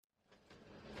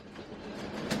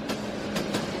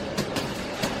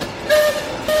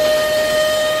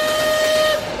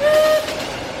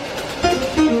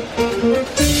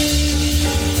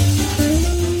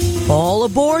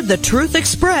the Truth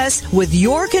Express with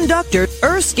your conductor,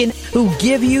 Erskine, who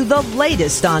give you the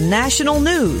latest on national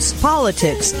news,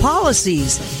 politics,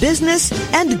 policies, business,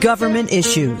 and government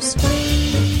issues.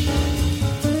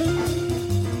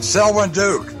 Selwyn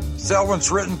Duke. Selwyn's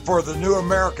written for The New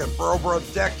American for over a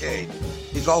decade.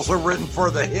 He's also written for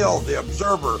The Hill, The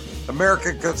Observer,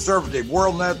 American Conservative,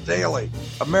 WorldNetDaily,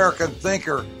 American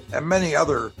Thinker, and many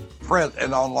other print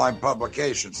and online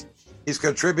publications. He's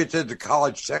contributed to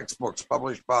college textbooks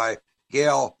published by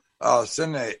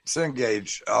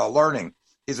Gale-Cengage Learning.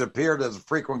 He's appeared as a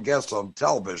frequent guest on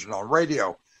television, on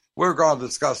radio. We're going to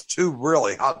discuss two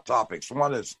really hot topics.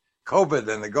 One is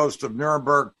COVID and the Ghosts of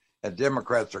Nuremberg, and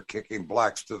Democrats are kicking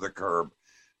blacks to the curb.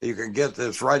 You can get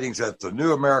his writings at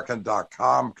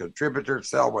thenewamerican.com, contributor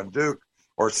Selwyn Duke,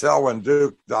 or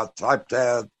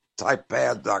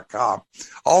selwynduke.typepad.com.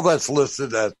 All that's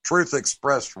listed at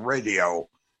truthexpressradio.com,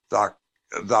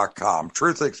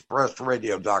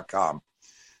 truthexpressradio.com.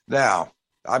 Now,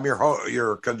 I'm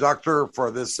your conductor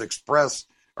for this Express,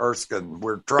 Erskine.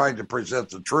 We're trying to present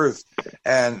the truth.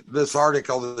 And this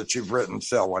article that you've written,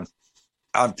 Selwyn,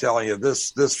 I'm telling you,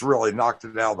 this really knocked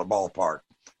it out of the ballpark.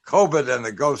 COVID and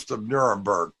the Ghost of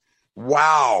Nuremberg.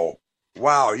 Wow,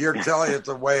 you're telling it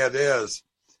the way it is.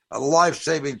 A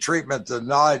life-saving treatment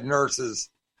denied nurses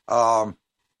at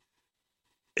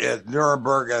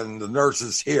Nuremberg and the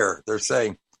nurses here. They're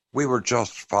saying, we were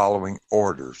just following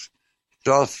orders.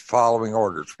 Just following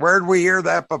orders. Where did we hear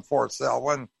that before,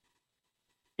 Selwyn?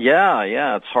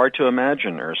 Yeah, it's hard to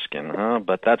imagine, Erskine, huh?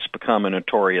 But that's become a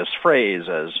notorious phrase,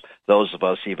 as those of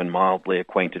us even mildly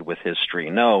acquainted with history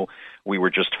know. We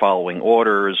were just following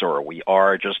orders, or we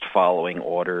are just following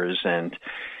orders. And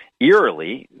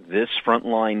eerily, this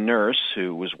frontline nurse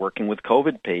who was working with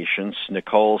COVID patients,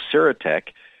 Nicole Siratek,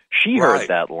 she heard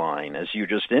that line, as you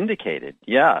just indicated,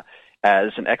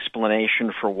 as an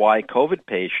explanation for why COVID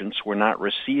patients were not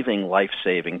receiving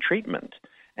life-saving treatment.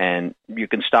 And you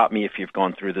can stop me if you've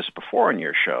gone through this before on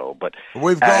your show, but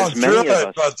we've gone through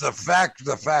it. But the fact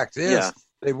is,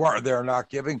 they're not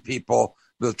giving people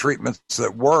the treatments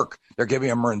that work. They're giving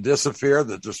them remdesivir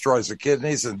that destroys the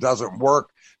kidneys and doesn't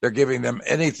work. They're giving them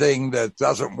anything that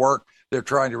doesn't work. They're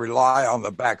trying to rely on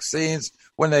the vaccines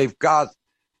when they've got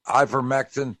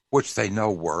ivermectin, which they know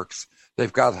works.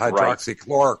 They've got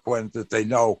hydroxychloroquine that they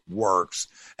know works,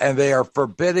 and they are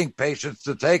forbidding patients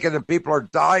to take it, and people are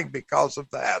dying because of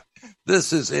that.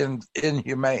 This is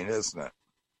inhumane, isn't it?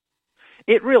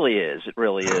 It really is.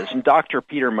 And Dr.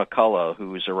 Peter McCullough,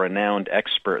 who's a renowned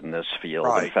expert in this field,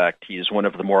 in fact, he's one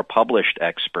of the more published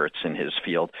experts in his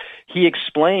field, he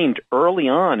explained early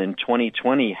on in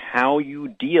 2020 how you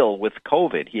deal with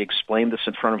COVID. He explained this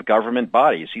in front of government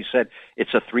bodies. He said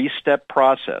it's a three-step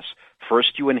process.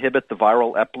 First, you inhibit the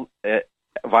viral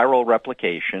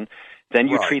replication. Then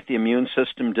you treat the immune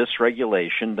system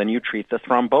dysregulation. Then you treat the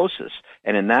thrombosis.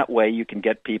 And in that way, you can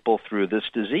get people through this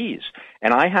disease.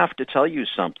 And I have to tell you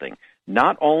something.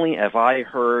 Not only have I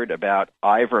heard about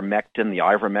ivermectin, the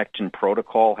ivermectin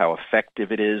protocol, how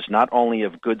effective it is, not only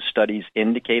have good studies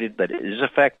indicated that it is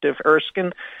effective,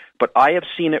 Erskine, but I have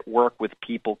seen it work with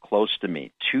people close to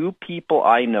me. Two people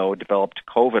I know developed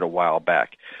COVID a while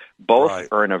back. Both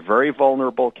are in a very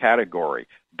vulnerable category.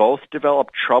 Both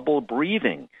developed trouble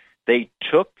breathing. They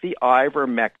took the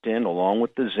ivermectin along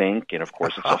with the zinc, and of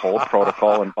course it's a whole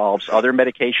protocol, involves other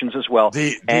medications as well.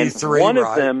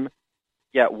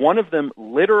 One of them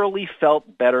literally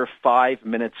felt better 5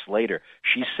 minutes later.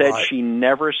 She said she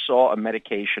never saw a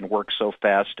medication work so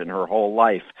fast in her whole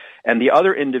life. And the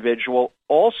other individual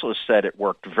also said it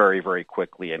worked very, very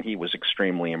quickly, and he was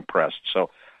extremely impressed.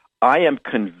 So I am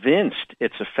convinced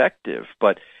it's effective,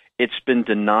 but it's been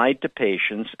denied to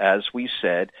patients, as we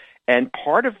said, and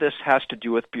part of this has to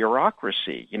do with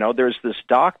bureaucracy. You know, there's this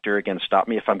doctor, again, stop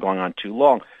me if I'm going on too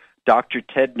long, Dr.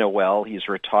 Ted Noel. He's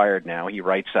retired now. He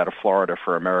writes out of Florida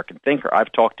for American Thinker.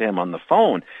 I've talked to him on the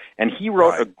phone, and he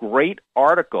wrote a great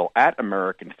article at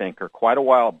American Thinker quite a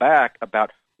while back about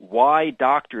why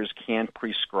doctors can't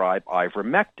prescribe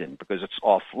ivermectin, because it's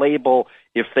off-label.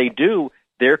 If they do,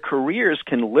 their careers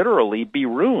can literally be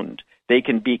ruined. They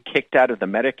can be kicked out of the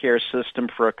Medicare system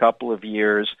for a couple of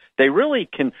years. They really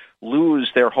can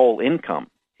lose their whole income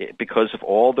because of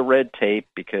all the red tape,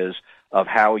 because of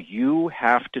how you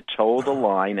have to toe the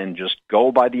line and just go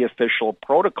by the official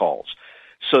protocols.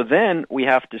 So then we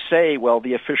have to say, well,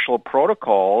 the official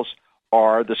protocols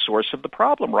are the source of the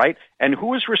problem, right? And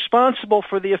who is responsible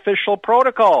for the official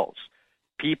protocols?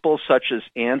 People such as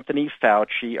Anthony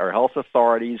Fauci, our health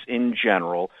authorities in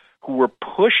general, who were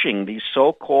pushing these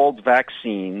so-called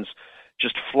vaccines,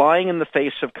 just flying in the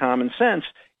face of common sense.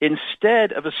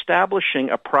 instead of establishing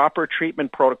a proper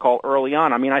treatment protocol early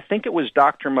on. I mean, I think it was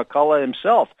Dr. McCullough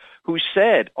himself who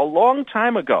said a long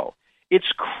time ago,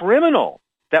 it's criminal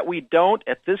that we don't,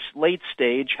 at this late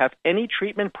stage, have any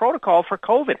treatment protocol for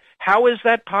COVID. How is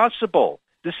that possible?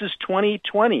 This is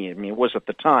 2020. I mean, it was at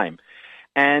the time.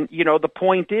 And, the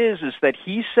point is that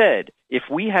he said if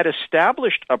we had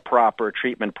established a proper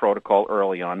treatment protocol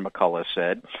early on, McCullough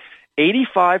said,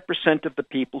 85% of the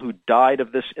people who died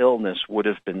of this illness would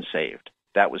have been saved.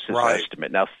 That was his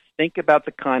estimate. Now, think about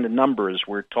the kind of numbers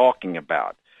we're talking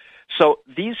about. So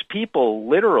these people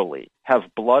literally have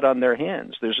blood on their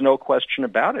hands. There's no question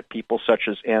about it. People such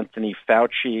as Anthony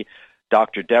Fauci,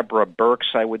 Dr. Deborah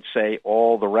Birx, I would say,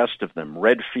 all the rest of them.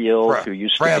 Redfield, who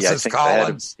used to be, I think,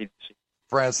 Collins.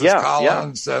 Francis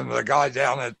Collins and the guy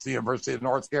down at the University of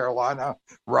North Carolina.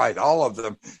 Right, all of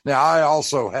them. Now, I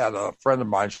also had a friend of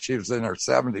mine. She was in her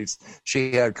 70s.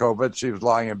 She had COVID. She was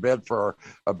lying in bed for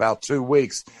about 2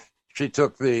 weeks. She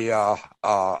took the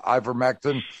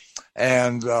ivermectin,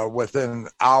 and within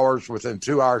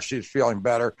 2 hours, she's feeling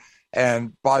better.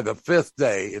 And by the 5th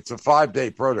day, it's a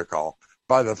 5-day protocol.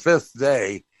 By the 5th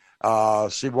day,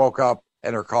 she woke up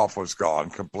and her cough was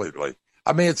gone completely.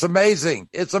 I mean, it's amazing.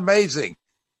 It's amazing.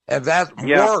 And that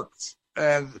works.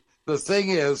 And the thing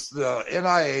is, the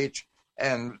NIH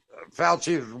and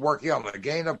Fauci was working on the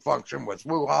gain of function with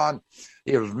Wuhan.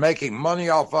 He was making money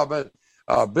off of it.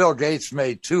 Bill Gates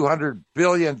made $200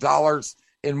 billion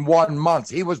in 1 month.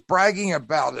 He was bragging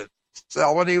about it.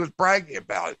 Selwyn, he was bragging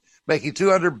about it, making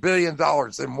 $200 billion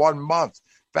in 1 month.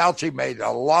 Fauci made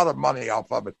a lot of money off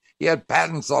of it. He had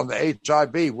patents on the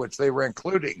HIV, which they were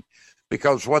including,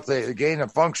 because what the gain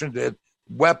of function did,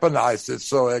 weaponized it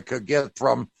so it could get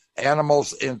from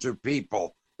animals into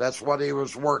people. That's what he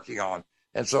was working on.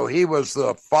 And so he was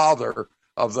the father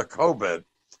of the COVID,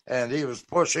 and he was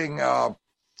pushing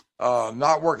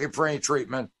not working for any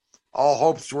treatment. All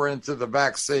hopes were into the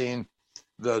vaccine.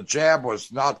 The jab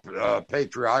was not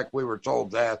patriotic. We were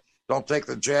told that. Don't take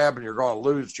the jab and you're going to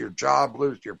lose your job,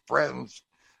 lose your friends.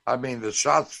 I mean, the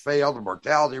shots failed. The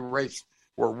mortality rates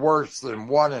were worse than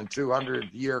 1 in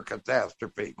 200-year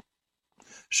catastrophe.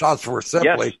 Shots were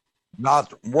simply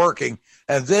not working.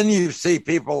 And then you see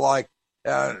people like,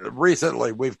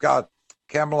 recently we've got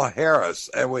Kamala Harris,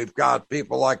 and we've got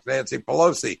people like Nancy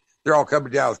Pelosi. They're all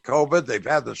coming down with COVID. They've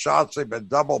had the shots. They've been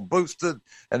double boosted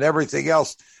and everything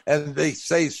else. And they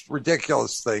say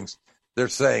ridiculous things. They're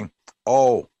saying,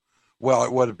 oh, well,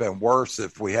 it would have been worse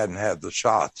if we hadn't had the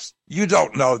shots. You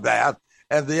don't know that.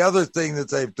 And the other thing that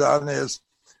they've done is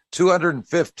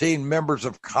 215 members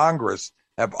of Congress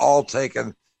have all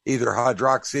taken either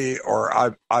hydroxy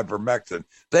or ivermectin.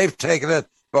 They've taken it,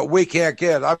 but we can't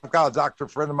get it. I've got a doctor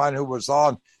friend of mine who was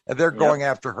on, and they're going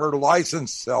after her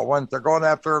license, Selwyn. They're going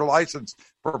after her license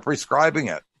for prescribing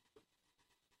it.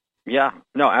 Yeah,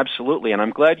 no, absolutely. And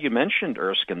I'm glad you mentioned,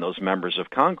 Erskine, those members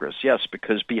of Congress. Yes,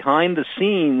 because behind the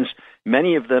scenes,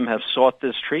 many of them have sought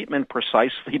this treatment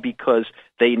precisely because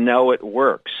they know it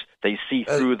works. They see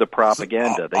through the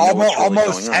propaganda. They know what's really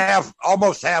going on.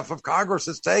 Almost half of Congress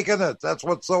has taken it. That's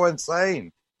what's so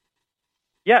insane.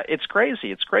 Yeah, it's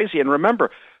crazy. It's crazy. And remember,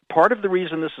 part of the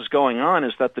reason this is going on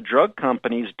is that the drug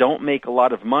companies don't make a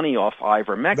lot of money off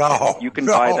ivermectin. You can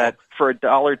buy that for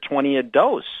 $1.20 a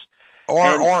dose. Or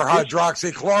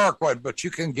hydroxychloroquine, but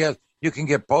you can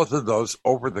get both of those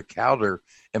over the counter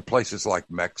in places like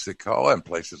Mexico and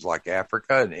places like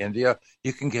Africa and India.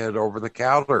 You can get it over the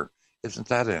counter. Isn't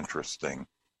that interesting?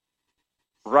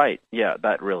 Right. Yeah,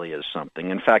 that really is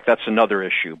something. In fact, that's another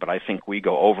issue, but I think we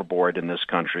go overboard in this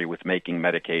country with making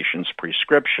medications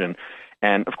prescription.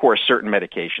 And, of course, certain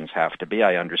medications have to be.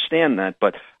 I understand that.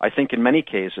 But I think in many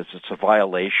cases it's a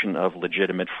violation of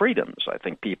legitimate freedoms. I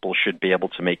think people should be able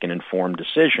to make an informed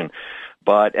decision.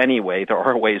 But anyway, there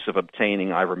are ways of obtaining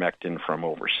ivermectin from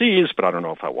overseas, but I don't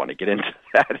know if I want to get into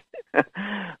that.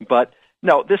 But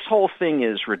no, this whole thing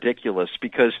is ridiculous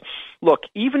because, look,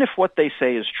 even if what they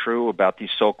say is true about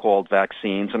these so-called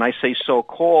vaccines, and I say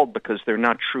so-called because they're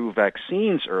not true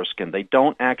vaccines, Erskine, they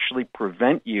don't actually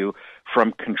prevent you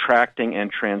from contracting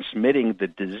and transmitting the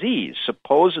disease.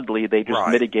 Supposedly, they just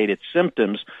mitigate its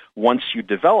symptoms once you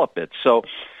develop it. So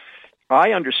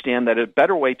I understand that a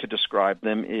better way to describe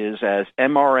them is as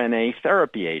mRNA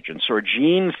therapy agents or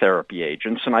gene therapy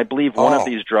agents. And I believe one of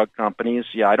these drug companies,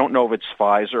 I don't know if it's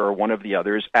Pfizer or one of the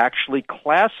others, actually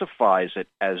classifies it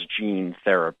as gene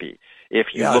therapy. If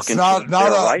you look into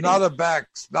not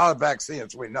a vaccine,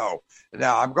 as we know.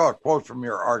 Now, I'm going to quote from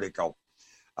your article.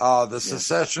 The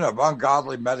cessation of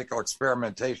ungodly medical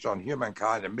experimentation on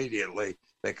humankind immediately,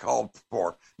 they called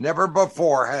for. Never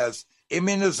before has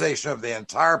immunization of the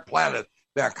entire planet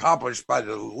accomplished by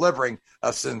delivering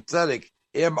a synthetic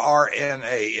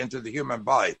mRNA into the human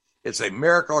body. It's a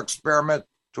miracle experiment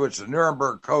to which the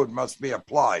Nuremberg Code must be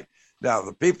applied. Now,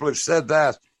 the people who said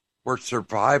that were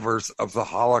survivors of the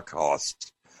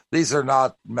Holocaust. These are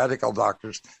not medical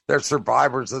doctors. They're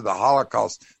survivors of the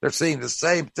Holocaust. They're seeing the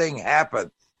same thing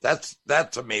happen.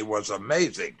 That to me was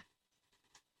amazing.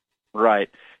 Right.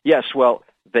 Yes, well,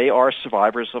 they are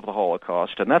survivors of the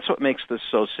Holocaust, and that's what makes this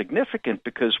so significant,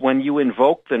 because when you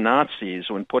invoke the Nazis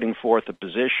when putting forth a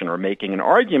position or making an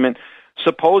argument,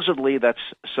 supposedly that's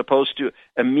supposed to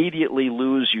immediately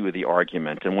lose you the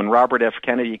argument. And when Robert F.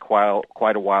 Kennedy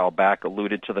quite a while back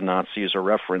alluded to the Nazis or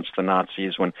referenced the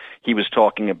Nazis when he was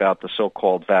talking about the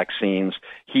so-called vaccines,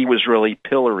 he was really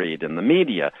pilloried in the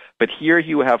media. But here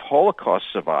you have Holocaust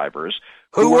survivors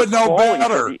who would know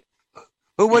better.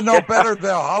 Who would know better than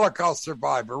a Holocaust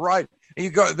survivor, right?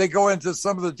 They go into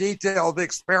some of the detail of the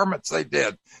experiments they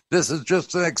did. This is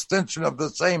just an extension of the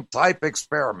same type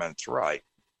experiments, right?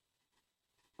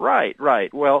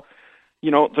 Right. Well,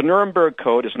 the Nuremberg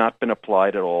Code has not been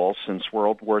applied at all since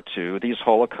World War II. These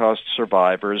Holocaust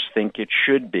survivors think it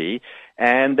should be,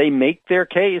 and they make their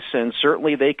case, and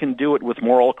certainly they can do it with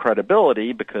moral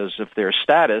credibility because of their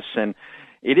status. And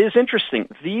it is interesting,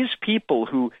 these people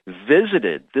who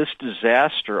visited this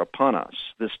disaster upon us,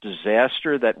 this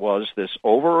disaster that was this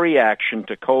overreaction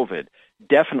to COVID,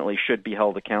 definitely should be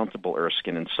held accountable,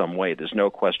 Erskine, in some way. There's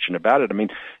no question about it. I mean,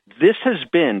 this has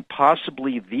been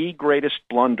possibly the greatest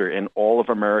blunder in all of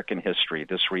American history,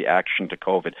 this reaction to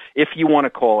COVID, if you want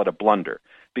to call it a blunder.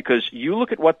 Because you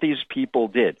look at what these people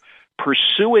did,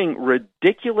 pursuing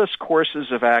ridiculous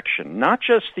courses of action, not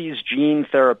just these gene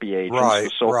therapy agents, the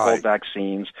so-called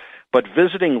vaccines, but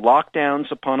visiting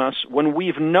lockdowns upon us when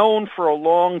we've known for a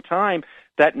long time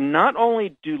that not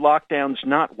only do lockdowns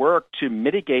not work to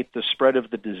mitigate the spread of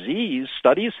the disease,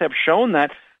 studies have shown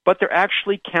that, but they're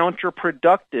actually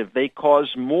counterproductive. They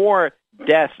cause more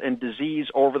death and disease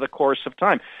over the course of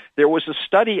time. There was a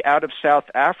study out of South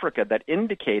Africa that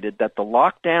indicated that the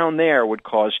lockdown there would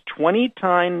cause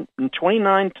 29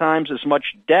 times as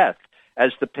much death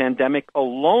as the pandemic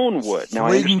alone would. Now,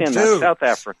 I understand that's South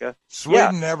Africa.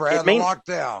 Sweden never had a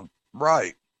lockdown.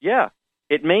 Right. Yeah.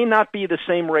 It may not be the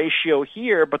same ratio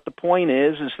here, but the point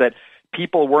is that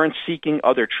people weren't seeking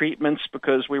other treatments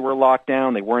because we were locked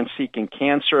down. They weren't seeking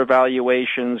cancer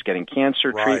evaluations, getting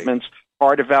cancer treatments,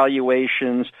 heart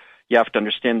evaluations. You have to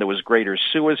understand there was greater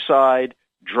suicide,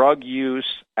 drug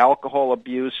use, alcohol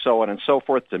abuse, so on and so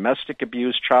forth, domestic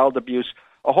abuse, child abuse,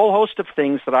 a whole host of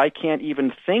things that I can't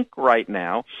even think right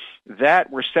now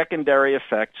that were secondary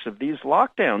effects of these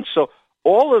lockdowns. So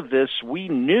all of this we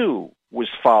knew was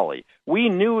folly. We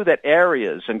knew that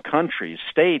areas and countries,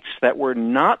 states that were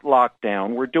not locked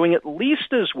down were doing at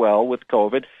least as well with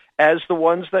COVID as the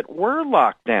ones that were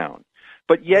locked down.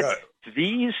 But yet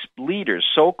these leaders,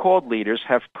 so-called leaders,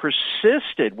 have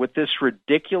persisted with this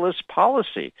ridiculous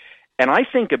policy. And I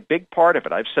think a big part of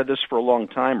it, I've said this for a long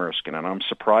time, Erskine, and I'm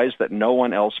surprised that no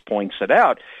one else points it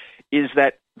out, is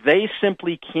that they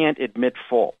simply can't admit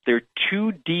fault. They're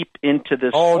too deep into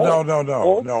this.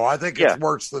 No. I think it's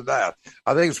worse than that.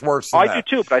 I think it's worse than that. I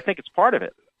do too, but I think it's part of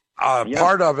it.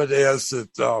 Part of it is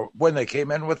that when they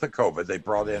came in with the COVID, they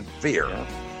brought in fear. Yeah.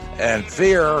 And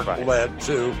fear led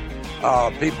to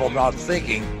people not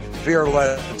thinking. Fear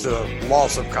led to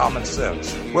loss of common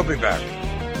sense. We'll be back.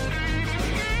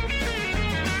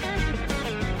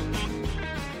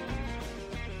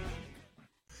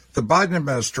 The Biden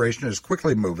administration is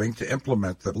quickly moving to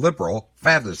implement the liberal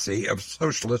fantasy of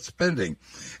socialist spending.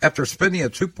 After spending a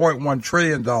 $2.1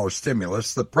 trillion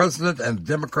stimulus, the president and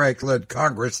Democratic-led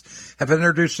Congress have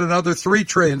introduced another $3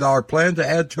 trillion plan to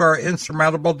add to our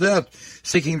insurmountable debt,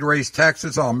 seeking to raise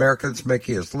taxes on Americans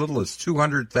making as little as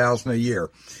 $200,000 a year.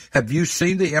 Have you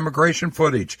seen the immigration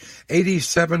footage?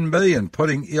 87 million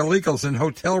putting illegals in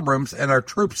hotel rooms and our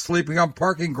troops sleeping on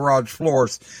parking garage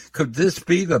floors. Could this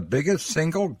be the biggest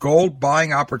single gold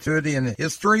buying opportunity in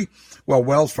history? Well,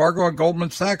 Wells Fargo and Goldman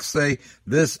Sachs say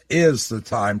this is the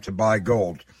time to buy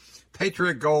gold.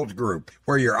 Patriot Gold Group,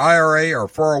 where your IRA or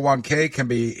 401k can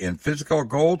be in physical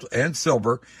gold and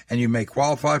silver, and you may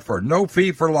qualify for a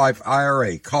no-fee-for-life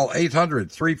IRA. Call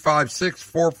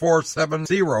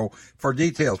 800-356-4470 for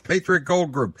details. Patriot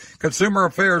Gold Group, Consumer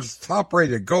Affairs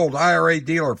top-rated gold IRA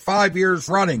dealer, 5 years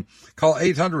running. Call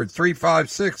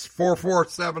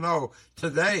 800-356-4470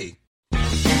 today.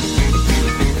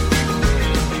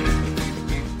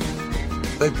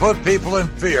 They put people in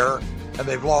fear, and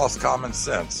they've lost common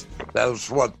sense. That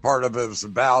was what part of it was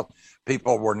about.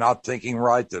 People were not thinking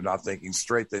right. They're not thinking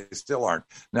straight. They still aren't.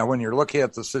 Now, when you're looking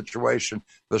at the situation,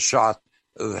 the shot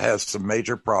has some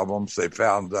major problems. They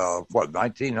found,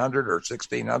 1,900 or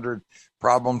 1,600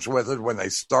 problems with it when they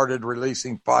started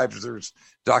releasing Pfizer's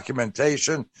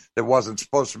documentation that wasn't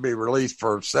supposed to be released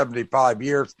for 75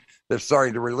 years. They're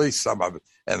starting to release some of it,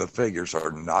 and the figures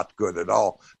are not good at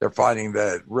all. They're finding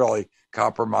that it really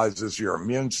compromises your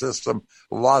immune system.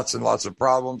 Lots and lots of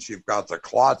problems. You've got the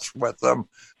clots with them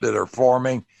that are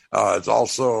forming. It's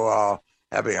also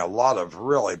having a lot of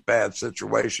really bad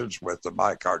situations with the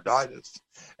myocarditis.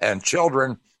 And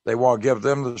children, they won't give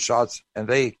them the shots, and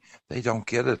they don't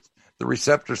get it. The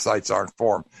receptor sites aren't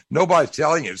formed. Nobody's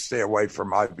telling you to stay away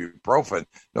from ibuprofen.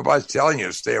 Nobody's telling you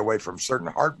to stay away from certain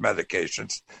heart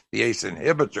medications, the ACE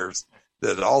inhibitors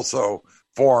that also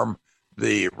form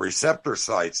the receptor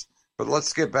sites. But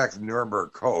let's get back to the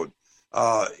Nuremberg Code.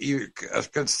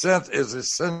 Consent is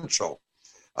essential.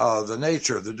 The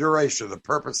nature, the duration, the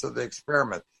purpose of the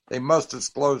experiment. They must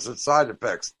disclose the side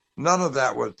effects. None of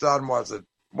that was done, was it,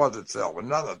 Selwyn?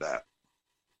 None of that.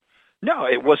 No,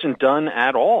 it wasn't done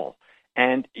at all.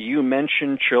 And you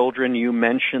mentioned children. You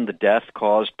mentioned the death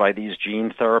caused by these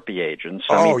gene therapy agents.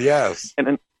 Yes.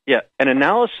 An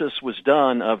analysis was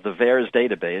done of the VAERS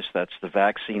database, that's the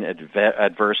Vaccine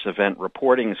Adverse Event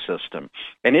Reporting System,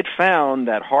 and it found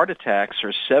that heart attacks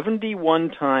are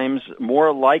 71 times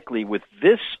more likely with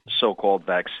this so-called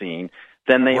vaccine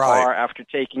than they are after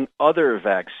taking other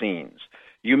vaccines.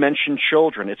 You mentioned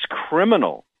children. It's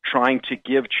criminal trying to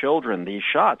give children these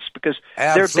shots because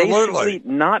they're basically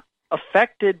not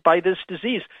affected by this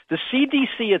disease. The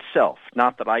CDC itself,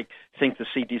 not that I think the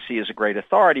CDC is a great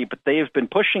authority, but they have been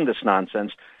pushing this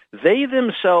nonsense. They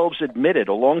themselves admitted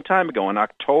a long time ago in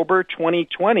October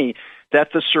 2020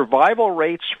 that the survival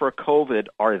rates for COVID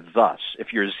are thus.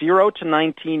 If you're 0 to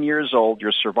 19 years old,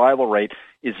 your survival rate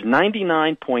is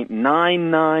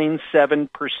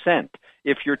 99.997%.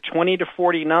 If you're 20 to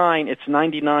 49, it's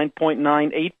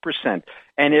 99.98%.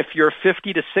 And if you're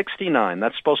 50 to 69,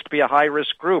 that's supposed to be a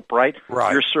high-risk group, right?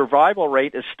 Your survival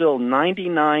rate is still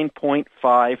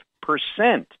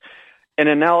 99.5%. An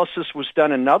analysis was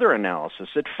done, another analysis.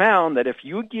 It found that if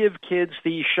you give kids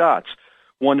these shots,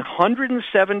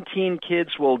 117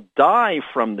 kids will die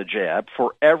from the jab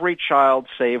for every child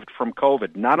saved from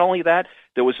COVID. Not only that,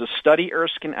 there was a study,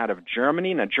 Erskine, out of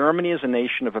Germany. Now, Germany is a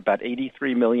nation of about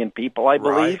 83 million people, I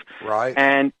believe. Right.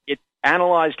 And it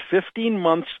analyzed 15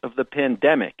 months of the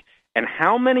pandemic. And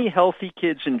how many healthy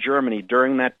kids in Germany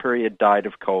during that period died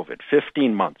of COVID?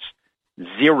 15 months.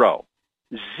 Zero.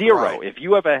 Right. If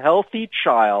you have a healthy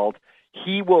child,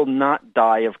 he will not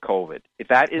die of COVID.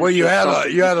 That is you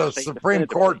had a Supreme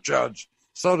Court judge,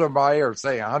 Sotomayor,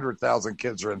 saying 100,000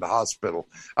 kids are in the hospital.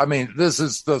 I mean, this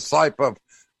is the type of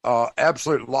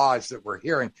absolute lies that we're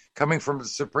hearing coming from the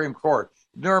Supreme Court.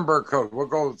 Nuremberg Code, we'll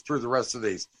go through the rest of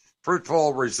these.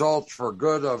 Fruitful results for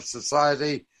good of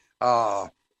society.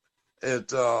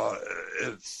 It's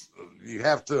you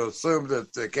have to assume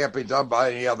that it can't be done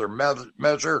by any other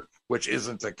measure, which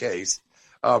isn't the case.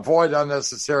 Avoid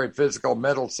unnecessary physical,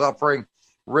 mental suffering.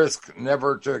 Risk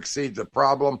never to exceed the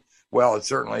problem. Well, it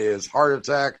certainly is. Heart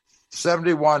attack,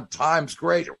 71 times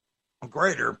greater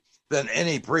than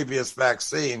any previous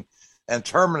vaccine, and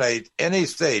terminate any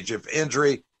stage if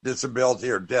injury,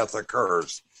 disability, or death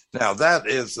occurs. Now, that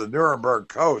is the Nuremberg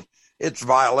Code. It's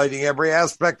violating every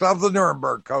aspect of the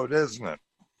Nuremberg Code, isn't it?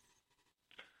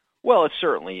 Well, it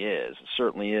certainly is. It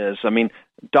certainly is. I mean,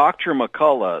 Dr.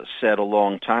 McCullough said a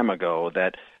long time ago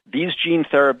that these gene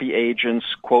therapy agents,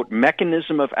 quote,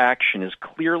 mechanism of action is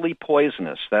clearly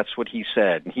poisonous. That's what he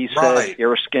said. And he said,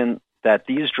 Erskine, that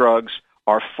these drugs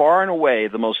are far and away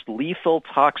the most lethal,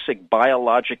 toxic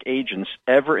biologic agents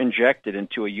ever injected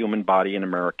into a human body in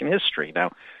American history.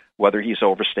 Now, whether he's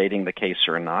overstating the case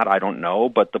or not, I don't know.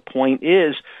 But the point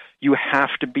is, you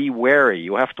have to be wary.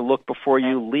 You have to look before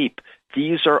you leap.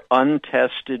 These are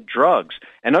untested drugs.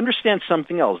 And understand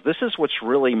something else. This is what's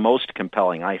really most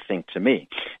compelling, I think, to me.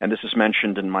 And this is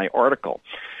mentioned in my article.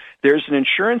 There's an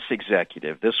insurance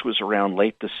executive. This was around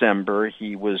late December.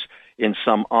 He was in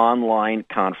some online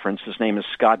conference. His name is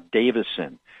Scott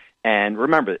Davison. And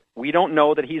remember, we don't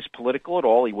know that he's political at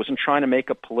all. He wasn't trying to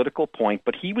make a political point,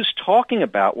 but he was talking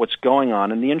about what's going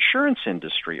on in the insurance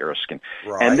industry, Erskine.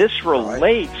 And this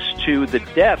relates to the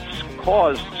deaths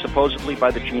caused supposedly by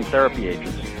the gene therapy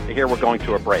agents. Here we're going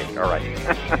to a break. All right.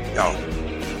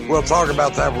 We'll talk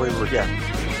about that when we return.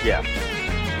 Yeah.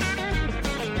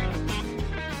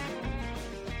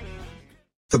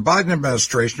 The Biden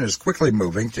administration is quickly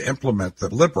moving to implement the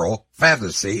liberal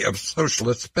fantasy of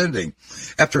socialist spending.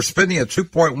 After spending a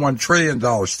 $2.1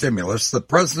 trillion stimulus, the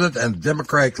president and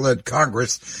Democratic-led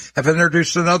Congress have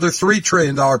introduced another $3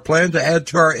 trillion plan to add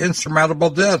to our insurmountable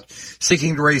debt,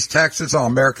 seeking to raise taxes on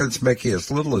Americans making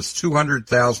as little as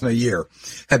 $200,000 a year.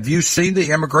 Have you seen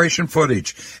the immigration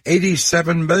footage?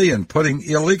 87 million putting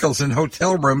illegals in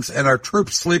hotel rooms and our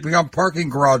troops sleeping on parking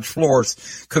garage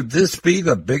floors. Could this be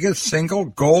the biggest single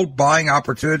gold buying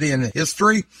opportunity in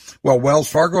history? Well, Wells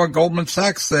Fargo and Goldman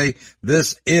Sachs say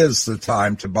this is the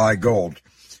time to buy gold.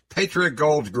 Patriot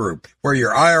Gold Group, where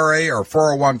your IRA or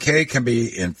 401k can be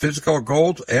in physical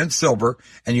gold and silver,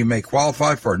 and you may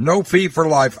qualify for a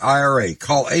no-fee-for-life IRA.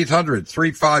 Call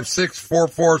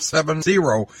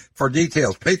 800-356-4470 for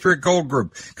details. Patriot Gold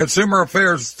Group, Consumer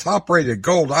Affairs top-rated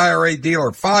gold IRA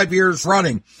dealer, 5 years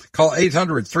running. Call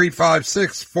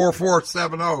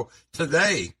 800-356-4470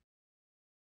 today.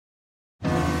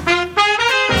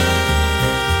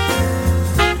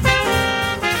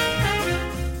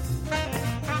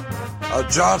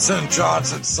 Johnson &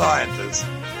 Johnson scientists,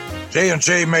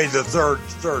 J&J made the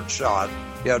third shot.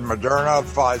 You had Moderna,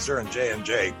 Pfizer, and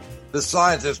J&J. The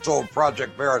scientists told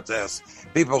Project Veritas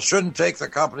people shouldn't take the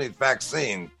company's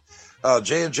vaccine.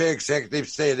 J&J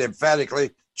executives stated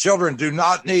emphatically, children do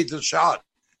not need the shot.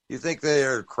 You think they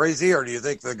are crazy, or do you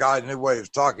think the guy knew what he was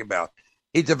talking about?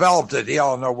 He developed it. He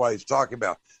all know what he's talking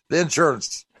about. The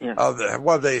insurance,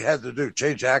 what they had to do,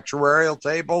 change actuarial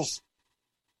tables?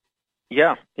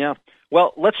 Yeah.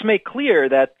 Well, let's make clear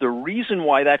that the reason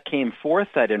why that came forth,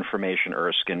 that information,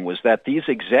 Erskine, was that these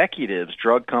executives,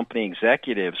 drug company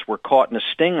executives, were caught in a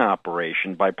sting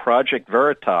operation by Project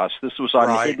Veritas. This was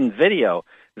on hidden video.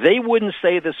 They wouldn't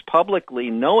say this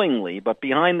publicly, knowingly, but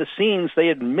behind the scenes, they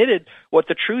admitted what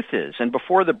the truth is. And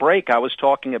before the break, I was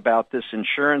talking about this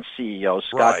insurance CEO,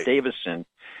 Scott Davison.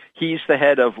 He's the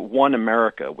head of One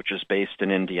America, which is based in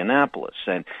Indianapolis.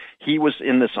 And he was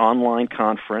in this online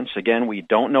conference. Again, we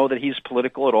don't know that he's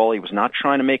political at all. He was not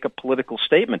trying to make a political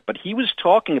statement, but he was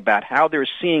talking about how they're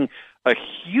seeing a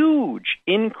huge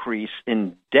increase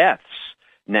in deaths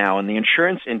now in the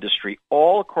insurance industry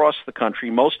all across the country.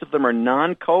 Most of them are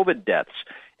non-COVID deaths.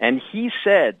 And he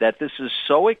said that this is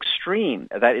so extreme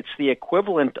that it's the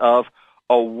equivalent of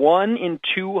a 1 in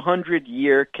 200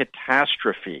 year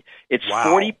catastrophe. It's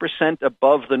 40%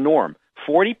 above the norm.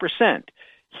 40%.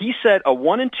 He said a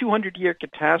 1 in 200 year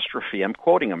catastrophe, I'm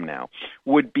quoting him now,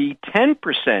 would be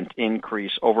 10%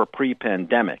 increase over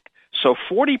pre-pandemic. So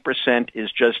 40%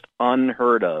 is just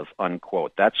unheard of,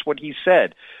 unquote. That's what he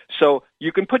said. So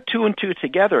you can put two and two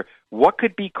together. What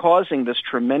could be causing this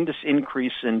tremendous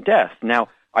increase in death? Now,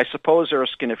 I suppose,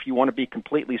 Erskine, if you want to be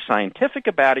completely scientific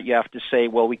about it, you have to say,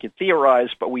 well, we could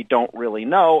theorize, but we don't really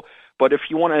know. But if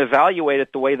you want to evaluate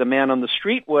it the way the man on the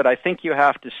street would, I think you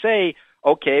have to say,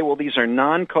 okay, well, these are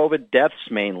non-COVID deaths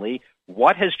mainly.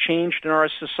 What has changed in our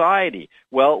society?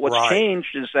 Well, what's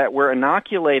changed is that we're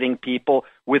inoculating people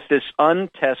with this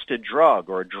untested drug,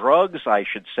 or drugs, I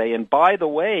should say. And by the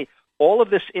way, all of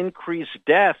this increased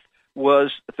death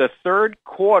was the third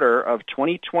quarter of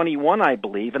 2021, I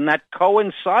believe, and that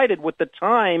coincided with the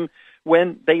time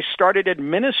when they started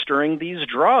administering these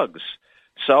drugs.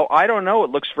 So I don't know. It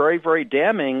looks very, very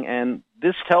damning, and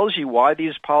this tells you why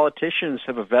these politicians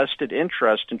have a vested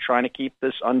interest in trying to keep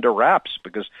this under wraps,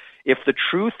 because if the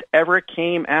truth ever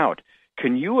came out,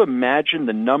 can you imagine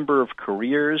the number of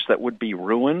careers that would be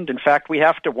ruined? In fact, we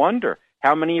have to wonder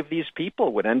how many of these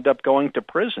people would end up going to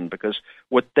prison, because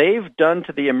what they've done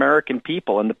to the American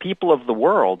people and the people of the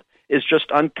world is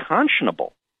just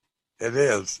unconscionable. It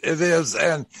is.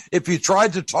 And if you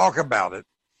tried to talk about it,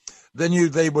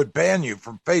 then they would ban you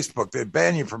from Facebook. They'd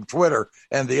ban you from Twitter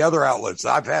and the other outlets.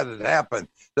 I've had it happen.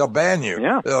 They'll ban you.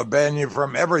 Yeah. They'll ban you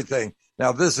from everything.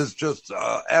 Now, this is just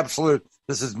absolute.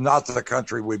 This is not the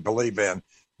country we believe in,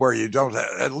 where you don't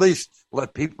at least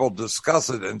let people discuss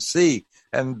it and see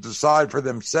and decide for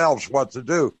themselves what to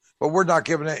do. But we're not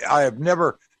giving it. Have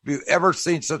you ever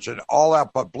seen such an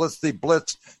all-out publicity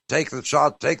blitz? Take the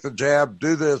shot, take the jab,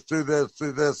 do this,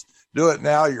 do it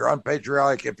now. You're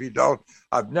unpatriotic if you don't.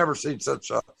 I've never seen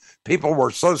such people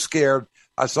were so scared.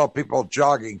 I saw people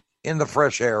jogging in the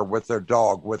fresh air with their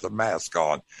dog with a mask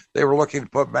on. They were looking to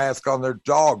put masks on their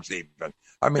dogs even.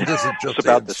 I mean, this is just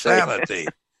insanity.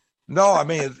 No, I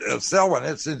mean, Selwyn,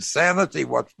 it's insanity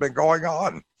what's been going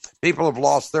on. People have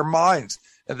lost their minds,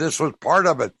 and this was part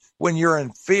of it. When you're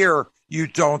in fear, you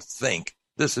don't think.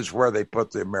 This is where they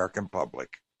put the American public.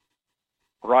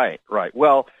 Right.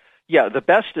 Well, yeah, the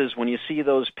best is when you see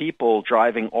those people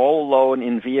driving all alone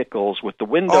in vehicles with the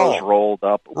windows rolled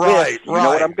up with, you know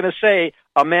what I'm going to say,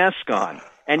 a mask on.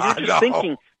 And you're just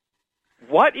thinking,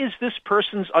 what is this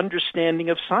person's understanding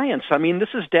of science? I mean, this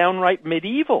is downright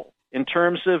medieval in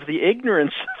terms of the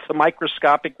ignorance of the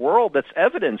microscopic world that's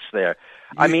evidence there.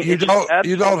 I mean, you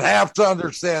don't have to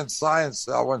understand science,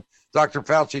 Selwyn. Dr.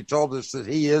 Fauci told us that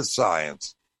he is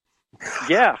science.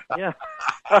 Yeah.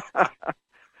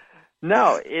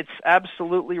 No, it's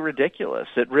absolutely ridiculous.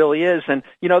 It really is. And,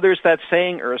 there's that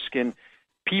saying, Erskine,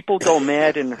 people go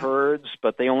mad in herds,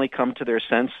 but they only come to their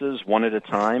senses one at a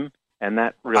time. And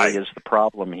that really is the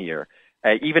problem here.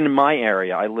 Even in my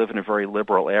area, I live in a very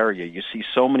liberal area. You see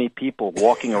so many people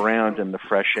walking around in the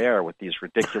fresh air with these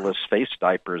ridiculous face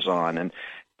diapers on. And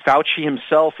Fauci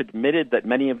himself admitted that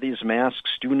many of these masks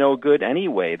do no good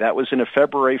anyway. That was in a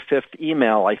February 5th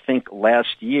email, I think,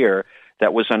 last year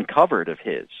that was uncovered of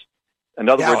his. In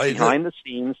other words, behind the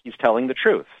scenes, he's telling the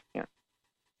truth. Yeah.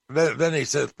 Then he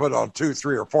says put on 2,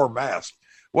 3, or 4 masks.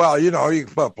 Well, you can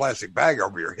put a plastic bag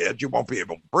over your head. You won't be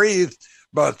able to breathe,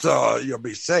 but you'll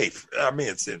be safe. I mean,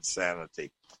 it's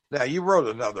insanity. Now, you wrote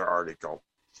another article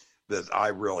that I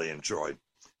really enjoyed.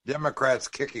 Democrats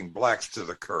kicking blacks to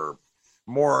the curb.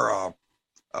 More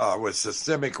with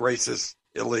systemic racist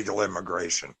illegal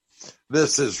immigration.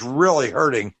 This is really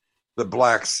hurting the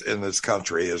blacks in this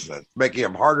country, isn't it? Making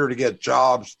them harder to get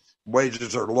jobs.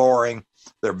 Wages are lowering.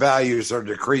 Their values are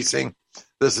decreasing.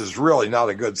 This is really not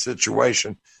a good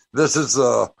situation. This is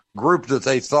a group that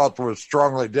they thought was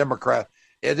strongly Democrat.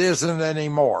 It isn't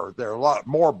anymore. There are a lot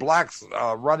more blacks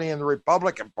running in the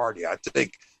Republican Party, I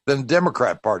think, than the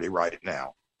Democrat Party right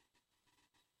now.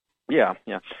 Yeah.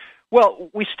 Well,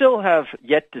 we still have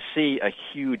yet to see a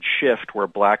huge shift where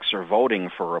blacks are voting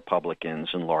for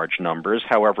Republicans in large numbers.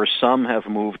 However, some have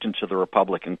moved into the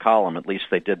Republican column. At least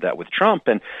they did that with Trump.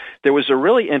 And there was a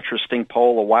really interesting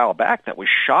poll a while back that was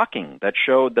shocking that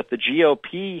showed that the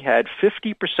GOP had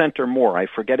 50% or more, I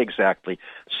forget exactly,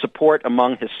 support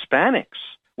among Hispanics,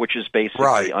 which is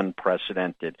basically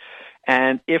unprecedented.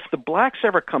 And if the blacks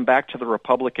ever come back to the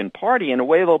Republican Party, in a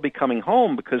way they'll be coming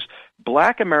home because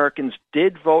black Americans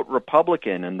did vote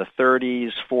Republican in the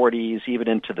 30s, 40s, even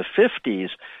into the 50s.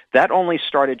 That only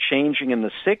started changing in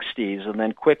the 60s, and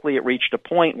then quickly it reached a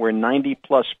point where 90+%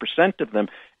 of them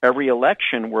every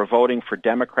election were voting for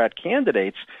Democrat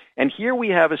candidates. And here we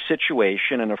have a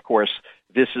situation, and of course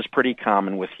this is pretty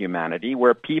common with humanity,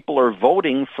 where people are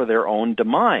voting for their own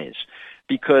demise.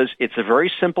 Because it's a very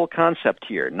simple concept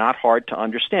here, not hard to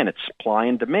understand. It's supply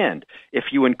and demand. If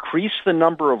you increase the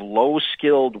number of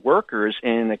low-skilled workers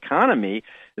in an economy,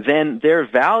 then their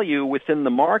value within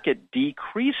the market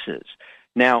decreases.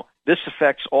 Now, this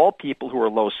affects all people who are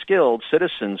low-skilled,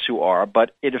 citizens who are,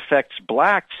 but it affects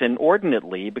blacks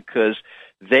inordinately because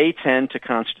they tend to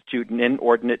constitute an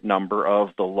inordinate number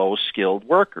of the low-skilled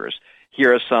workers.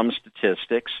 Here are some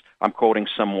statistics. I'm quoting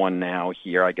someone now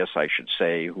here. I guess I should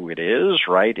say who it is,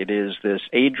 right? It is this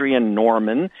Adrian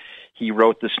Norman. He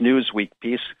wrote this Newsweek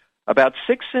piece. About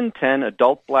 6 in 10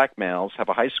 adult black males have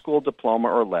a high school diploma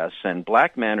or less, and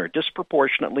black men are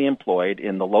disproportionately employed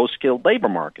in the low-skilled labor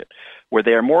market, where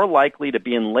they are more likely to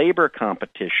be in labor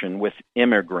competition with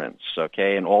immigrants,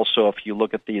 okay? And also, if you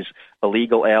look at these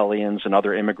illegal aliens and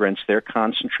other immigrants, they're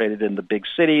concentrated in the big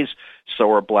cities, so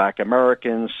are black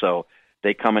Americans, so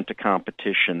they come into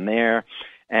competition there.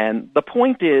 And the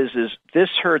point is this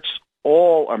hurts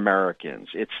all Americans.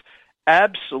 It's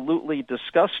absolutely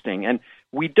disgusting. And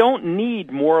we don't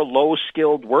need more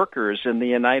low-skilled workers in the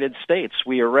United States.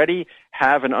 We already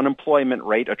have an unemployment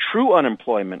rate, a true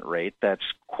unemployment rate that's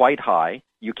quite high.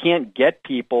 You can't get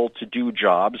people to do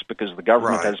jobs because the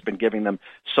government has been giving them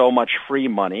so much free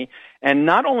money. And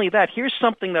not only that, here's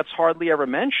something that's hardly ever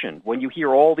mentioned. When you hear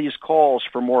all these calls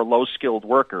for more low-skilled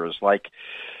workers, like,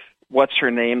 what's her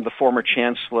name, the former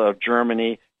chancellor of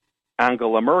Germany,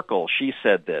 Angela Merkel, she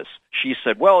said this. She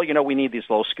said, well, we need these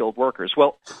low-skilled workers.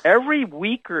 Well, every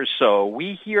week or so,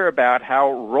 we hear about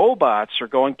how robots are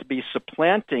going to be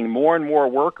supplanting more and more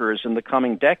workers in the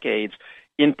coming decades,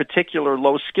 in particular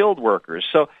low-skilled workers.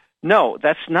 So, no,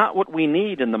 that's not what we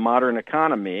need in the modern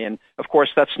economy. And, of course,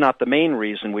 that's not the main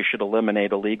reason we should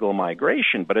eliminate illegal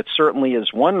migration, but it certainly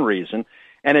is one reason,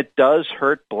 and it does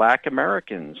hurt black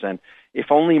Americans. And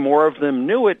if only more of them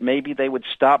knew it, maybe they would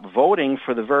stop voting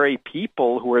for the very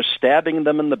people who are stabbing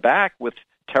them in the back with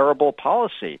terrible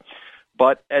policy.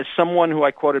 But as someone who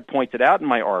I quoted pointed out in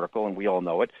my article, and we all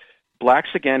know it, blacks,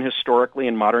 again, historically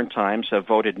in modern times have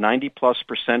voted 90+%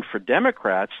 for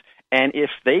Democrats, and if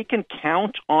they can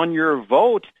count on your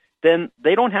vote, then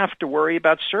they don't have to worry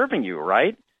about serving you,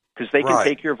 right? Because they can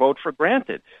take your vote for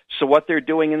granted. So what they're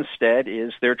doing instead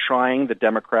is they're trying, the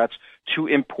Democrats, to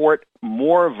import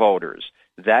more voters.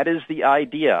 That is the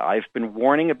idea. I've been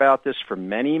warning about this for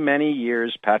many, many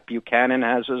years. Pat Buchanan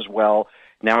has as well.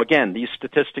 Now, again, these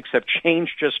statistics have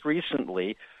changed just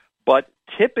recently, but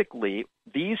typically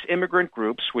these immigrant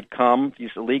groups would come,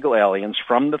 these illegal aliens,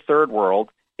 from the third world,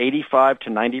 85 to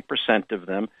 90% of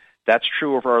them. That's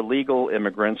true of our legal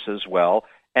immigrants as well.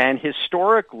 And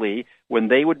historically, when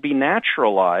they would be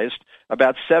naturalized,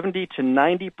 about 70 to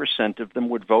 90% of them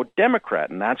would vote Democrat.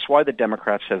 And that's why the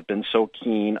Democrats have been so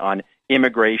keen on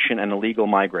immigration and illegal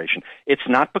migration. It's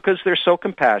not because they're so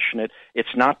compassionate.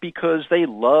 It's not because they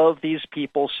love these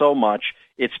people so much.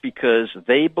 It's because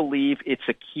they believe it's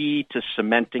a key to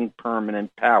cementing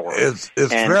permanent power. It's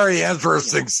very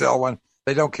interesting, Selwyn.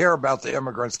 They don't care about the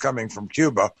immigrants coming from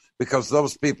Cuba because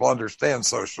those people understand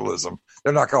socialism.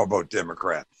 They're not going to vote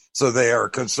Democrat. So they are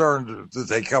concerned that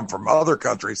they come from other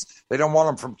countries. They don't want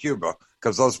them from Cuba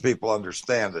because those people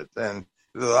understand it. And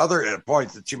the other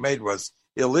point that you made was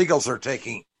illegals are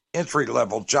taking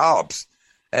entry-level jobs.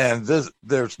 And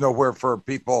there's nowhere for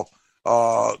people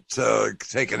to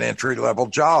take an entry-level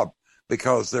job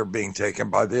because they're being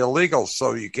taken by the illegals.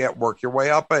 So you can't work your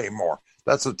way up anymore.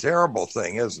 That's a terrible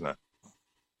thing, isn't it?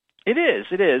 It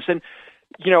is. And,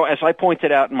 as I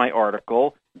pointed out in my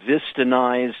article, this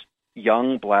denies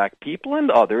young black people and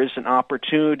others an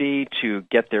opportunity to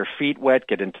get their feet wet,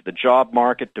 get into the job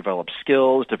market, develop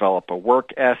skills, develop a work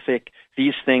ethic.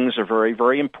 These things are very,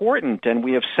 very important. And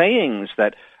we have sayings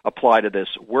that apply to this.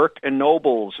 Work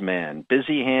ennobles man.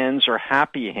 Busy hands are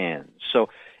happy hands. So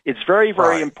it's very,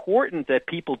 very important that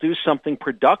people do something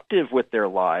productive with their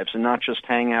lives and not just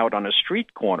hang out on a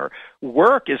street corner.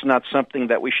 Work is not something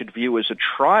that we should view as a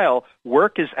trial.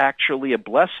 Work is actually a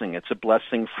blessing. It's a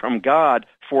blessing from God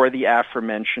for the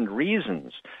aforementioned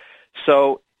reasons.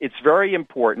 So it's very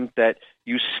important that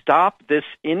you stop this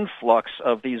influx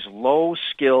of these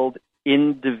low-skilled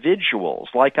individuals.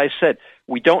 Like I said,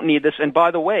 we don't need this. And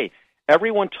by the way,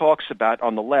 everyone talks about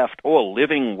on the left,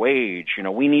 living wage,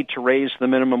 we need to raise the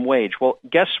minimum wage. Well,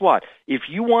 guess what? If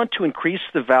you want to increase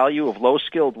the value of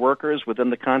low-skilled workers within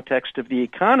the context of the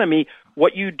economy,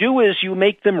 what you do is you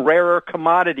make them rarer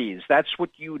commodities. That's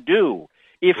what you do.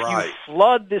 If you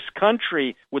flood this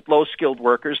country with low-skilled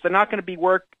workers, they're not going to be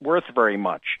worth very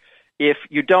much. If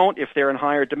you don't, if they're in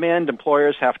higher demand,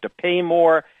 employers have to pay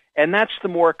more, and that's the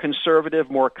more conservative,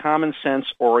 more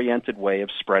common-sense-oriented way of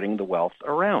spreading the wealth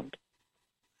around.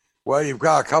 Well, you've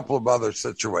got a couple of other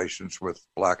situations with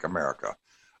Black America.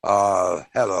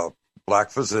 Had a black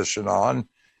physician on,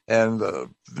 and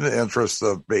the interest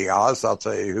of being honest, I'll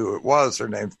tell you who it was. Her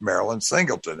name's Marilyn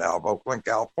Singleton out of Oakland,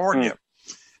 California.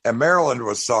 And Marilyn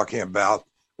was talking about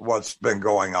what's been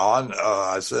going on.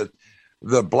 I said,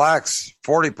 the blacks,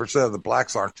 40% of the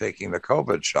blacks aren't taking the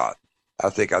COVID shot. I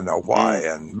think I know why.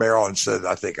 And Marilyn said,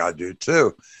 I think I do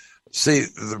too. See,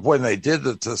 when they did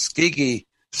the Tuskegee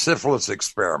syphilis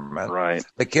experiment,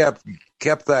 they kept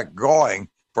that going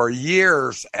for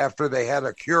years after they had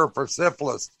a cure for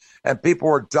syphilis, and people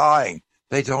were dying.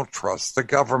 They don't trust the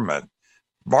government.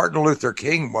 Martin Luther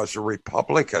King was a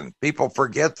Republican. People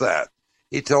forget that.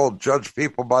 He told judge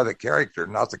people by the character,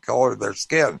 not the color of their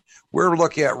skin. We're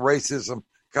looking at racism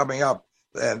coming up,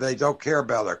 and they don't care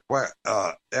about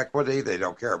equity. They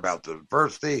don't care about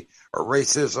diversity or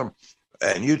racism.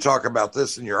 And you talk about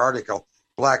this in your article.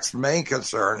 Blacks' main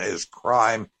concern is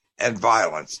crime and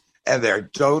violence, and they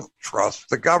don't trust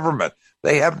the government.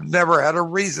 They have never had a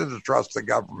reason to trust the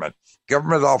government.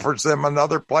 Government offers them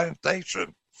another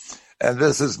plantation, and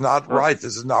this is not right.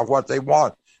 This is not what they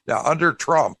want. Now, under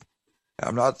Trump,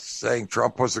 I'm not saying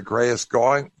Trump was the greatest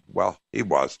going. Well, he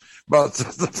was. But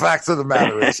the fact of the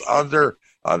matter is, under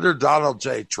Donald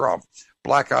J. Trump,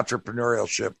 black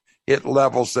entrepreneurship hit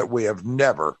levels that we have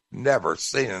never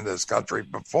seen in this country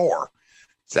before.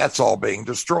 That's all being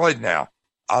destroyed now.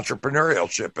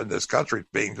 Entrepreneurship in this country is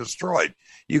being destroyed.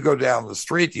 You go down the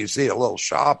street, you see a little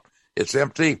shop, it's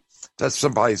empty. That's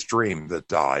somebody's dream that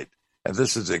died. And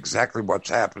this is exactly what's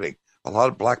happening. A lot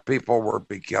of black people were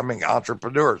becoming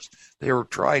entrepreneurs. They were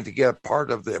trying to get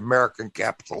part of the American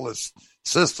capitalist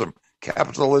system.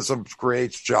 Capitalism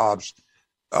creates jobs.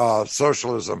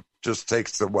 Socialism just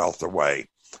takes the wealth away.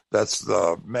 That's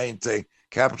the main thing.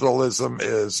 Capitalism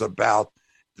is about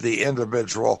the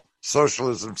individual.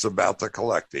 Socialism's about the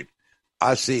collective.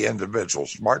 I see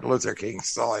individuals. Martin Luther King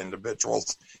saw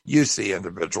individuals. You see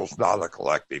individuals, not a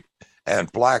collective.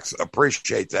 And blacks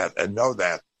appreciate that and know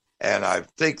that. And I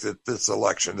think that this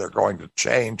election, they're going to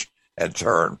change and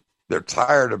turn. They're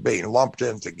tired of being lumped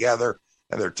in together,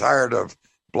 and they're tired of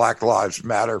Black Lives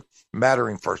Matter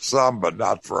mattering for some, but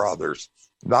not for others.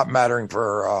 Not mattering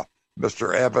for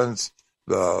Mr. Evans,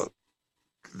 the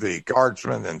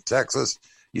guardsman in Texas.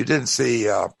 You didn't see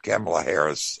Kamala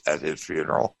Harris at his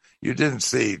funeral. You didn't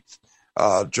see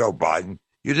Joe Biden.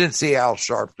 You didn't see Al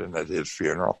Sharpton at his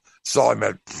funeral. Saw him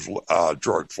at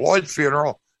George Floyd's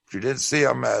funeral. You didn't see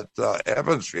him at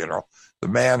Evans' funeral. The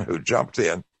man who jumped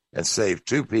in and saved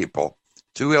two people,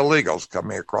 two illegals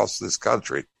coming across this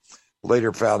country,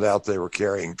 later found out they were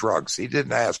carrying drugs. He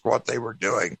didn't ask what they were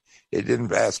doing. He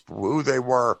didn't ask who they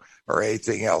were or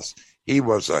anything else. He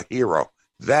was a hero.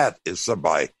 That is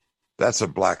somebody, that's a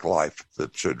black life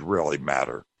that should really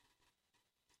matter.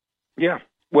 Yeah,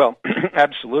 well,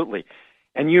 absolutely.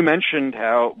 And you mentioned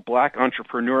how black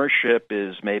entrepreneurship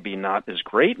is maybe not as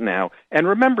great now. And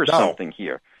remember something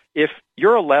here. If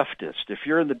you're a leftist, if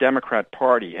you're in the Democrat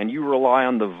Party and you rely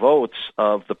on the votes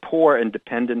of the poor and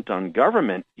dependent on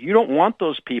government, you don't want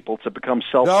those people to become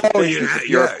self-sufficient if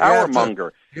you're a power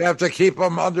monger. You have to keep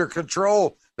them under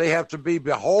control. They have to be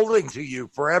beholding to you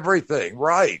for everything,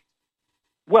 right?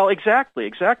 Well,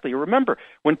 exactly. Remember,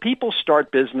 when people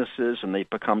start businesses and they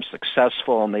become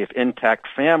successful and they have intact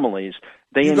families,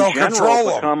 they in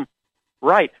general become,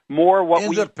 more what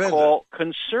we call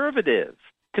conservative.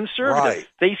 Right.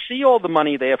 They see all the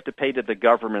money they have to pay to the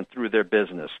government through their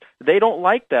business. They don't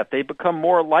like that. They become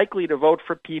more likely to vote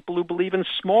for people who believe in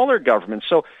smaller government.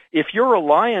 So if you're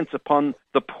reliant upon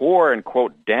the poor and,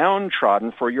 quote,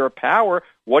 downtrodden for your power,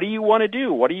 what do you want to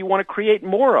do? What do you want to create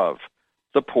more of?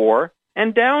 The poor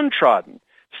and downtrodden.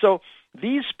 So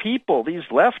these people, these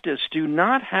leftists, do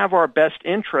not have our best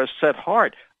interests at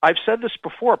heart. I've said this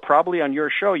before, probably on your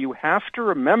show. You have to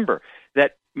remember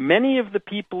that many of the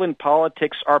people in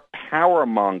politics are power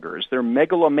mongers. They're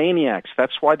megalomaniacs.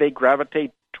 That's why they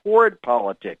gravitate toward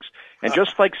politics. And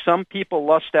just like some people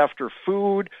lust after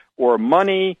food or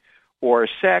money or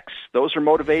sex, those are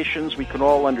motivations we can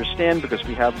all understand because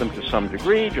we have them to some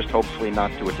degree, just hopefully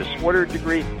not to a disordered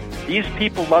degree. These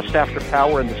people lust after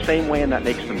power in the same way, and that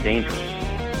makes them dangerous.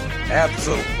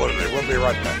 Absolutely. We'll be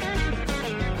right back.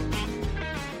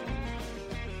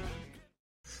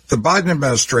 The Biden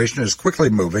administration is quickly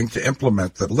moving to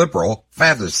implement the liberal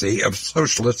fantasy of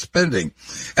socialist spending.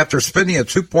 After spending a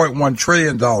 $2.1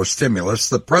 trillion stimulus,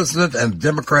 the president and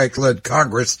Democratic-led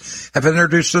Congress have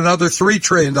introduced another $3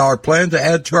 trillion plan to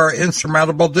add to our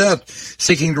insurmountable debt,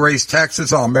 seeking to raise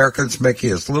taxes on Americans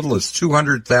making as little as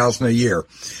 $200,000 a year.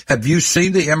 Have you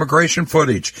seen the immigration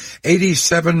footage?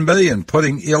 87 million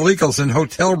putting illegals in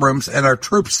hotel rooms and our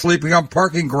troops sleeping on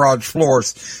parking garage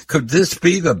floors. Could this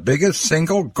be the biggest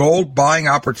single gold buying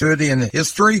opportunity in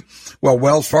history? Well,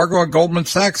 Wells Fargo and Goldman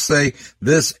Sachs say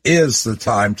this is the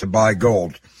time to buy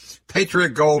gold.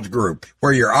 Patriot Gold Group,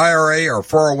 where your IRA or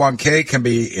 401k can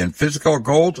be in physical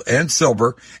gold and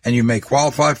silver, and you may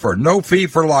qualify for no fee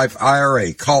for life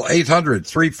IRA. Call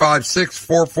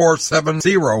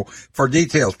 800-356-4470 for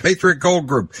details. Patriot Gold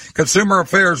Group, Consumer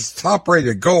Affairs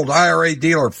top-rated gold IRA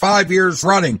dealer, 5 years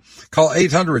running. Call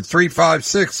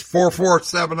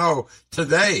 800-356-4470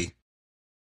 today.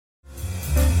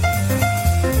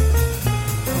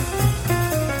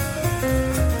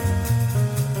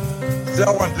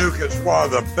 Selwyn Duke is one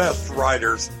of the best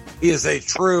writers. He is a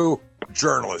true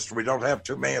journalist. We don't have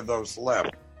too many of those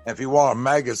left. And if you want a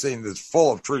magazine that's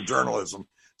full of true journalism,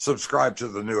 subscribe to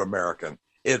The New American.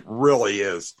 It really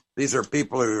is. These are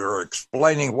people who are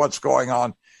explaining what's going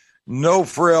on. No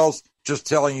frills, just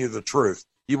telling you the truth.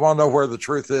 You want to know where the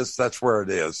truth is? That's where it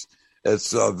is.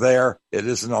 It's there. It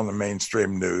isn't on the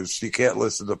mainstream news. You can't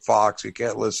listen to Fox. You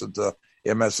can't listen to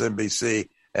MSNBC.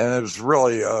 And it was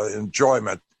really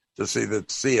enjoyment to see that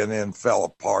CNN fell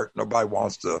apart. Nobody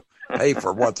wants to pay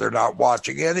for what they're not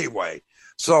watching anyway.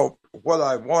 So what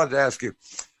I wanted to ask you,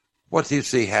 what do you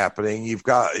see happening? You've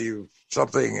got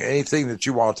anything that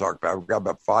you want to talk about? We've got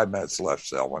about 5 minutes left,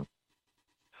 Selwyn.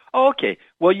 Oh, okay.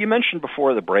 Well, you mentioned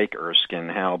before the break, Erskine,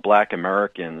 how black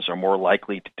Americans are more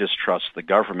likely to distrust the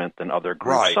government than other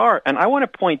groups are. And I want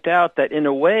to point out that in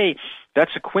a way,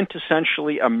 that's a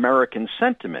quintessentially American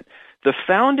sentiment. The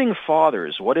founding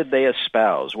fathers, what did they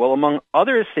espouse? Well, among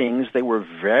other things, they were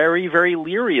very, very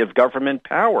leery of government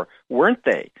power, weren't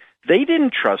they? They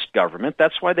didn't trust government.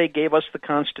 That's why they gave us the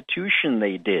Constitution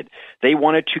they did. They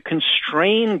wanted to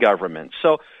constrain government.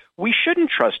 So we shouldn't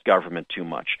trust government too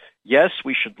much. Yes,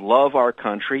 we should love our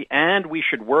country, and we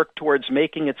should work towards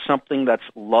making it something that's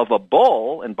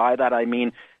lovable, and by that I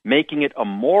mean making it a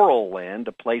moral land,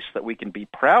 a place that we can be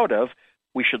proud of.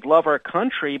 We should love our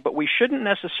country, but we shouldn't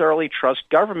necessarily trust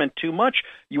government too much.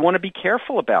 You want to be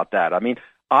careful about that. I mean,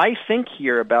 I think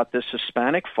here about this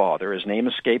Hispanic father. His name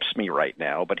escapes me right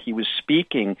now, but he was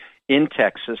speaking in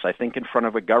Texas, I think in front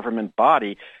of a government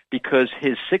body, because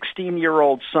his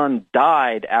 16-year-old son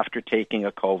died after taking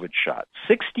a COVID shot.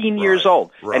 16 years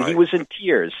old. And he was in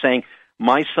tears saying,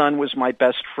 my son was my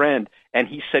best friend. And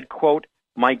he said, quote,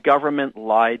 my government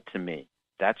lied to me.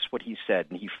 That's what he said.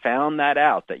 And he found that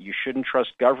out, that you shouldn't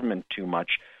trust government too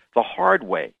much, the hard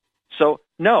way. So,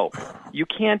 no, you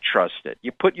can't trust it.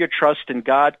 You put your trust in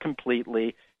God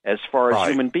completely. As far as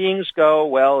human beings go,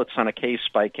 well, it's on a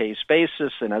case-by-case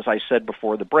basis. And as I said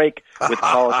before the break, with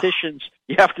politicians,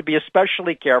 you have to be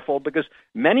especially careful because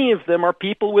many of them are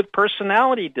people with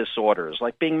personality disorders,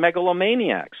 like being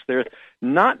megalomaniacs. They're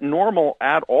not normal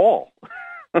at all.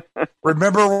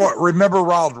 Remember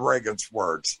Ronald Reagan's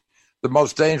words, the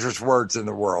most dangerous words in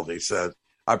the world. He said,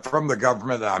 "I'm from the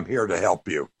government and I'm here to help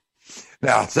you."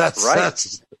 Now,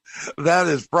 that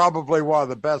is probably one of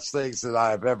the best things that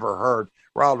I have ever heard.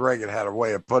 Ronald Reagan had a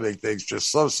way of putting things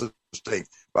just so succinct.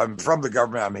 I'm from the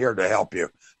government. I'm here to help you.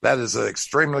 That is an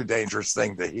extremely dangerous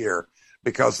thing to hear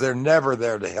because they're never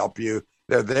there to help you.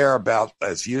 They're there about,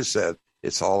 as you said,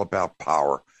 it's all about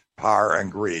power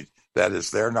and greed. That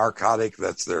is their narcotic.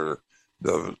 That's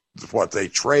what they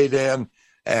trade in,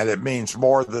 and it means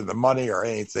more than the money or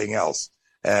anything else.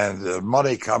 And the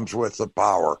money comes with the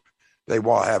power. They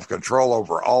want to have control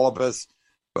over all of us,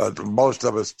 but most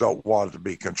of us don't want to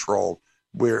be controlled.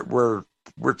 We're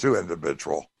too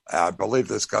individual. I believe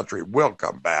this country will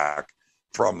come back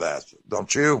from that.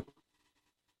 Don't you?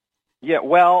 Yeah,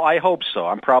 well, I hope so.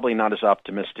 I'm probably not as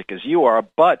optimistic as you are,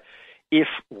 but if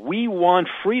we want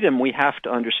freedom, we have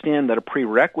to understand that a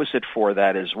prerequisite for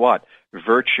that is what?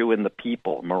 Virtue in the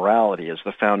people, morality, as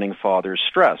the Founding Fathers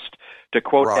stressed. To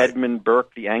quote Edmund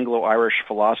Burke, the Anglo-Irish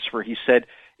philosopher, he said,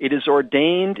 "It is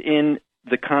ordained in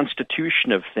the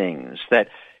constitution of things that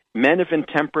men of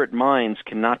intemperate minds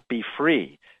cannot be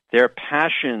free. Their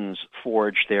passions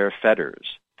forge their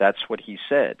fetters." That's what he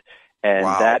said. And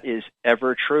that is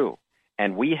ever true.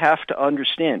 And we have to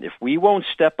understand, if we won't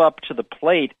step up to the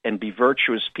plate and be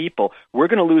virtuous people, we're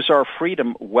going to lose our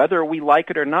freedom whether we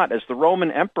like it or not. As the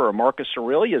Roman Emperor Marcus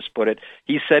Aurelius put it,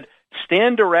 he said,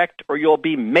 "Stand erect or you'll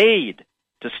be made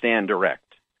to stand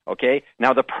erect." Okay?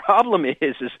 Now, the problem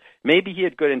is maybe he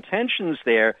had good intentions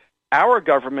there. Our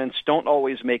governments don't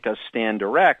always make us stand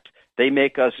erect. They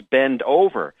make us bend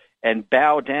over and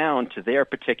bow down to their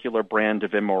particular brand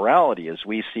of immorality, as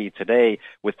we see today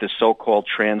with the so-called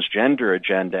transgender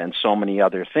agenda and so many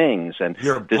other things, and this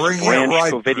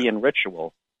Branch Covidian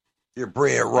ritual. You're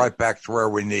bringing it right back to where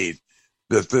we need.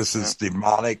 That this is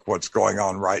demonic, what's going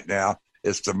on right now.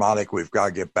 It's demonic. We've got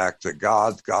to get back to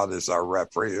God. God is our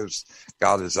refuge.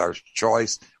 God is our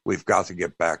choice. We've got to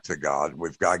get back to God.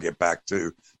 We've got to get back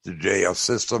to the jail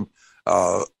system.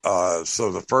 So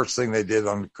the first thing they did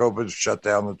on COVID is shut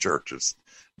down the churches.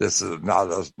 This is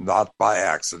not by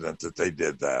accident that they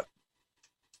did that.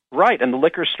 Right, and the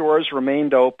liquor stores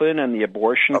remained open, and the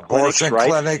abortion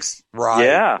clinics, right?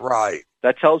 Yeah, right.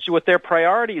 That tells you what their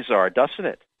priorities are, doesn't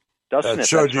it?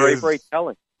 That's very, very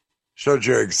telling. Showed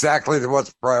you exactly what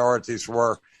the priorities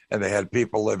were, and they had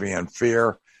people living in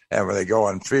fear. And when they go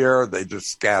in fear, they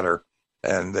just scatter,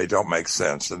 and they don't make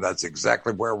sense. And that's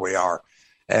exactly where we are.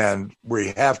 And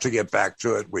we have to get back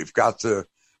to it. We've got to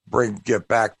get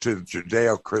back to the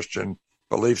Judeo-Christian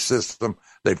belief system.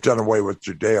 They've done away with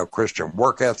Judeo-Christian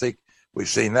work ethic. We've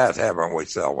seen that, haven't we,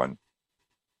 Selwyn?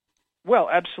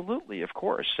 Well, absolutely, of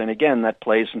course. And again, that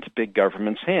plays into big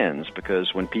government's hands,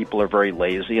 because when people are very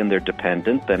lazy and they're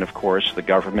dependent, then, of course, the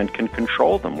government can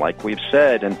control them, like we've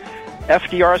said. And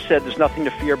FDR said there's nothing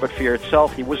to fear but fear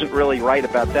itself. He wasn't really right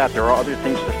about that. There are other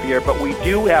things to fear, but we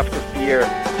do have to fear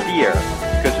fear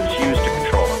because it's used to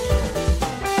control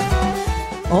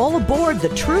us. All aboard the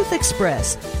Truth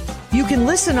Express. You can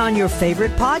listen on your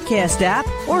favorite podcast app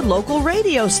or local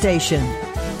radio station.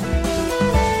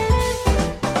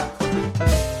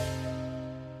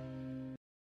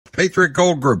 Patriot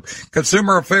Gold Group,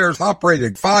 Consumer Affairs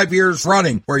operating 5 years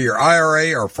running for your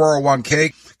IRA or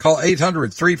 401k. Call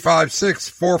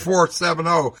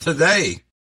 800-356-4470 today.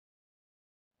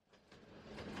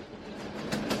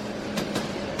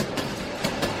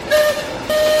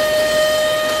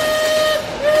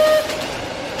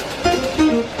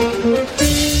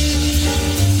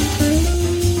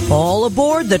 All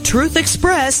aboard the Truth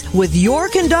Express with your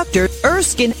conductor,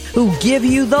 Erskine, who give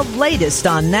you the latest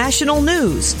on national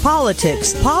news,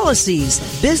 politics, policies,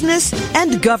 business,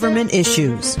 and government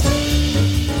issues.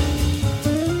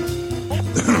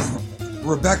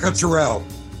 Rebecca Terrell,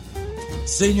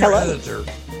 Senior Editor,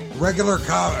 regular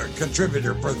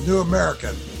contributor for The New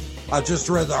American. I just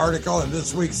read the article in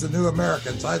this week's The New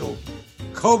American titled,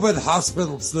 COVID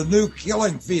Hospitals, the New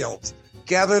Killing Fields.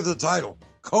 Gather the title.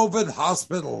 COVID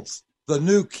Hospitals, the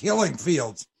New Killing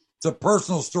Fields. It's a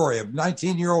personal story of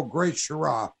 19-year-old Grace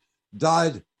Schara,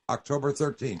 died October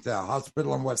 13th at a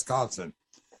hospital in Wisconsin.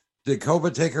 Did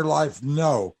COVID take her life?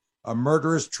 No. A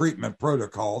murderous treatment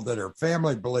protocol that her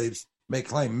family believes may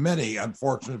claim many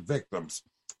unfortunate victims.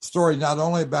 Story not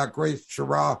only about Grace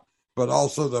Schara, but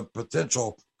also the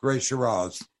potential Grace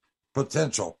Schara's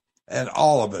potential, and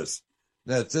all of us.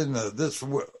 That's in this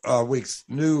week's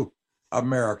New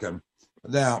American.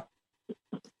 Now,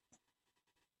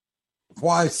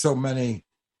 why so many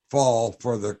fall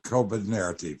for the COVID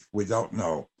narrative? We don't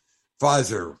know.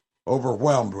 Pfizer,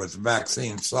 overwhelmed with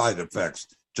vaccine side effects,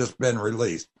 just been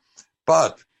released.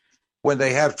 But when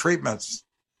they have treatments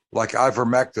like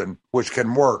ivermectin, which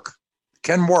can work,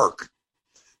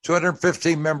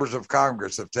 215 members of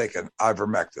Congress have taken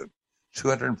ivermectin.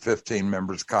 215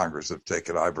 members of Congress have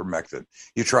taken ivermectin.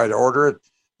 You try to order it,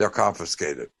 they'll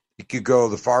confiscate it. You could go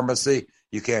to the pharmacy,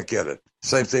 you can't get it.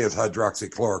 Same thing with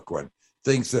hydroxychloroquine,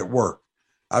 things that work.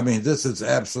 I mean, this is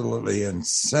absolutely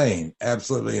insane,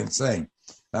 absolutely insane.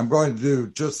 I'm going to do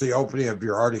just the opening of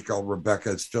your article,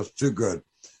 Rebecca. It's just too good.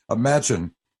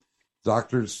 Imagine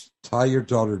doctors tie your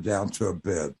daughter down to a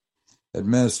bed,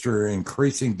 administer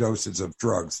increasing doses of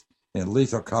drugs in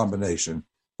lethal combination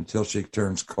until she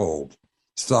turns cold,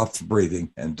 stops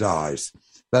breathing, and dies.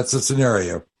 That's a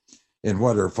scenario in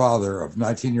what her father of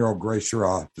 19-year-old Grace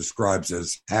Schara describes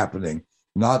as happening,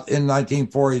 not in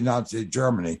 1940 Nazi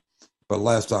Germany, but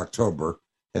last October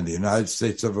in the United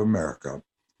States of America,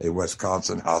 a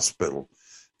Wisconsin hospital.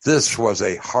 This was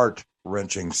a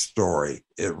heart-wrenching story.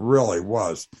 It really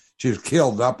was. She was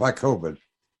killed not by COVID,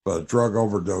 but a drug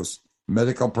overdose.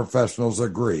 Medical professionals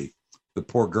agree. The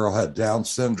poor girl had Down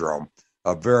syndrome,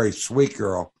 a very sweet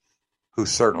girl who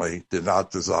certainly did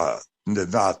not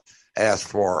ask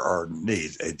for or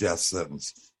need a death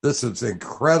sentence. This is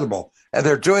incredible. And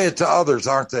they're doing it to others,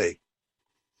 aren't they?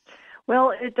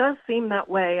 Well, it does seem that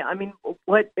way. I mean,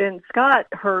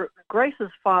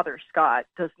 Grace's father, Scott,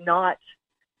 is not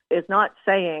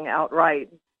saying outright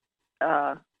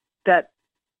that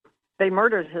they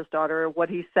murdered his daughter. What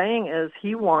he's saying is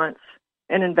he wants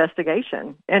an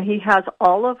investigation, and he has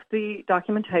all of the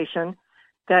documentation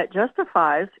that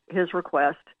justifies his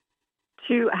request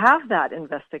to have that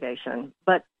investigation.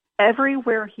 But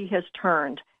everywhere he has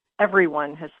turned,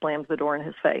 everyone has slammed the door in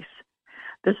his face.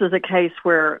 This is a case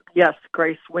where, yes,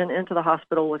 Grace went into the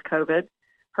hospital with COVID.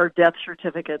 Her death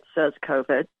certificate says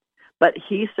COVID. But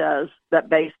he says that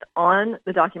based on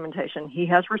the documentation he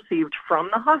has received from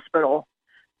the hospital,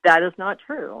 that is not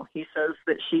true. He says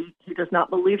that he does not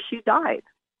believe she died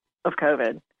of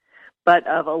COVID, but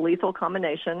of a lethal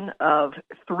combination of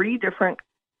 3 different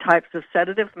types of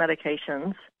sedative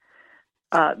medications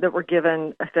that were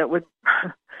given that would,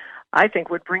 I think,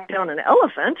 would bring down an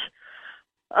elephant.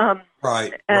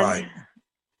 Right.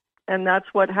 And that's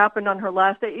what happened on her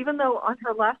last day. Even though on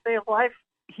her last day of life,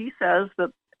 he says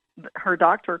that her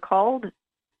doctor called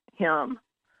him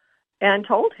and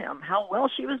told him how well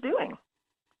she was doing.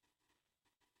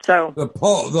 So the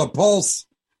pulse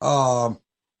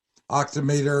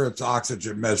oximeter, it's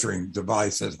oxygen measuring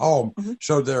device at home,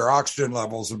 showed their oxygen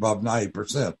levels above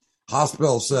 90%.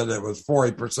 Hospital said it was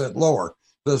 40% lower.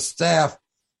 The staff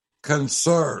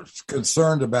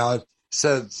concerned about it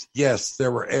said, yes,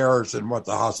 there were errors in what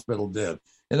the hospital did.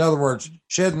 In other words,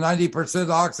 she had 90%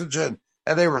 oxygen,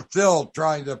 and they were still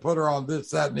trying to put her on this,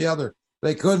 that, and the other.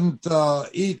 They couldn't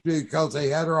eat because they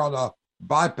had her on a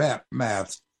BiPAP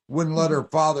mask, wouldn't let her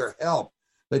father help.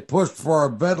 They pushed for a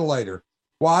ventilator.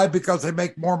 Why? Because they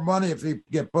make more money if you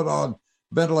get put on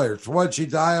ventilators. What did she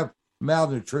die of?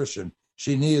 Malnutrition.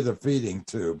 She needed a feeding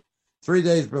tube. 3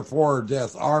 days before her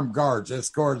death, armed guards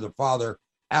escorted the father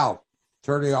out,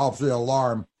 turning off the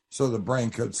alarm so the brain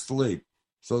could sleep,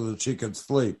 so that she could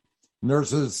sleep.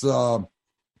 Nurses wouldn't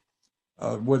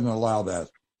allow that.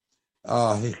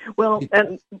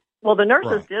 The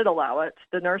nurses did allow it.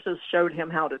 The nurses showed him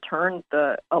how to turn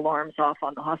the alarms off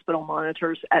on the hospital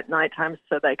monitors at nighttime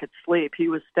so they could sleep. He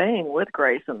was staying with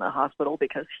Grace in the hospital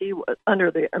because under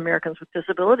the Americans with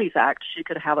Disabilities Act, she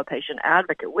could have a patient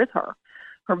advocate with her.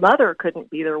 Her mother couldn't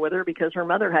be there with her because her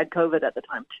mother had COVID at the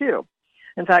time too.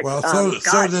 In fact,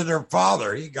 so did her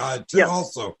father. He got it too,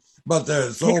 also. But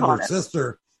her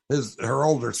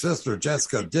older sister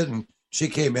Jessica didn't. She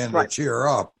came in to cheer her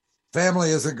up. Family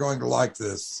isn't going to like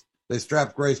this. They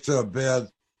strapped Grace to a bed,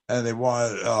 and they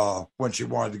wanted when she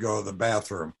wanted to go to the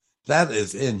bathroom. That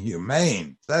is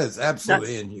inhumane. That is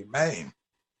absolutely inhumane.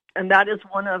 And that is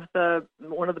one of the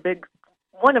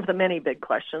many big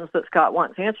questions that Scott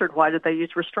wants answered. Why did they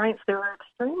use restraints? There are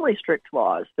extremely strict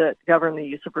laws that govern the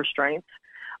use of restraints,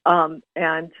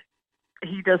 and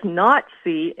he does not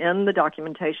see in the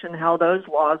documentation how those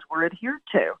laws were adhered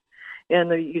to in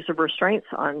the use of restraints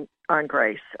on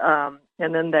Grace. And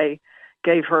then they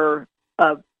gave her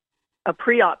a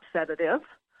pre-op sedative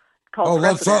called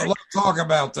precedent. Let's talk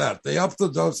about that. They upped the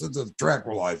doses of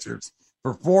tranquilizers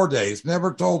for 4 days,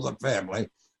 never told the family,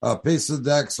 a piece of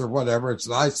Dex or whatever. It's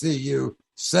an ICU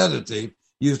sedative,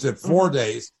 used it 4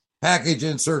 days. Package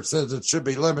insert says it should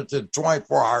be limited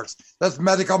 24 hours. That's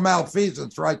medical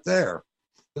malfeasance right there.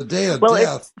 The day of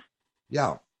death.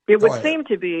 It would seem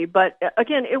to be, but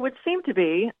again, it would seem to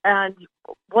be. And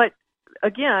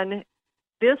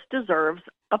this deserves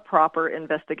a proper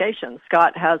investigation.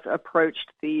 Scott has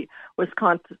approached the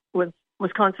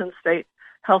Wisconsin State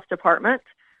Health Department.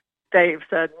 They've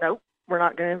said, nope, we're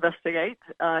not going to investigate.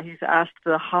 He's asked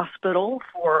the hospital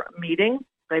for a meeting.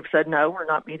 They've said, no, we're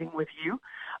not meeting with you.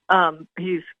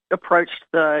 He's approached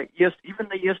even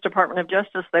the U.S. Department of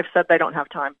Justice. They've said they don't have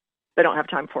time. They don't have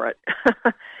time for it.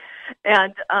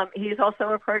 And he's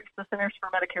also approached the Centers for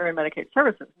Medicare and Medicaid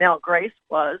Services. Now, Grace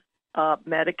was a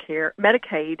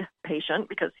Medicaid patient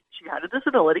because she had a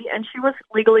disability, and she was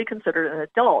legally considered an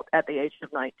adult at the age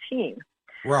of 19.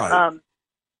 Right.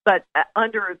 But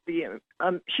under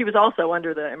she was also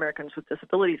under the Americans with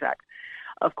Disabilities Act,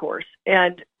 of course.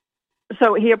 And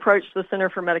so he approached the Center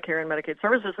for Medicare and Medicaid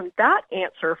Services, and that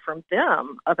answer from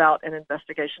them about an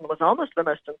investigation was almost the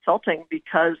most insulting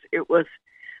because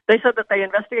they said that they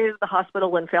investigated the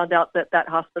hospital and found out that that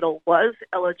hospital was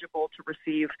eligible to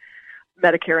receive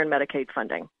Medicare and Medicaid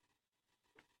funding.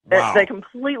 Wow. They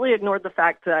completely ignored the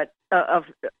fact that of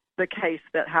the case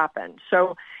that happened.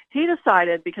 So he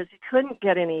decided, because he couldn't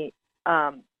get any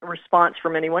response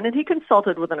from anyone, and he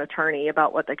consulted with an attorney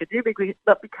about what they could do,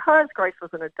 but because Grace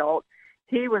was an adult,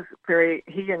 he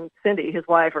and Cindy, his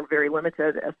wife, are very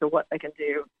limited as to what they can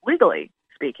do legally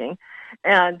speaking.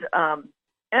 And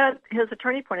his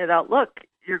attorney pointed out, look,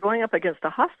 you're going up against a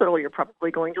hospital, you're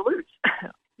probably going to lose.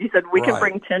 He said, we can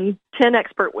bring 10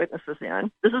 expert witnesses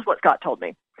in. This is what Scott told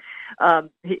me.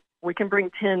 We can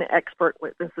bring 10 expert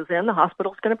witnesses in. The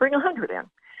hospital's going to bring 100 in.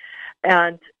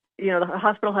 And, the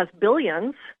hospital has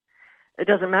billions. It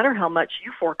doesn't matter how much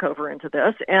you fork over into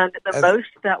this. And the most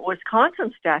that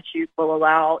Wisconsin statute will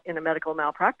allow in a medical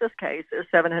malpractice case is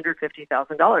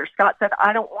 $750,000. Scott said,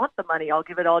 I don't want the money. I'll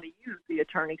give it all to you. The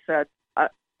attorney said,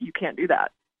 you can't do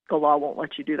that. The law won't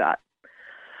let you do that.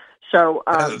 So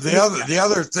the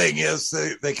other thing is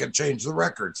they can change the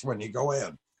records when you go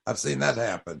in. I've seen that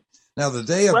happen. Now, the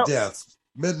day of death,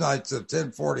 midnight to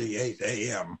 10:48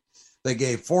 a.m., they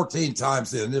gave 14 times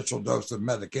the initial dose of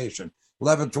medication.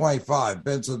 1125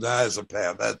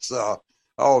 benzodiazepam. That's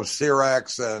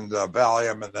Cerax and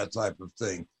Valium and that type of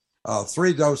thing.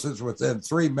 3 doses within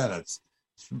 3 minutes.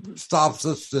 Stops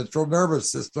the central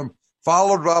nervous system.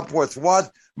 Followed up with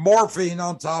what? Morphine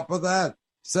on top of that.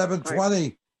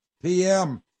 7:20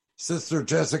 p.m. Sister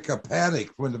Jessica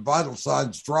panicked when the vital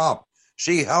signs dropped.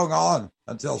 She hung on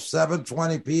until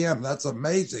 7:20 p.m. That's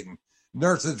amazing.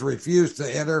 Nurses refused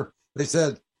to enter. They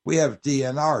said, we have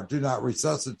DNR, do not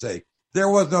resuscitate. There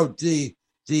was no DNR.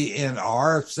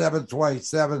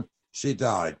 7:27, she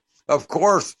died. Of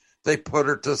course, they put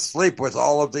her to sleep with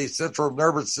all of these central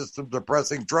nervous system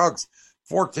depressing drugs.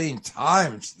 14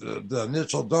 times the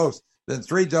initial dose, then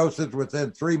 3 doses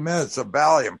within 3 minutes of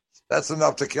Valium. That's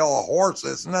enough to kill a horse,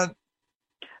 isn't it?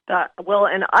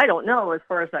 And I don't know as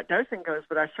far as that dosing goes,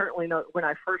 but I certainly know when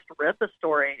I first read the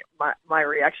story, my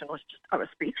reaction was I was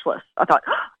speechless. I thought,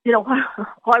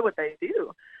 why would they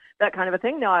do that kind of a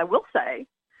thing? Now, I will say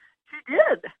she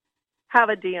did have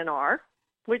a DNR,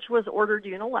 which was ordered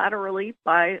unilaterally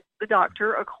by the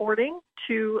doctor according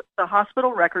to the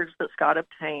hospital records that Scott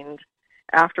obtained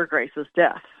after Grace's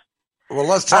death. Well,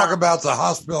 let's talk about the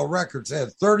hospital records. They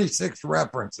had 36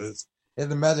 references in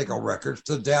the medical records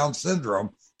to Down syndrome,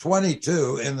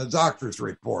 22 in the doctor's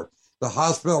report. The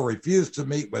hospital refused to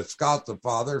meet with Scott, the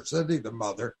father, Cindy, the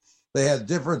mother. They had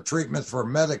different treatments for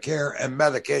Medicare and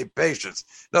Medicaid patients.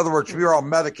 In other words, if you're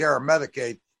on Medicare or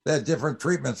Medicaid, they had different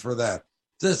treatments for that.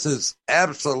 This is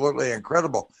absolutely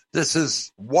incredible. This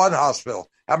is one hospital.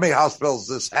 How many hospitals is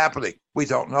this happening? We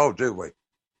don't know, do we?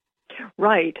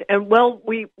 Right. And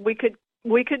we could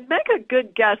make a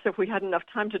good guess if we had enough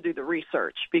time to do the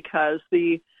research, because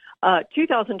the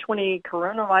 2020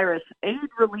 Coronavirus Aid,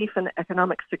 Relief, and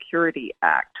Economic Security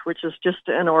Act, which is just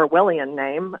an Orwellian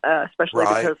name, especially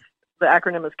because the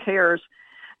acronym is CARES,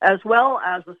 as well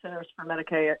as the Centers for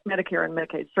Medicare and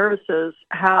Medicaid Services,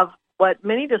 have what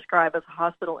many describe as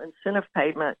hospital incentive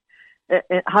payments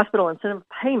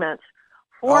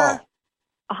for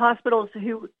hospitals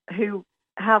who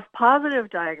have positive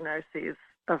diagnoses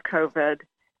of COVID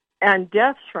and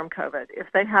deaths from COVID. If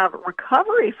they have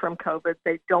recovery from COVID,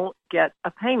 they don't get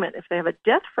a payment. If they have a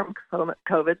death from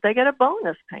COVID, they get a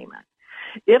bonus payment.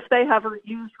 If they have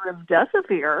used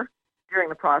remdesivir during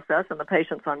the process and the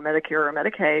patient's on Medicare or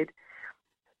Medicaid,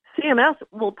 CMS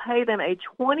will pay them a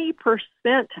 20%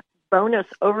 bonus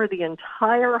over the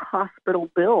entire hospital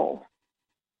bill.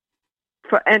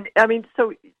 So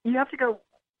you have to go,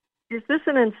 is this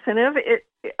an incentive?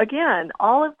 Again,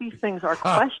 all of these things are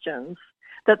questions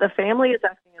that the family is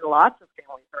asking, and lots of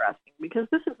families are asking, because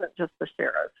this isn't just the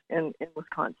Scharas in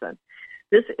Wisconsin.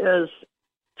 This is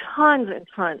tons and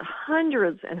tons,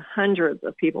 hundreds and hundreds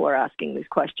of people are asking these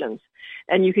questions.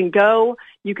 And you can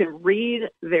read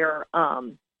their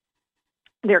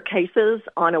cases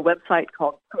on a website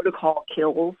called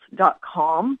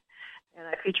protocolkills.com, and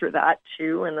I feature that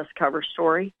too in this cover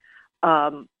story.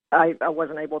 I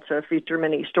wasn't able to feature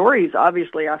many stories.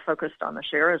 Obviously, I focused on the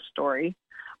Schara's story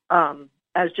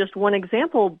as just one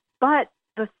example. But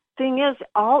the thing is,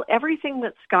 everything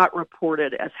that Scott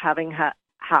reported as having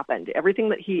happened, everything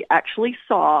that he actually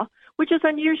saw, which is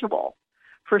unusual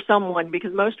for someone,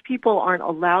 because most people aren't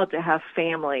allowed to have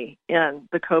family in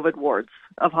the COVID wards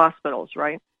of hospitals,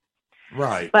 right?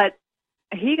 Right. But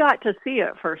he got to see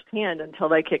it firsthand until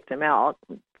they kicked him out.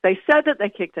 They said that they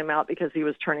kicked him out because he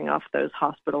was turning off those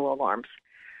hospital alarms.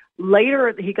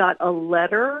 Later, he got a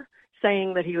letter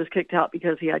saying that he was kicked out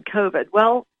because he had COVID.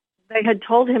 Well, they had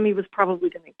told him he was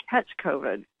probably going to catch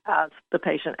COVID as the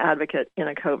patient advocate in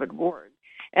a COVID ward.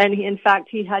 And in fact,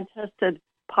 he had tested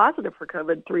positive for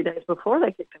COVID 3 days before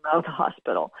they kicked him out of the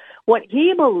hospital. What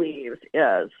he believes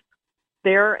is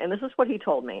and this is what he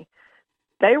told me,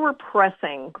 they were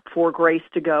pressing for Grace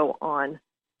to go on,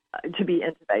 to be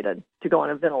intubated, to go on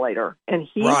a ventilator. And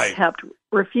he kept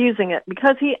refusing it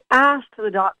because he asked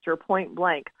the doctor point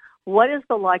blank, what is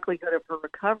the likelihood of her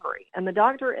recovery? And the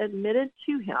doctor admitted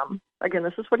to him, again,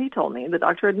 this is what he told me, the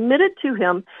doctor admitted to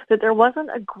him that there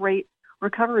wasn't a great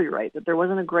recovery rate, that there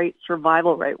wasn't a great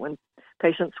survival rate when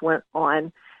patients went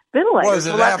on ventilators. Was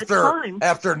it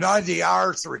after 90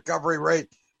 hours, the recovery rate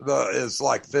is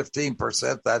like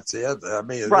 15%? That's it? I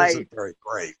mean, it isn't very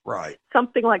great, right?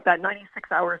 Something like that.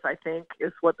 96 hours, I think,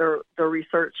 is what the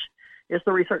research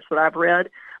that I've read.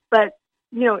 But,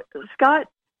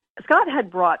 Scott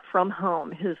had brought from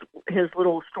home his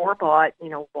little store-bought,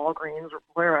 Walgreens or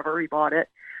wherever he bought it,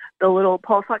 the little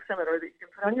pulse oximeter that you can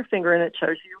put on your finger, and it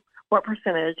shows you what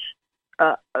percentage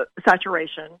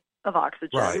saturation of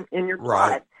oxygen in your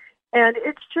blood. Right. And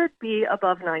it should be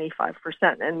above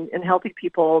 95%. And in healthy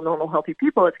people, normal healthy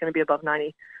people, it's going to be above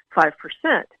 95%.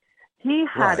 He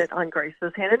had it on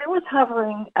Grace's hand, and it was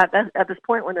hovering at this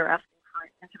point when they're asking for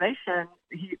intubation.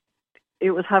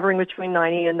 It was hovering between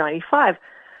 90 and 95.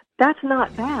 That's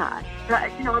not bad.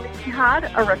 He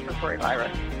had a respiratory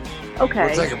virus. Okay.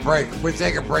 We'll take a break. We'll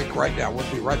take a break right now.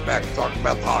 We'll be right back to talk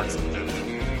about the oxygen.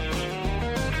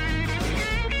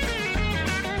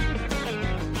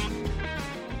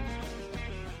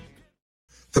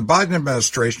 The Biden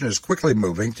administration is quickly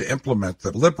moving to implement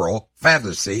the liberal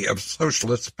fantasy of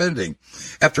socialist spending.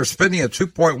 After spending a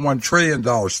 $2.1 trillion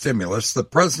stimulus, the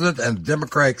president and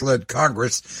Democratic-led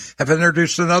Congress have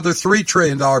introduced another $3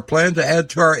 trillion plan to add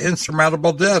to our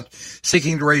insurmountable debt,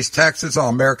 seeking to raise taxes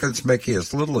on Americans making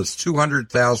as little as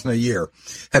 $200,000 a year.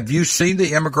 Have you seen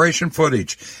the immigration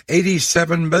footage?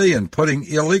 87 million putting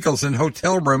illegals in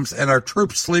hotel rooms and our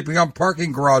troops sleeping on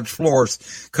parking garage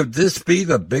floors. Could this be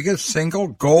the biggest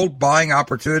single gold buying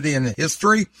opportunity in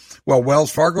history? Well,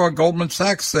 Wells Fargo and Goldman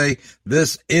Sachs say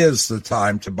this is the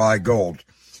time to buy gold.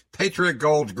 Patriot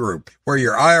Gold Group, where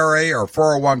your IRA or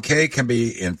 401k can be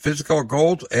in physical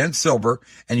gold and silver,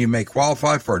 and you may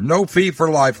qualify for a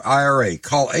no-fee-for-life IRA.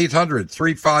 Call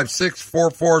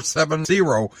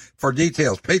 800-356-4470 for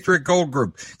details. Patriot Gold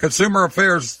Group, Consumer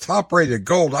Affairs top-rated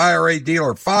gold IRA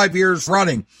dealer 5 years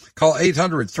running. Call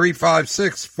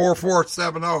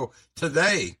 800-356-4470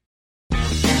 today.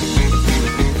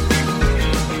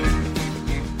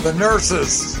 The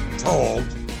nurses told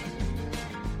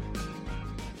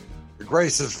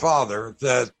Grace's father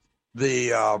that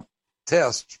the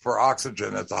test for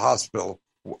oxygen at the hospital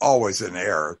always in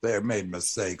error. They have made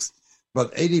mistakes.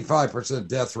 But 85%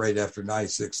 death rate after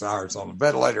 96 hours on the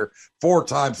ventilator. 4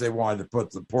 times they wanted to put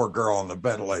the poor girl on the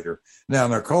ventilator. Now,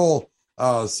 Nicole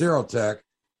Sirotek,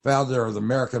 founder of the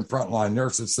American Frontline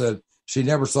Nurses, said she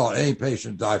never saw any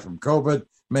patient die from COVID.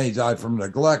 Many died from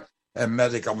neglect and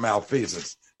medical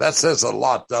malfeasance. That says a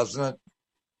lot, doesn't it?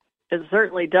 It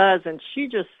certainly does. And she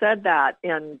just said that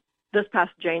in this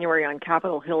past January on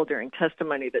Capitol Hill during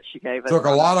testimony that she gave. It took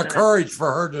a lot of courage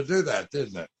for her to do that,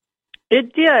 didn't it?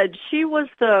 It did. She was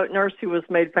the nurse who was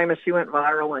made famous. She went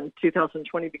viral in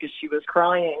 2020 because she was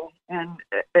crying and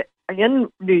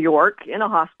in New York in a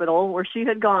hospital where she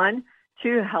had gone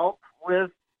to help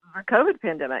with the COVID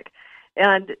pandemic.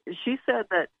 And she said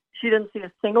that she didn't see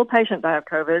a single patient die of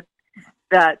COVID,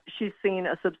 that she's seen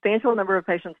a substantial number of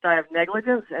patients die of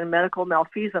negligence and medical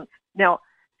malfeasance. Now,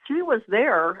 she was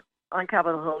there on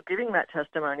Capitol Hill giving that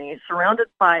testimony, surrounded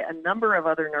by a number of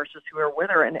other nurses who were with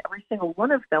her, and every single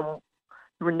one of them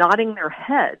were nodding their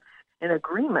heads in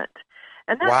agreement.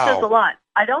 And that says a lot.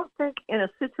 I don't think in a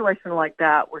situation like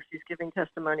that, where she's giving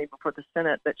testimony before the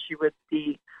Senate, that she would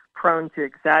be prone to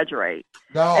exaggerate.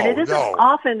 And it isn't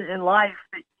often in life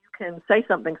that you can say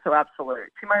something so absolute.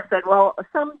 She might have said, well,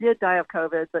 some did die of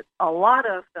COVID, but a lot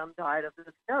of them died of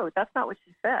this. No, that's not what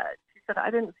she said. She said, I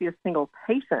didn't see a single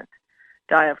patient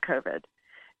die of COVID.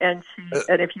 And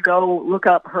and if you go look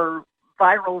up her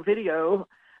viral video,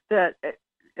 that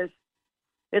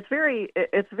it's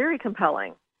very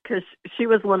compelling, because she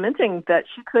was lamenting that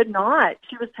she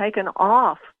was taken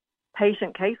off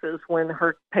patient cases when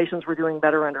her patients were doing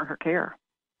better under her care.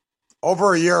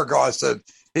 Over a year ago, I said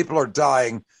people are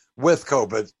dying with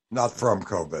COVID, not from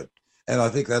COVID. And I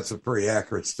think that's a pretty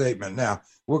accurate statement. Now,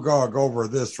 we're going to go over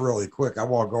this really quick. I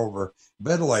want to go over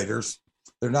ventilators.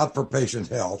 They're not for patient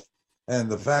health. And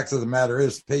the fact of the matter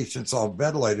is, patients on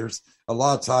ventilators, a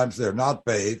lot of times they're not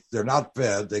bathed, they're not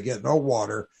fed, they get no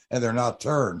water, and they're not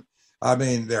turned. I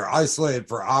mean, they're isolated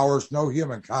for hours, no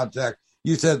human contact.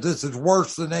 You said this is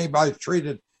worse than anybody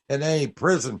treated in any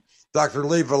prison. Dr.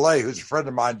 Lee Valet, who's a friend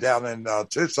of mine down in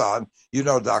Tucson, you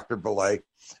know Dr. Valet,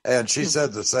 and she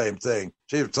said the same thing.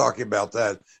 She was talking about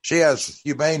that. She has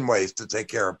humane ways to take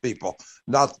care of people,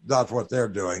 not what they're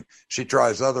doing. She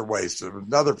tries other ways.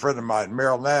 Another friend of mine,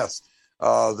 Meryl Ness,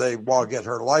 they want to get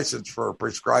her license for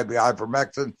prescribing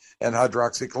ivermectin and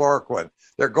hydroxychloroquine.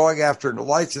 They're going after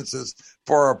licenses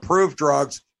for approved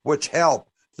drugs which help.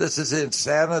 This is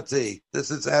insanity.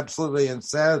 This is absolutely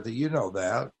insanity. You know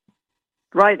that.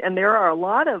 Right, and there are a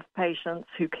lot of patients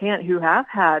who have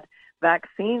had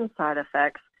vaccine side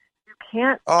effects. You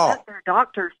can't get their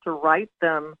doctors to write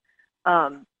them,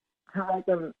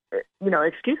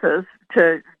 excuses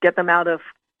to get them out of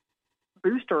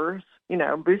booster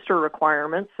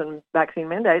requirements and vaccine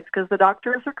mandates, because the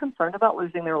doctors are concerned about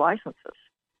losing their licenses.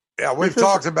 Yeah, we've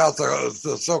talked about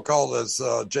the so-called, as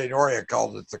Jane Oria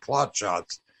called it, the clot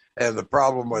shots. And the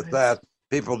problem with that,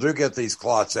 people do get these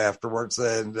clots afterwards,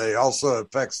 and they also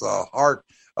affects the heart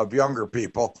of younger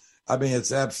people. I mean,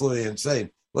 it's absolutely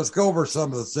insane. Let's go over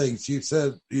some of the things you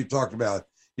said, you talked about.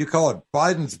 You call it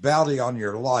Biden's bounty on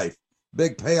your life.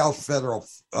 Big payoff,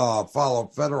 follow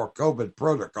federal COVID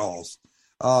protocols.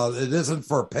 It isn't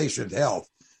for patient health.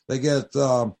 They get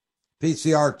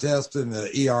PCR tests in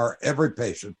the ER, every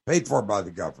patient, paid for by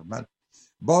the government.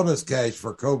 Bonus cash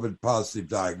for COVID positive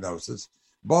diagnosis.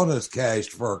 Bonus cash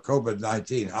for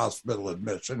COVID-19 hospital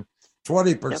admission.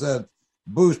 20%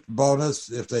 boost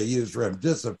bonus if they use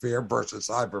remdesivir versus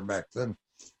ivermectin.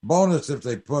 Bonus if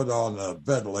they put on a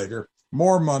ventilator.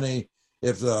 More money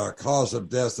if the cause of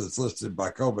death is listed by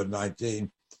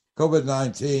COVID-19.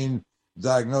 COVID-19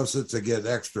 diagnosis to get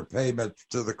extra payment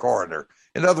to the coroner.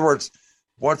 In other words,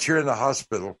 once you're in the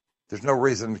hospital, there's no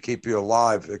reason to keep you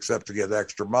alive except to get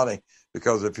extra money,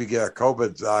 because if you get a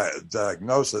COVID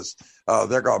diagnosis,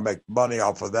 they're going to make money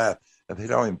off of that, and they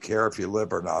don't even care if you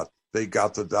live or not. They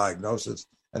got the diagnosis,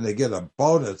 and they get a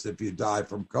bonus if you die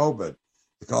from COVID.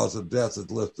 The cause of death is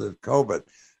listed as COVID.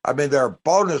 I mean, there are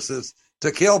bonuses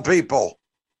to kill people.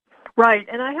 Right,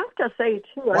 and I have to say,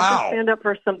 too, I have to stand up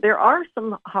for there are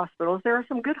some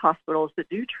good hospitals that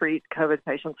do treat COVID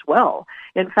patients well.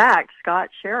 In fact, Scott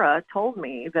Schara told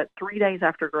me that 3 days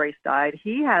after Grace died,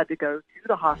 he had to go to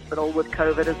the hospital with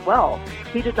COVID as well.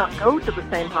 He did not go to the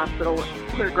same hospital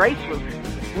where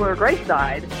Grace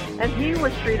died, and he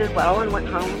was treated well and went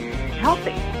home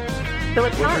healthy. So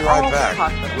it's not all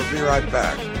hospitals. We'll be right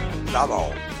back. Not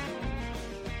all.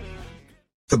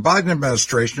 The Biden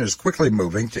administration is quickly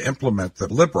moving to implement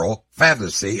the liberal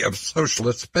fantasy of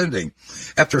socialist spending.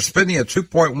 After spending a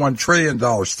 $2.1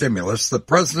 trillion stimulus, the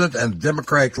president and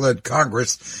Democratic-led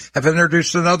Congress have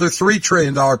introduced another $3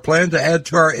 trillion plan to add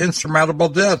to our insurmountable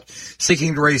debt,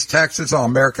 seeking to raise taxes on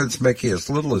Americans making as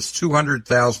little as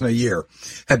 $200,000 a year.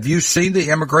 Have you seen the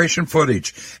immigration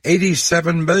footage?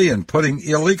 87 million putting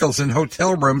illegals in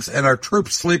hotel rooms and our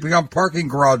troops sleeping on parking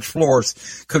garage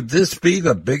floors. Could this be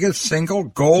the biggest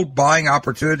single gold buying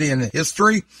opportunity in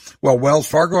history? Well, Wells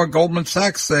Fargo and Goldman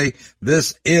Sachs say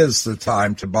this is the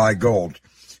time to buy gold.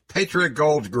 Patriot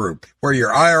Gold Group, where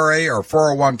your IRA or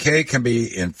 401k can be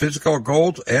in physical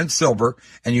gold and silver,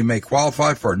 and you may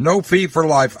qualify for a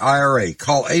no-fee-for-life IRA.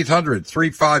 Call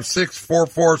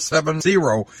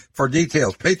 800-356-4470 for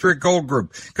details. Patriot Gold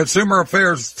Group, Consumer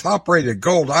Affairs top-rated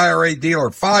gold IRA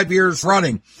dealer, 5 years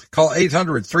running. Call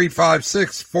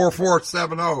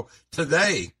 800-356-4470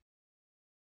 today.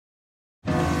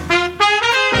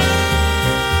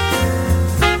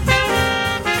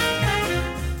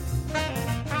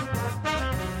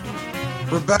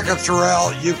 Rebecca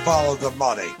Terrell, you follow the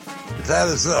money. That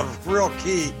is a real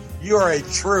key. You are a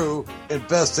true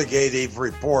investigative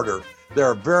reporter. There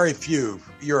are very few.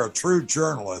 You're a true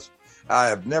journalist. I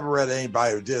have never read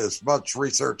anybody who did as much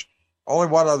research. Only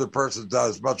one other person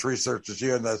does as much research as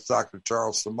you, and that's Dr.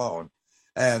 Charles Simone.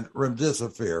 And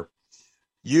remdesivir,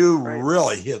 you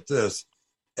really hit this.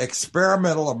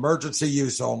 Experimental emergency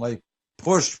use only,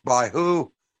 pushed by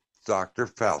who? Dr.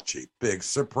 Fauci. Big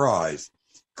surprise.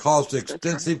 Caused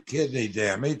extensive kidney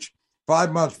damage.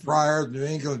 5 months prior, the New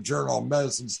England Journal of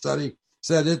Medicine study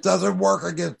said it doesn't work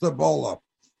against Ebola.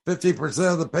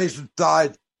 50% of the patients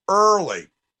died early.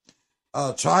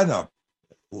 China,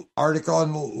 article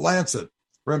in Lancet,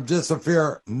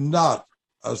 remdesivir not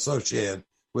associated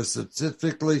with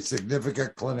statistically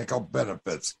significant clinical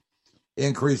benefits.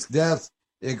 Increased death,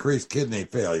 increased kidney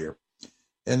failure.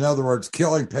 In other words,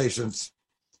 killing patients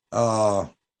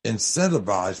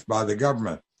incentivized by the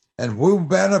government. And who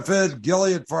benefited?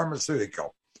 Gilead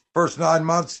Pharmaceutical. First 9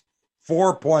 months,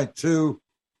 $4.2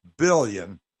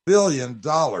 billion.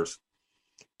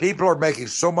 People are making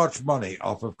so much money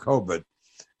off of COVID.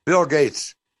 Bill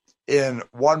Gates, in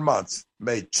 1 month,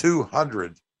 made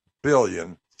 $200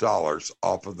 billion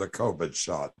off of the COVID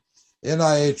shot.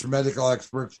 NIH medical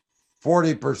experts,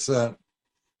 40%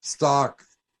 stock,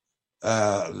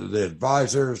 the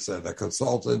advisors and the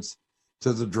consultants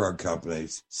to the drug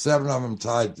companies. 7 of them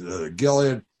tied to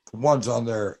Gilead. One's on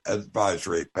their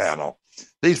advisory panel.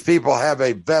 These people have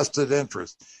a vested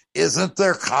interest. Isn't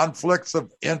there conflicts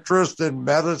of interest in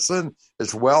medicine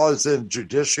as well as in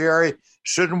judiciary?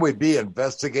 Shouldn't we be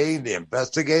investigating the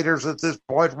investigators at this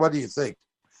point? What do you think,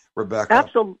 Rebecca?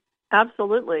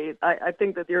 Absolutely. I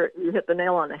think that you hit the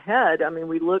nail on the head. I mean,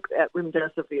 we look at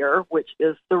remdesivir, which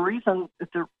is the reason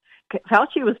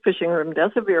Fauci was pushing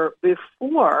remdesivir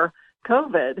before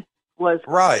COVID was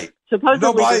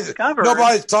supposedly discovered.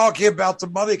 Nobody's talking about the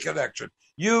money connection.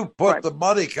 You put the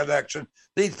money connection.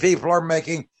 These people are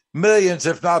making millions,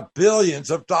 if not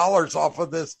billions, of dollars off of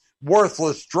this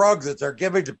worthless drug that they're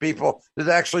giving to people that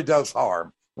actually does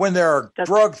harm. When there are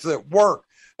drugs that work,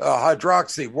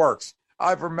 hydroxy works,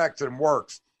 ivermectin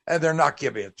works, and they're not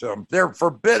giving it to them. They're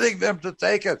forbidding them to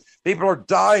take it. People are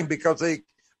dying because they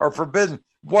are forbidden.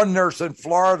 One nurse in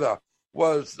Florida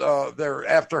was there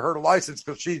after her license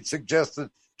because she suggested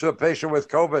to a patient with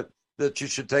COVID that she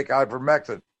should take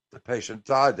ivermectin. The patient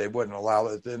died. They wouldn't allow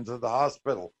it into the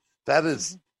hospital. That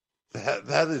is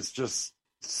just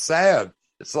sad.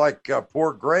 It's like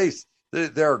poor Grace.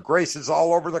 There are Graces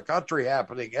all over the country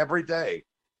happening every day.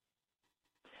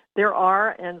 There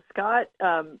are, and Scott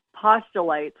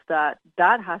postulates that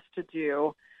has to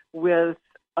do with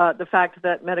the fact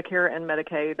that Medicare and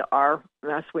Medicaid are,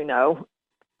 as we know,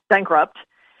 bankrupt.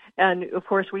 And, of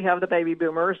course, we have the baby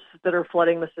boomers that are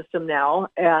flooding the system now,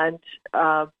 and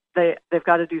they've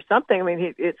got to do something. I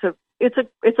mean, it's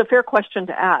a fair question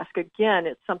to ask. Again,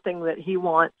 it's something that he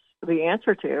wants the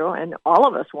answer to, and all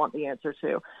of us want the answer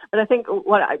to. But I think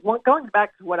going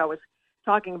back to what I was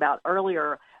talking about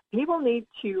earlier, people need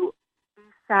to be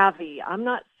savvy. I'm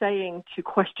not saying to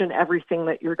question everything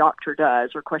that your doctor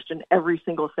does or question every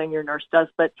single thing your nurse does,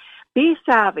 but be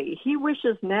savvy. He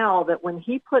wishes now that when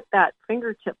he put that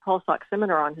fingertip pulse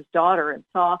oximeter on his daughter and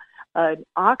saw an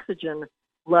oxygen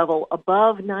level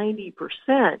above 90%,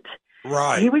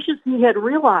 he wishes he had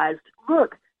realized,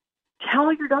 look,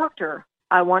 tell your doctor,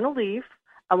 I want to leave.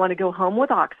 I want to go home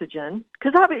with oxygen,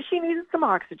 because she needed some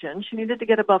oxygen. She needed to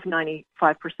get above 95%,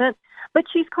 but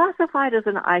she's classified as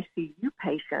an ICU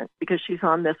patient because she's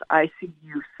on this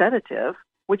ICU sedative,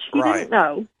 which he didn't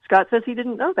know. Scott says he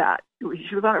didn't know that.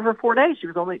 She was on it for 4 days. She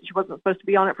wasn't supposed to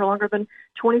be on it for longer than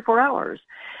 24 hours.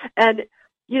 And,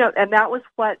 and that was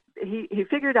what he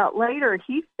figured out later.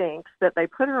 He thinks that they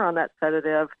put her on that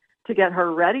sedative to get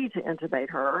her ready to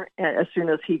intubate her as soon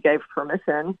as he gave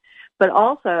permission, but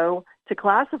also to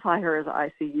classify her as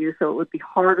ICU so it would be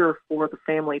harder for the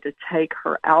family to take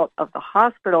her out of the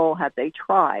hospital had they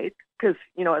tried, because,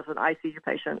 as an ICU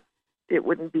patient, it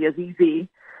wouldn't be as easy.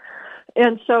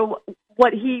 And so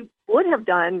what he would have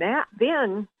done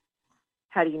then,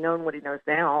 had he known what he knows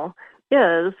now,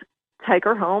 is take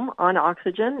her home on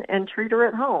oxygen and treat her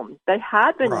at home. They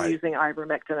had been using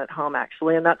ivermectin at home,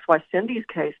 actually, and that's why Cindy's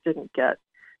case didn't get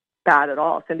bad at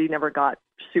all. Cindy never got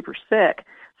super sick.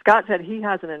 Scott said he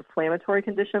has an inflammatory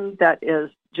condition that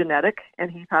is genetic, and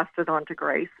he passed it on to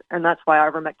Grace, and that's why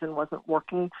ivermectin wasn't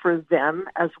working for them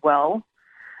as well.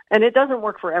 And it doesn't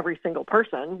work for every single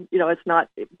person. It's not,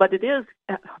 but it is.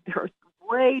 There are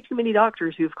way too many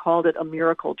doctors who've called it a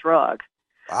miracle drug.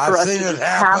 I've seen it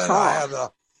happen. I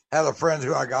had a friend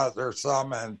who I got there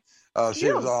some, and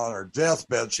she was on her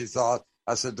deathbed. She thought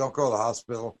I said, don't go to the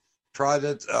hospital. Tried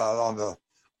it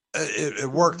it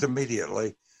worked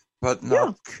immediately, but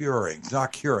not curing.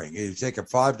 You take a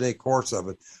 5-day course of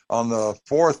it. On the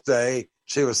 4th day,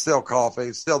 she was still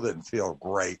coughing, still didn't feel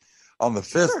great. On the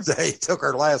 5th day, took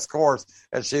her last course,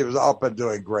 and she was up and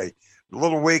doing great. A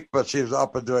little weak, but she was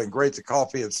up and doing great. The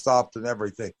coffee had stopped and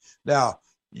everything. Now,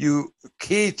 you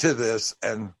key to this,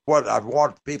 and what I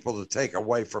want people to take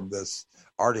away from this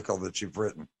article that you've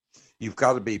written, you've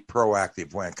got to be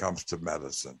proactive when it comes to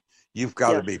medicine. You've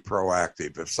got to be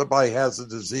proactive. If somebody has a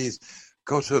disease,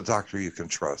 go to a doctor you can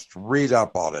trust. Read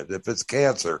up on it. If it's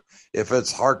cancer, if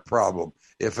it's heart problem,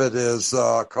 if it is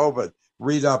COVID,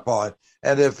 read up on it.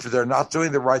 And if they're not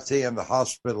doing the right thing in the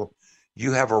hospital,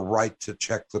 you have a right to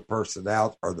check the person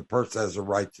out, or the person has a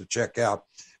right to check out.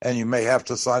 And you may have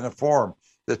to sign a form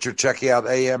that you're checking out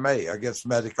AMA, against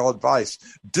medical advice.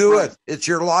 Do it. It's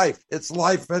your life. It's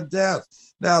life and death.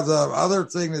 Now, the other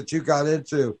thing that you got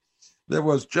into that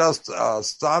was just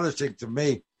astonishing to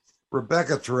me,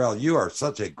 Rebecca Terrell, you are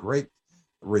such a great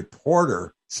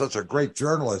reporter, such a great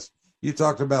journalist. You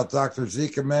talked about Dr.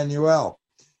 Zeke Emanuel.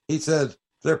 He said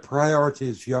their priority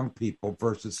is young people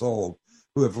versus old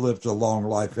who have lived a long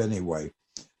life anyway.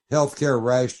 Healthcare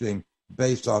rationing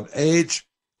based on age,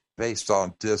 based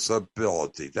on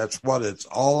disability. That's what it's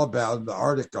all about in the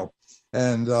article.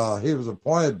 And he was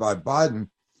appointed by Biden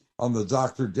on the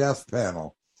Dr. Death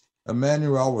panel.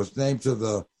 Emanuel was named to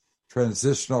the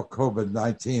Transitional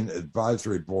COVID-19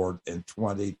 Advisory Board in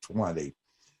 2020.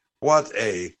 What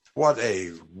a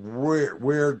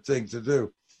weird thing to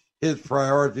do. His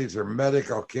priorities are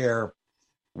medical care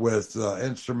with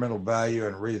instrumental value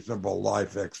and reasonable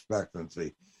life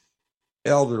expectancy.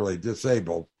 Elderly,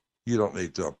 disabled, you don't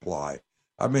need to apply.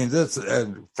 I mean, this,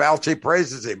 and Fauci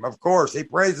praises him. Of course, he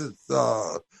praises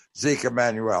Zeke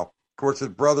Emanuel. Of course, his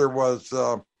brother was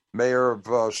mayor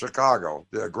of Chicago.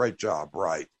 Did a great job,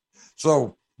 right?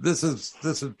 So this is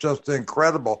just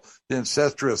incredible, the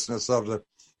incestuousness of it.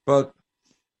 But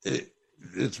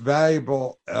it's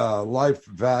valuable life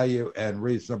value and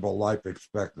reasonable life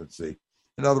expectancy.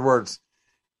 In other words,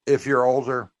 if you're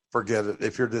older, forget it.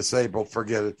 If you're disabled,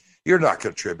 forget it. You're not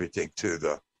contributing to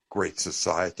the great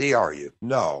society, are you?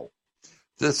 No.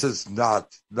 This is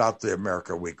not the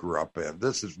America we grew up in.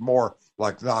 This is more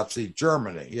like Nazi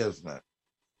Germany, isn't it?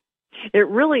 It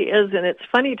really is, and it's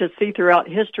funny to see throughout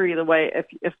history the way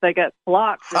if they get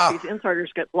blocked, if these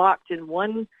insiders get blocked in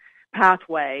one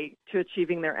pathway to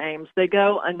achieving their aims, they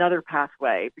go another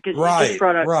pathway. Because you just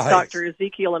brought up Dr.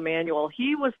 Ezekiel Emanuel.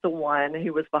 He was the one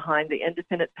who was behind the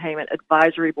independent payment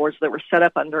advisory boards that were set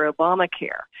up under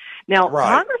Obamacare. Now,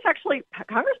 Congress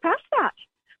passed that,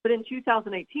 but in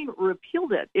 2018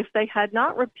 repealed it. If they had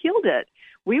not repealed it,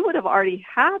 we would have already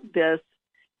had this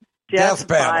death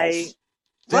by...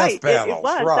 Right, it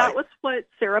was. Right. That was what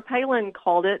Sarah Palin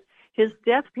called it, his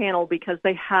death panel, because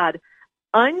they had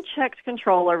unchecked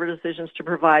control over decisions to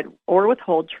provide or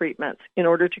withhold treatments in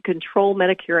order to control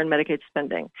Medicare and Medicaid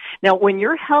spending. Now, when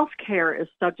your health care is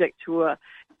subject to a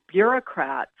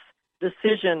bureaucrat's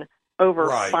decision over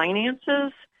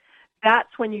finances,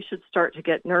 that's when you should start to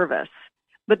get nervous.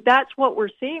 But that's what we're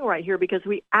seeing right here, because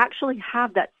we actually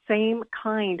have that same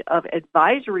kind of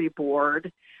advisory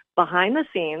board behind the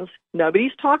scenes.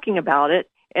 Nobody's talking about it,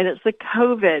 and it's the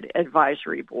COVID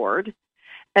advisory board.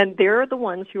 And they're the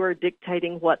ones who are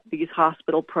dictating what these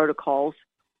hospital protocols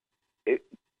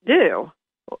do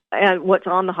and what's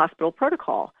on the hospital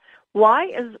protocol. Why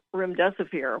is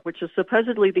remdesivir, which is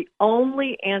supposedly the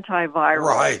only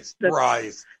antiviral...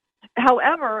 Right.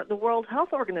 However, the World Health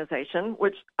Organization,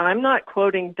 which I'm not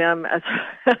quoting them as...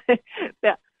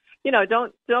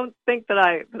 don't think that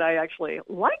I actually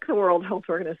like the World Health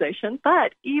Organization,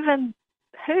 but even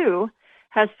WHO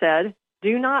has said,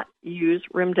 do not use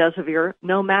remdesivir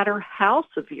no matter how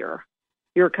severe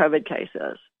your COVID case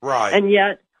is. Right. And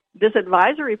yet this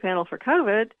advisory panel for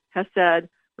COVID has said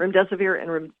remdesivir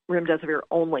and remdesivir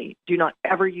only. Do not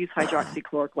ever use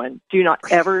hydroxychloroquine. Do not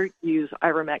ever use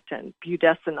ivermectin,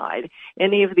 budesonide,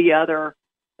 any of the other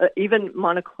even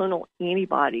monoclonal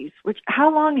antibodies, which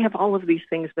how long have all of these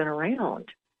things been around?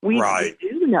 We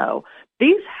do know.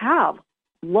 These have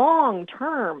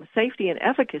long-term safety and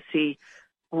efficacy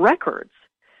records.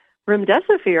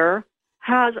 Remdesivir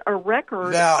has a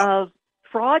record of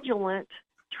fraudulent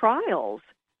trials,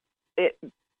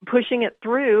 pushing it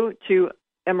through to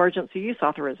emergency use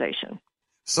authorization.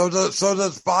 So does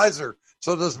Pfizer.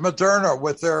 So does Moderna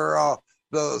with their...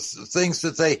 the things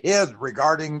that they hid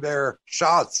regarding their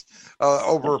shots,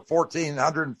 over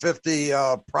 1,450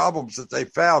 problems that they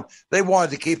found. They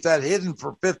wanted to keep that hidden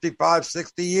for 55,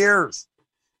 60 years.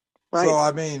 Right. So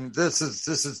I mean, this is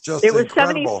just it was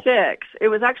incredible. 76. It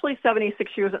was actually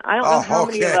 76 years. I don't know how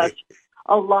many of us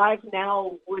alive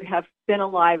now would have been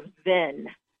alive then.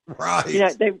 Right.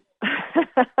 They.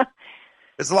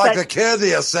 It's like the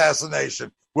Kennedy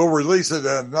assassination. We'll release it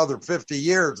in another 50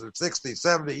 years or 60,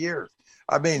 70 years.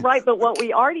 I mean, right, but what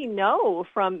we already know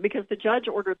because the judge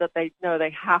ordered that they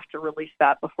have to release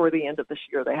that before the end of this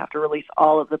year. They have to release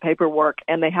all of the paperwork,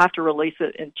 and they have to release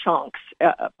it in chunks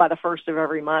by the first of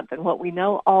every month. And what we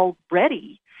know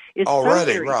already is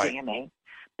very damning.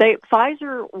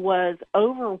 Pfizer was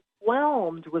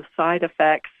overwhelmed with side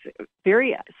effects,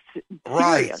 very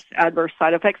serious adverse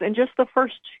side effects, in just the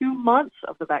first 2 months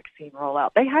of the vaccine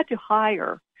rollout. They had to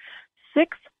hire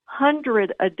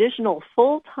 600 additional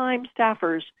full-time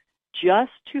staffers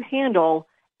just to handle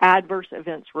adverse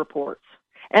events reports.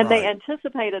 And they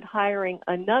anticipated hiring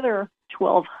another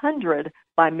 1,200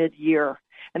 by mid-year.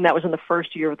 And that was in the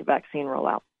first year of the vaccine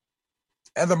rollout.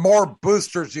 And the more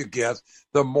boosters you get,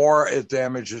 the more it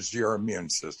damages your immune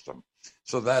system.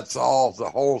 So that's all, the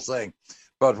whole thing.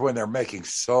 But when they're making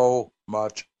so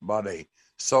much money.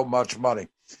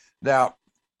 Now,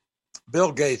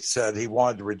 Bill Gates said he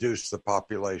wanted to reduce the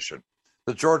population.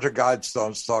 The Georgia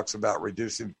Guidestones talks about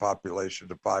reducing the population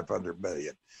to 500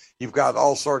 million. You've got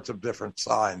all sorts of different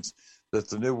signs that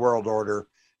the New World Order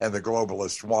and the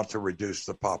globalists want to reduce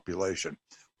the population.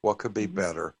 What could be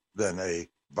better than a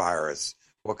virus?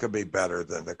 What could be better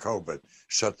than the COVID?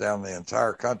 Shut down the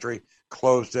entire country,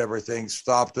 closed everything,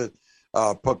 stopped it,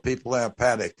 put people in a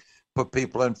panic, put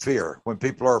people in fear. When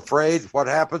people are afraid, what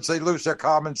happens? They lose their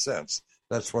common sense.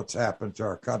 That's what's happened to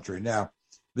our country. Now,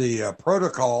 the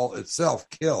protocol itself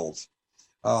kills.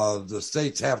 The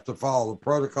states have to follow the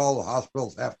protocol. The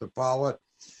hospitals have to follow it.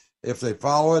 If they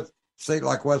follow it, state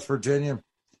like West Virginia,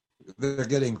 they're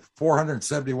getting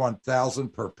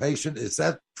 $471,000 per patient. Is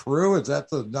that true? Is that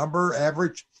the number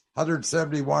average?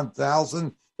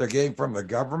 $171,000 they're getting from the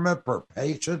government per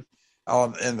patient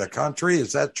in the country.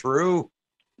 Is that true?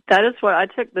 That is what I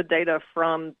took the data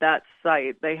from that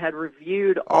site. They had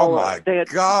reviewed all. They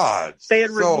had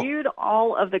reviewed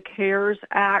all of the CARES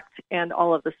Act and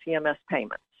all of the CMS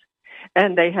payments,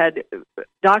 and they had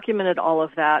documented all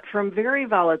of that from very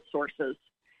valid sources,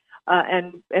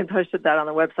 and posted that on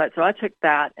the website. So I took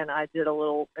that and I did a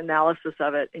little analysis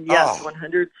of it. And yes,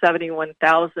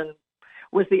 171,000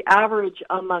 was the average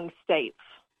among states.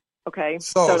 Okay.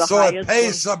 So it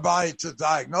pays somebody to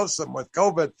diagnose them with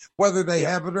COVID, whether they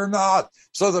have it or not.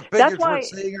 So the figures we're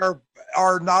seeing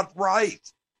are not right.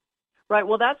 Right.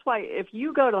 Well, that's why if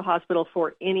you go to the hospital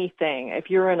for anything, if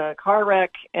you're in a car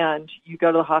wreck and you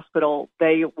go to the hospital,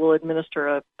 they will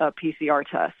administer a PCR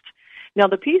test. Now,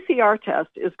 the PCR test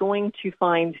is going to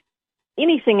find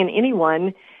anything in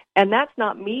anyone, and that's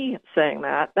not me saying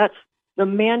that. That's the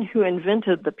man who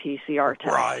invented the PCR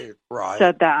test. Right.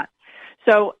 Said that.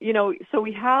 So, so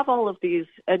we have all of these,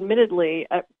 admittedly,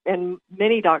 and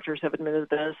many doctors have admitted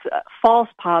this, false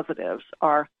positives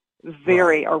are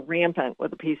rampant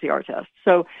with the PCR test.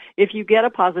 So if you get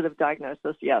a positive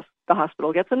diagnosis, yes, the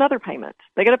hospital gets another payment.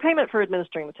 They get a payment for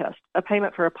administering the test, a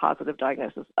payment for a positive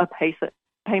diagnosis, a payment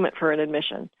for an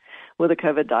admission with a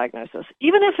COVID diagnosis,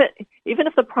 even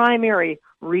if the primary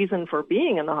reason for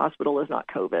being in the hospital is not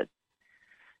COVID,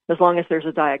 as long as there's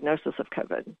a diagnosis of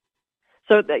COVID.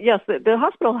 So yes, the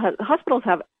hospitals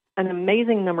have an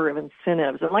amazing number of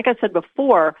incentives. And like I said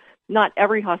before, not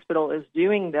every hospital is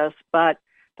doing this, but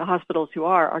the hospitals who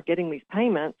are getting these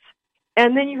payments.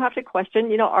 And then you have to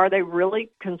question, are they really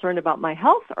concerned about my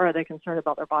health, or are they concerned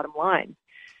about their bottom line?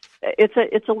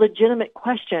 It's a legitimate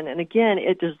question. And again,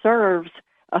 it deserves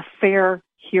a fair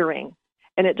hearing,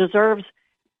 and it deserves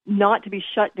not to be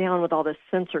shut down with all this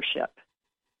censorship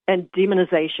and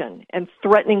demonization and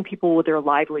threatening people with their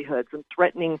livelihoods and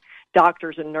threatening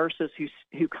doctors and nurses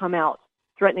who come out,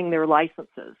 threatening their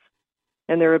licenses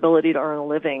and their ability to earn a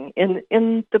living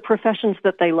in the professions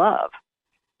that they love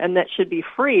and that should be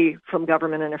free from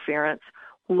government interference.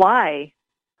 Why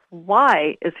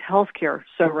is healthcare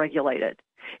so regulated?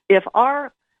 If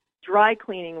our dry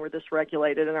cleaning were this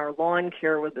regulated and our lawn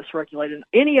care were this regulated, and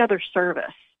any other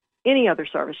service,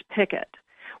 pick it,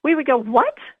 we would go,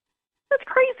 what? That's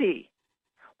crazy.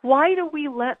 Why do we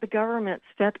let the government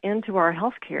step into our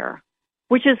health care,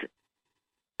 which is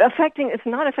it's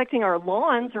not affecting our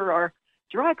lawns or our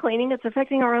dry cleaning, it's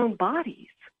affecting our own bodies.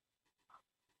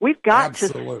 We've got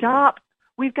to stop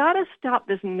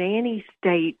this nanny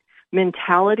state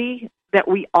mentality that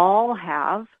we all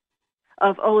have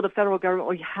of, the federal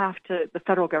government, the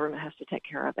federal government has to take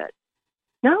care of it.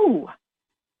 No,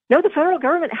 the federal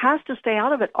government has to stay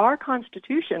out of it. Our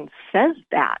Constitution says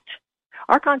that.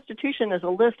 Our Constitution is a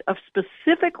list of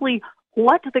specifically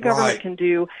what the government can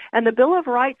do, and the Bill of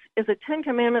Rights is a 10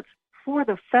 Commandments for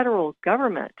the federal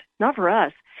government, not for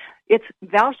us. It's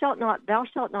thou shalt not, thou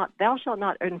shalt not, thou shalt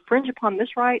not infringe upon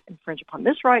this right, infringe upon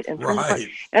this right, infringe upon.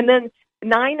 And then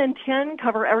 9 and 10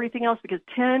 cover everything else, because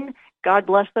 10, God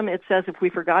bless them, it says if we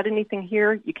forgot anything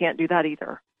here, you can't do that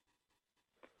either.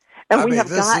 And we've got to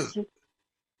get back to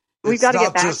that. It's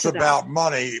not just about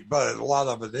money, but a lot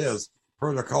of it is.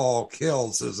 Protocol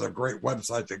Kills is a great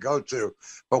website to go to.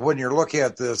 But when you're looking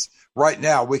at this, right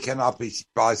now, we cannot be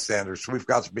bystanders. We've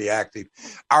got to be active.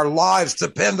 Our lives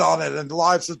depend on it, and the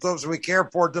lives of those we care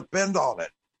for depend on it.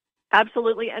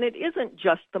 Absolutely, and it isn't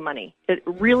just the money. It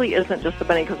really isn't just the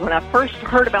money, because when I first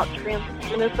heard about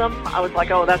transhumanism, I was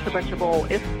like, oh, that's a bunch of bull.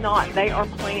 It's not. They are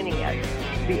planning it.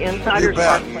 The insiders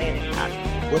are planning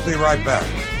that. We'll be right back.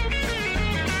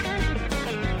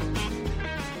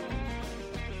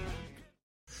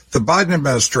 The Biden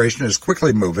administration is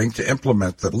quickly moving to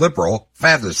implement the liberal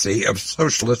fantasy of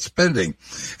socialist spending.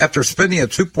 After spending a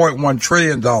 $2.1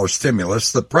 trillion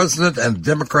stimulus, the president and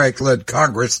Democratic-led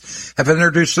Congress have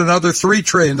introduced another $3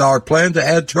 trillion plan to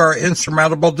add to our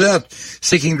insurmountable debt,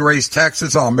 seeking to raise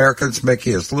taxes on Americans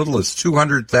making as little as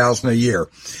 $200,000 a year.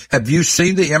 Have you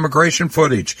seen the immigration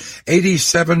footage?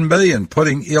 87 million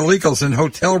putting illegals in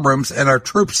hotel rooms and our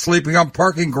troops sleeping on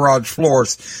parking garage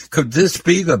floors. Could this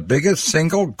be the biggest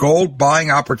single gold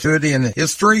buying opportunity in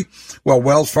history? Well,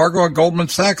 Wells Fargo and Goldman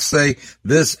Sachs say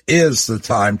this is the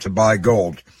time to buy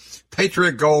gold.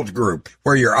 Patriot Gold Group,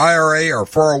 where your IRA or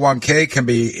 401k can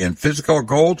be in physical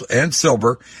gold and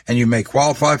silver, and you may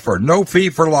qualify for no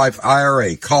fee for life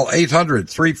IRA. Call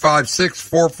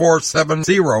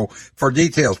 800-356-4470 for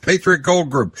details. Patriot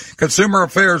Gold Group, Consumer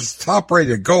Affairs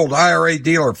top-rated gold IRA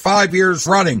dealer, 5 years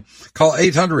running. Call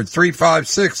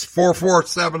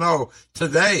 800-356-4470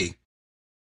 today.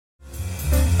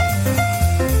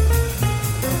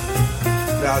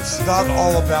 Now, it's not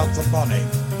all about the money.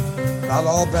 Not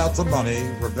all about the money.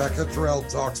 Rebecca Terrell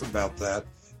talks about that.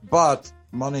 But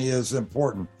money is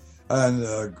important.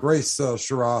 And Grace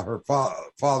Schara, her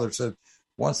father, said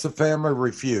once the family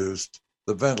refused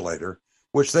the ventilator,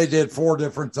 which they did 4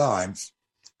 different times,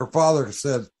 her father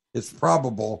said it's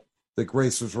probable that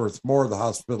Grace was worth more of the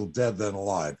hospital dead than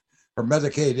alive. Her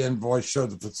Medicaid invoice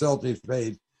showed the facility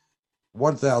paid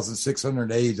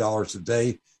 $1,680 a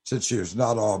day since she was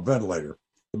not on a ventilator.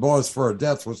 The bonus for her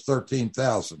death was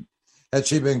 $13,000. Had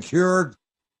she been cured,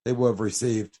 they would have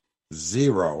received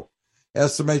 0.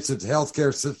 Estimates that the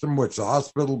healthcare system, which the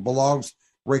hospital belongs,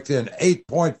 raked in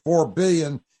 $8.4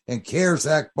 billion in CARES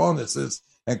Act bonuses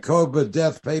and COVID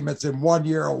death payments in 1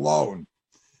 year alone.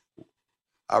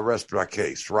 I rest my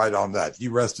case right on that.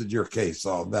 You rested your case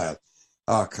on that.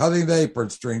 Cutting the apron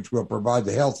strings will provide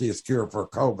the healthiest cure for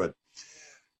COVID.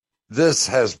 This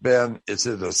has been, is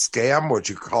it a scam? Would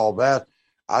you call that?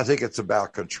 I think it's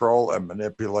about control and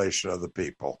manipulation of the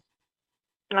people.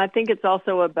 I think it's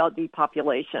also about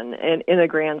depopulation and in a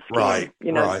grand scheme.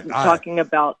 Right, talking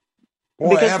about.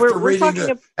 Boy, after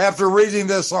reading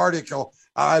this article,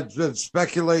 I've been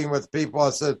speculating with people. I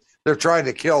said they're trying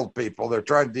to kill people. They're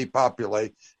trying to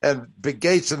depopulate. And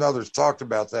Gates and others talked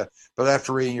about that. But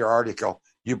after reading your article,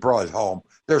 you brought it home.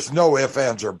 There's no ifs,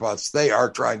 ands, or buts. They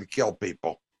are trying to kill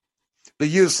people. The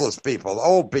useless people, the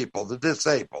old people, the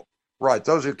disabled. Right,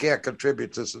 those who can't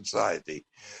contribute to society,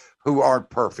 who aren't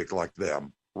perfect like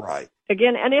them. Right.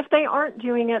 Again, and if they aren't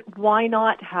doing it, why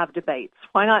not have debates?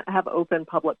 Why not have open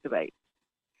public debates?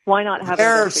 Why not have?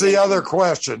 There's the other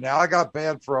question. Now, I got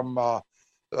banned from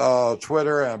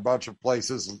Twitter and a bunch of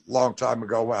places a long time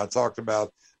ago when I talked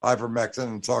about ivermectin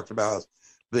and talked about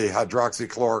the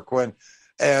hydroxychloroquine.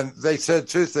 And they said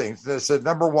 2 things. They said,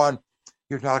 number one,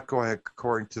 you're not going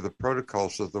according to the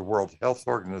protocols of the World Health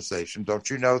Organization. Don't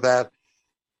you know that?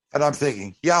 And I'm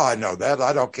thinking, yeah, I know that.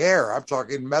 I don't care. I'm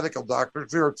talking medical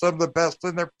doctors who are some of the best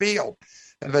in their field.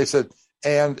 And they said,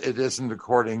 and it isn't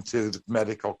according to the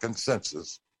medical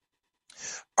consensus.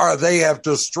 They have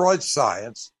destroyed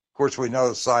science. Of course, we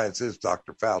know science is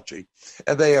Dr. Fauci.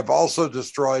 And they have also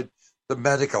destroyed the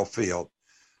medical field.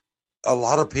 A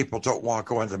lot of people don't want to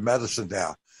go into medicine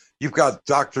now. You've got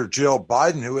Dr. Jill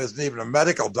Biden, who isn't even a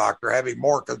medical doctor, having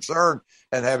more concern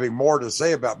and having more to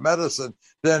say about medicine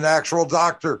than an actual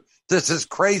doctor. This is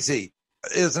crazy,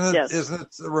 isn't it? Yes. Isn't it,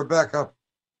 Rebecca?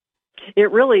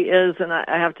 It really is, and I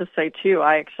have to say, too,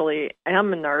 I actually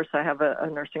am a nurse. I have a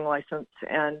nursing license,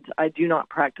 and I do not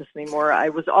practice anymore. I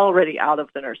was already out of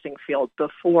the nursing field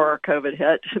before COVID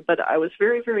hit, but I was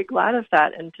very, very glad of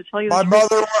that. And to tell you my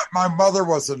mother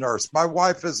was a nurse. My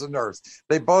wife is a nurse.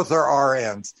 They both are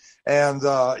RNs. And,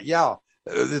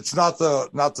 It's not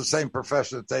the same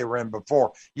profession that they were in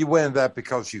before. You went into that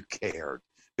because you cared.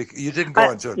 You didn't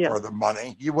go into it for the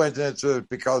money. You went into it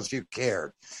because you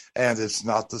cared. And it's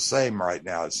not the same right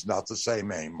now. It's not the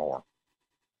same anymore.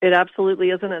 It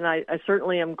absolutely isn't. And I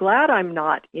certainly am glad I'm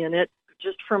not in it,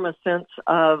 just from a sense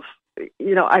of,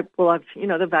 I've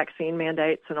the vaccine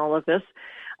mandates and all of this.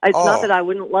 It's not that I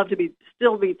wouldn't love to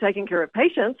still be taking care of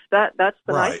patients. That's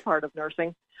the nice part of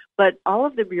nursing. But all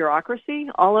of the bureaucracy,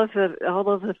 all of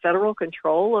the federal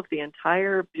control of the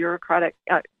entire bureaucratic,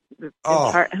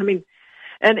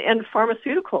 and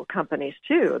pharmaceutical companies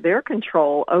too, their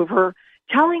control over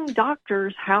telling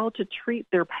doctors how to treat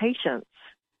their patients.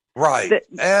 Right.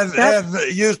 And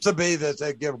it used to be that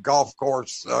they give golf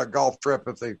trip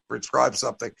if they prescribe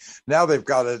something. Now they've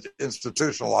got it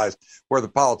institutionalized where the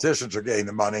politicians are getting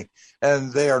the money,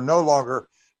 and they are no longer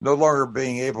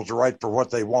being able to write for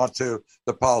what they want to.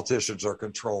 The politicians are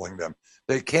controlling them.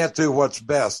 They can't do what's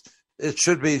best. It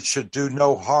should do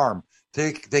no harm.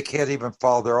 They can't even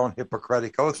follow their own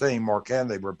Hippocratic oath anymore, can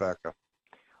they, Rebecca?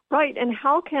 Right, and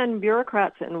how can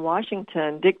bureaucrats in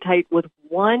Washington dictate with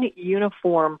one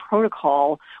uniform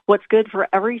protocol what's good for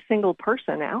every single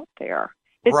person out there?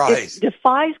 It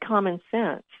defies common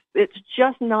sense. It's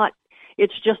just not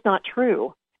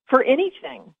true for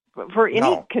anything, for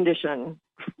any condition,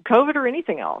 COVID or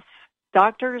anything else.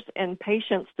 Doctors and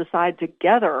patients decide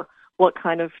together what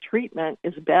kind of treatment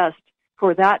is best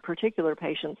for that particular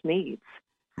patient's needs.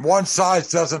 One size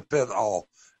doesn't fit all.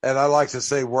 And I like to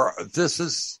say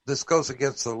this goes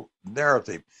against the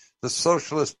narrative. The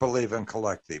socialists believe in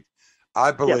collective.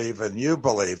 I believe, and you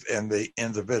believe in the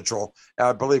individual. And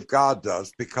I believe God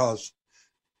does, because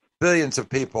billions of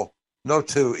people, no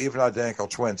two, even identical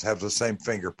twins, have the same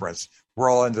fingerprints.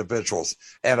 We're all individuals,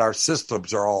 and our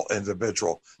systems are all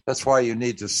individual. That's why you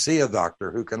need to see a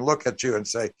doctor who can look at you and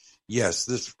say, yes,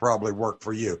 this will probably work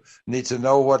for you. You need to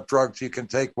know what drugs you can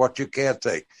take, what you can't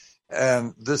take.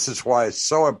 And this is why it's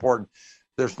so important.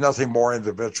 There's nothing more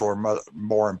individual or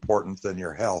more important than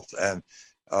your health. And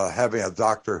having a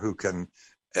doctor who can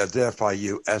identify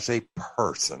you as a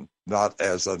person, not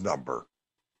as a number.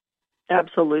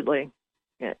 Absolutely.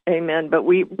 Amen. But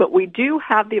we do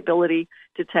have the ability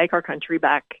to take our country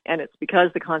back, and it's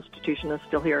because the Constitution is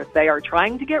still here. They are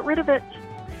trying to get rid of it.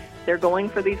 They're going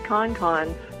for these cons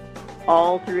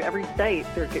all through every state.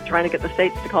 They're trying to get the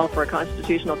states to call for a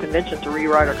constitutional convention to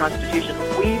rewrite our Constitution.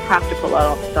 We have to pull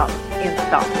out stop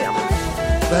them.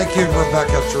 Thank you,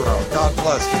 Rebecca Terrell. God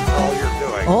bless you for all you're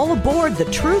doing. All aboard the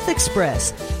Truth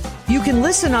Express. You can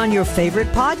listen on your favorite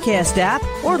podcast app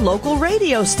or local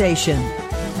radio station.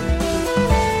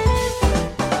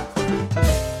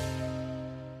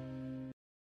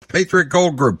 Patriot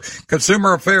Gold Group,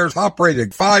 Consumer Affairs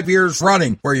operated 5 years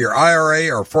running. Where your IRA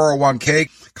or 401k,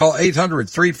 call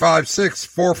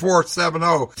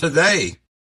 800-356-4470 today.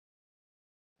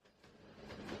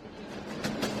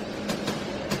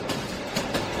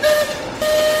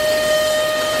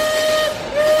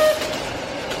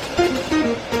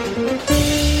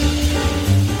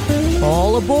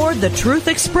 All aboard the Truth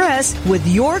Express with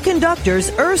your conductors,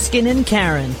 Erskine and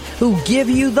Karen, who give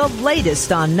you the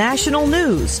latest on national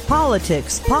news,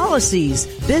 politics, policies,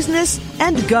 business,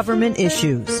 and government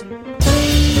issues.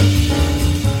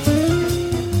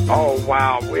 Oh,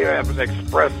 wow. We have an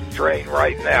express train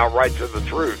right now, right to the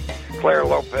truth. Clare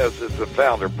Lopez is the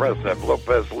founder, president of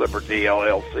Lopez Liberty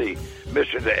LLC.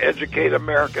 Mission to educate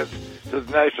Americans to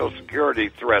the national security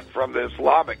threat from the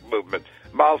Islamic movement,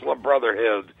 Muslim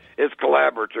Brotherhood, its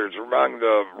collaborators among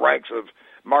the ranks of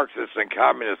Marxists and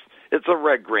communists. It's a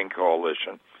red-green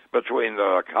coalition between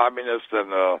the communists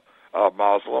and the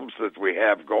Muslims that we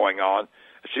have going on.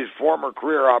 She's former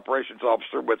career operations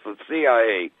officer with the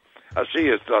CIA. She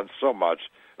has done so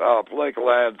much. Political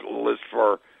analyst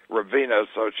for Ravenna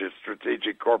Associates,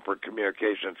 strategic corporate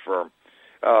communications firm.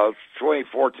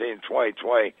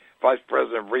 2014-2020, vice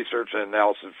president of research and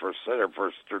analysis for Center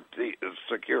for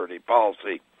Security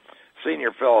Policy.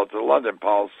 Senior fellow at the London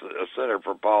Center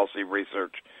for Policy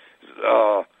Research.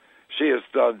 She has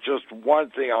done just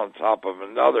one thing on top of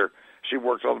another. She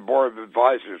works on the board of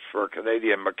advisors for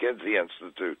Canadian Mackenzie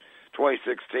Institute.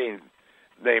 2016,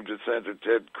 named to Senator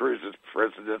Ted Cruz's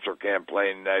presidential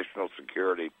campaign, national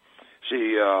security.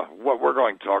 What we're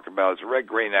going to talk about is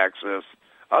red-green access,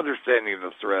 understanding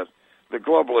the threat, the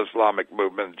Global Islamic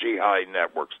Movement, jihadi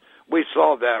networks. We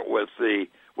saw that with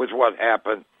what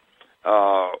happened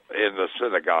in the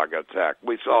synagogue attack.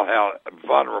 We saw how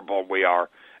vulnerable we are,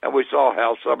 and we saw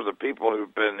how some of the people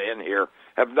who've been in here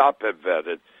have not been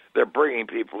vetted. They're bringing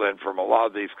people in from a lot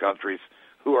of these countries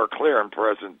who are clear and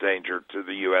present danger to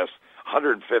the U.S.,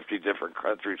 150 different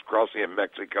countries crossing in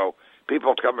Mexico,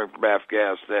 people coming from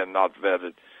Afghanistan not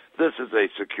vetted. This is a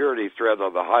security threat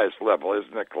on the highest level,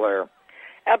 isn't it, Claire?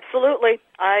 Absolutely.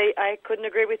 I couldn't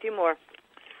agree with you more.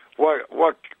 Well,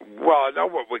 I know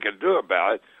what we can do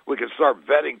about it. We can start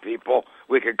vetting people.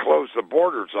 We can close the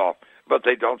borders off, but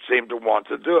they don't seem to want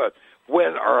to do it.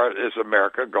 When is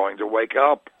America going to wake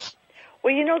up?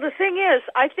 Well, the thing is,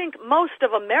 I think most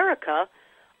of Americans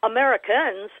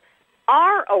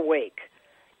are awake.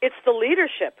 It's the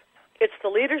leadership. It's the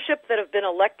leadership that have been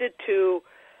elected to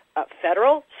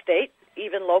federal, state,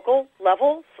 even local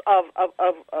levels of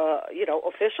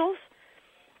officials.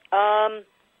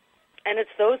 And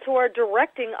it's those who are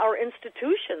directing our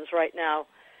institutions right now.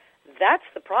 That's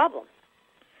the problem.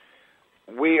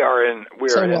 We are in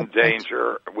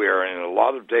danger. We are in a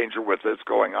lot of danger with this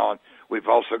going on. We've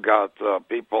also got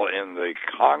people in the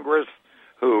Congress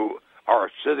who are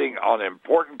sitting on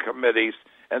important committees,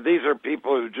 and these are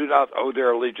people who do not owe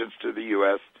their allegiance to the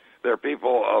U.S. They're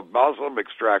people of Muslim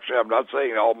extraction. I'm not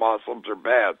saying all Muslims are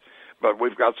bad, but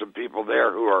we've got some people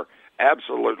there who are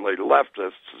absolutely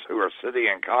leftists who are sitting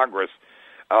in Congress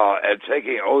and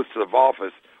taking oaths of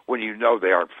office when you know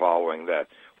they aren't following that.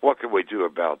 What can we do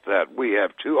about that? We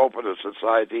have too open a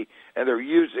society, and they're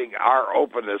using our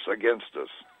openness against us.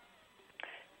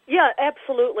 Yeah,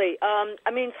 absolutely.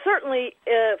 Certainly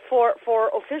for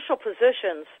official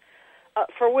positions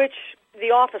for which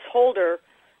the office holder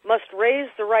must raise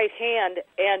the right hand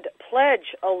and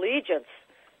pledge allegiance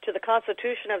to the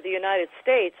Constitution of the United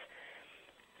States,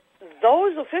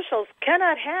 those officials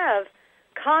cannot have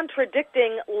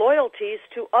contradicting loyalties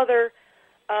to other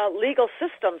legal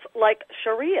systems like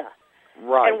Sharia.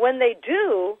 Right. And when they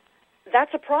do,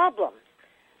 that's a problem.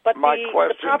 But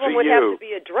the problem would have to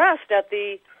be addressed at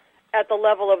the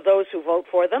level of those who vote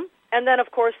for them, and then,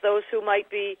 of course, those who might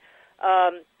be,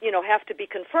 have to be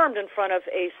confirmed in front of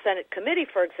a Senate committee,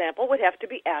 for example, would have to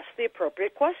be asked the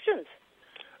appropriate questions.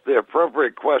 The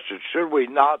appropriate questions. Should we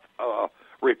not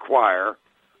require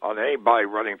on anybody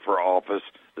running for office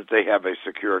that they have a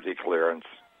security clearance?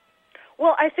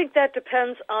 Well, I think that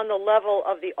depends on the level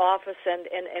of the office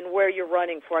and where you're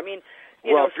running for. I mean,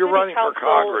 if you're running for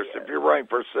Congress, if you're running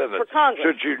for Senate,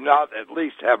 should you not at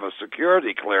least have a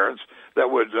security clearance that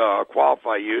would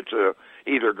qualify you to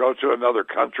either go to another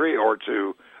country or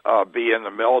to be in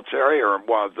the military or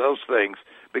one of those things?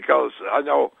 Because I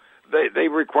know they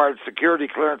required security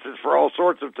clearances for all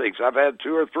sorts of things. I've had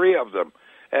 2 or 3 of them.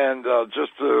 And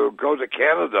just to go to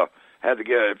Canada, had to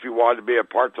get, if you wanted to be a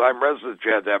part-time resident,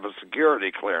 you had to have a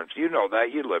security clearance. You know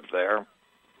that. You lived there.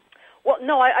 Well,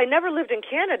 no, I never lived in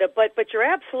Canada, but you're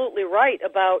absolutely right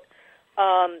about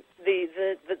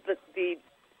the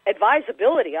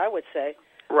advisability, I would say,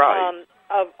 right,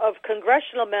 of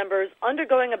congressional members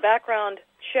undergoing a background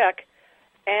check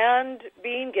and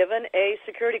being given a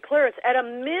security clearance. At a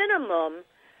minimum,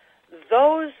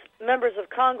 those members of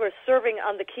Congress serving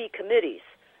on the key committees,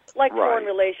 like foreign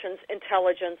relations,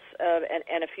 intelligence,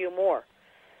 and a few more.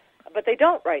 But they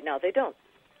don't right now. They don't.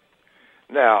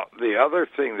 Now, the other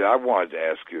thing that I wanted to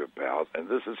ask you about, and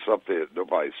this is something that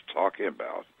nobody's talking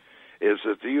about, is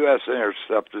that the U.S.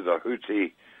 intercepted a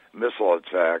Houthi missile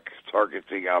attack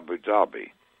targeting Abu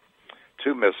Dhabi.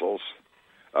 2 missiles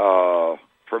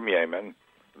from Yemen,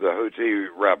 the Houthi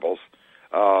rebels.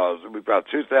 We've got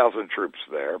 2,000 troops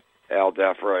there, Al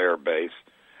Dhafra Air Base.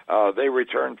 They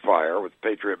returned fire with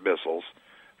Patriot missiles.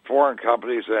 Foreign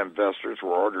companies and investors were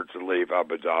ordered to leave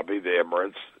Abu Dhabi, the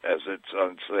Emirates, as it's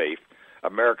unsafe.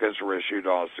 Americans were issued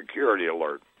on a security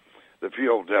alert. The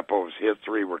fuel depot was hit,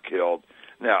 3 were killed.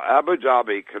 Now, Abu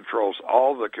Dhabi controls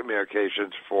all the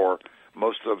communications for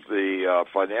most of the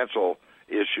financial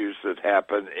issues that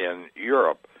happen in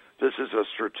Europe. This is a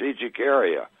strategic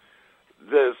area.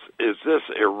 Is this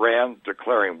Iran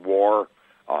declaring war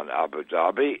on Abu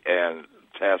Dhabi and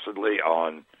tacitly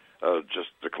on just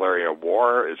declaring a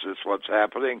war? Is this what's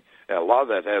happening? And a lot of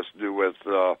that has to do with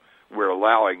we're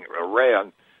allowing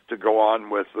Iran to go on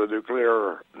with the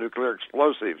nuclear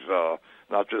explosives,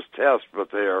 not just tests, but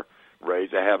they're ready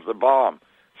to have the bomb.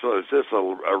 So is this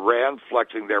Iran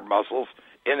flexing their muscles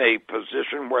in a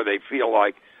position where they feel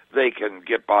like they can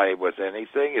get by with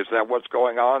anything? Is that what's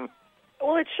going on?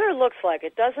 Well, it sure looks like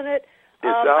it, doesn't it? It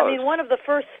does. I mean, one of the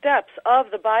first steps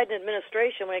of the Biden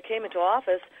administration when it came into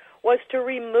office was to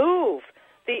remove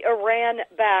the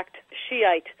Iran-backed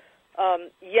Shiite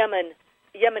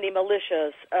Yemeni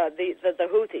militias, the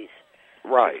Houthis,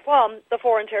 right, from the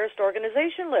foreign terrorist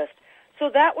organization list. So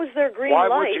that was their green light.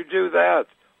 Why would you do that?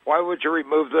 Why would you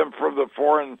remove them from the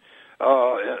foreign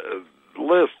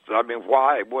list? I mean,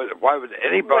 why? Why would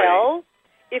anybody? Well,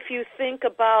 if you think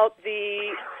about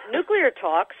the nuclear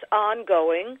talks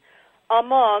ongoing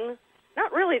among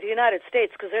not really the United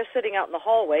States because they're sitting out in the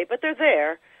hallway, but they're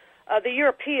there, the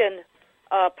European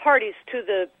parties to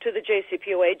the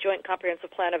JCPOA, Joint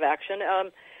Comprehensive Plan of Action,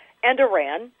 and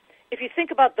Iran. If you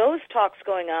think about those talks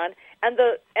going on, and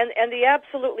the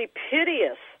absolutely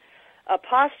piteous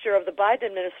posture of the Biden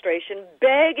administration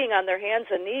begging on their hands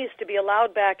and knees to be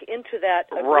allowed back into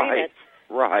that agreement,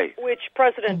 right, which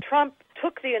President Trump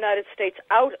took the United States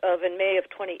out of in May of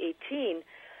 2018,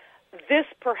 this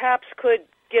perhaps could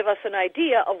give us an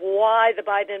idea of why the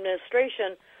Biden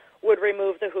administration would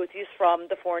remove the Houthis from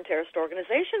the foreign terrorist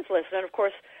organizations list. And, of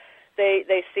course,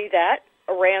 they see that.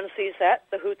 Iran sees that.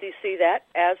 The Houthis see that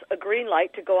as a green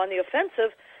light to go on the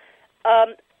offensive,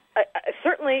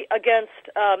 certainly against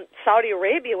Saudi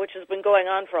Arabia, which has been going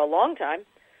on for a long time,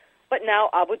 but now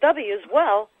Abu Dhabi as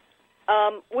well,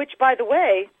 which, by the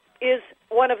way, is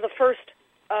one of the first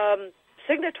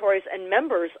signatories and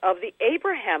members of the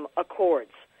Abraham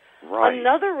Accords. Right.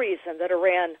 Another reason that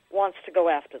Iran wants to go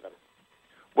after them.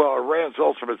 Well, Iran's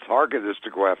ultimate target is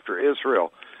to go after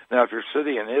Israel. Now, if you're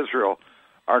sitting in Israel,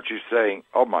 aren't you saying,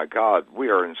 oh, my God, we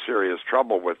are in serious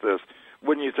trouble with this?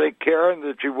 Wouldn't you think, Karen,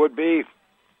 that you would be?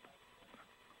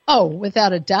 Oh,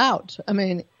 without a doubt. I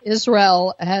mean,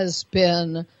 Israel has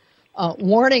been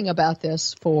warning about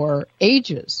this for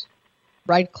ages.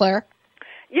 Right, Claire?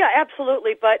 Yeah,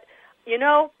 absolutely. But, you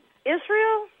know,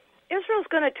 Israel's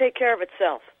going to take care of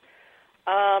itself.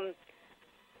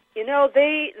 You know,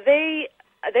 they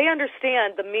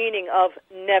understand the meaning of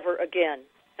never again.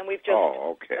 And we've just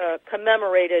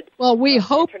commemorated. Well, we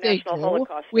hope they do.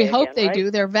 Holocaust we Day hope again, they right?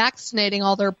 do. They're vaccinating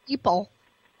all their people.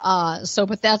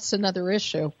 But that's another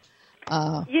issue.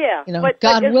 Yeah, you know, but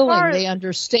God as willing, far as, they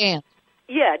understand.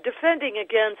 Yeah, defending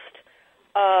against,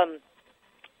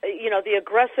 the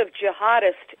aggressive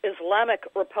jihadist Islamic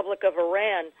Republic of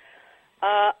Iran.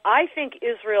 I think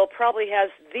Israel probably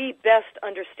has the best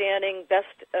understanding,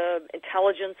 best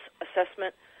intelligence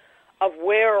assessment of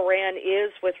where Iran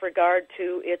is with regard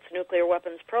to its nuclear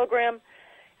weapons program.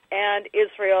 And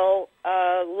Israel,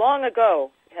 long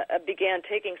ago, began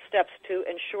taking steps to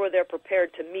ensure they're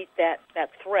prepared to meet that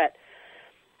threat.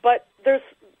 But there's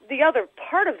the other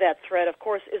part of that threat, of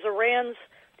course, is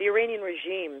the Iranian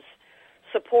regime's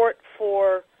support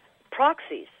for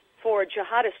proxies, for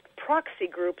jihadist proxy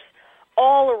groups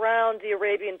all around the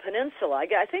Arabian Peninsula.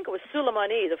 I think it was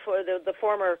Soleimani, the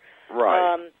former,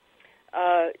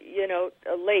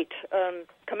 late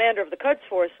commander of the Quds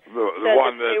Force, the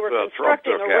one that they were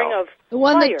constructing Trump a ring of the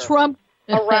one fire that Trump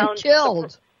around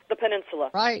killed the peninsula.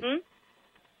 Right.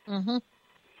 Hmm?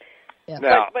 Yeah.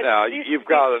 Now, you've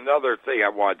got another thing I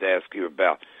wanted to ask you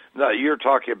about. Now, you're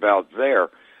talking about there,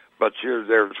 but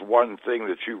there's one thing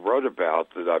that you wrote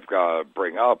about that I've got to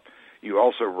bring up. You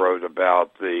also wrote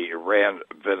about the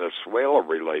Iran-Venezuela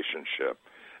relationship.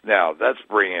 Now, that's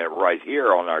bringing it right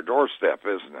here on our doorstep,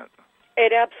 isn't it?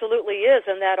 It absolutely is,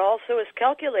 and that also is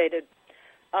calculated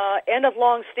and of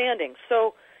long standing.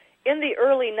 So in the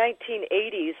early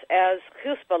 1980s, as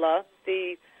Hizballah,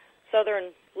 the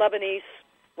southern Lebanese,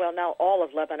 well, now all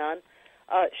of Lebanon,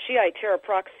 Shiite terror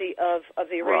proxy of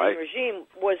the Iranian regime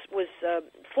was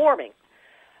forming.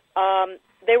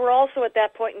 They were also at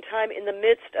that point in time in the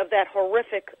midst of that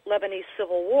horrific Lebanese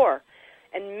civil war,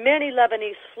 and many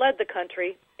Lebanese fled the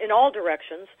country in all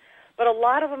directions, but a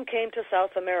lot of them came to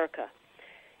South America.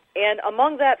 And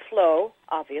among that flow,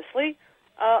 obviously,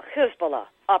 Hizballah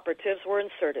operatives were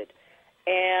inserted,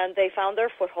 and they found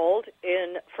their foothold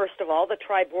in, first of all, the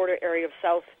tri-border area of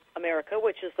South America,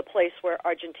 which is the place where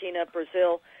Argentina,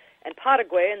 Brazil, and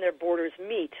Paraguay and their borders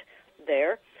meet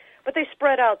there. But they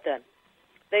spread out then.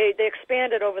 They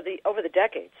expanded over the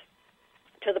decades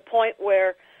to the point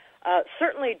where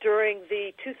certainly during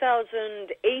the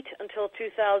 2008 until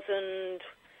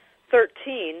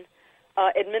 2013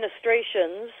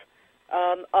 administrations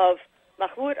of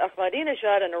Mahmoud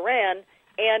Ahmadinejad in Iran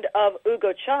and of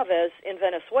Hugo Chavez in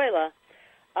Venezuela,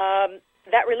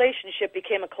 that relationship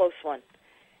became a close one.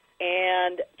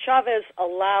 And Chavez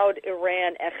allowed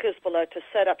Iran and Hizballah to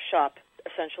set up shop,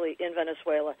 essentially, in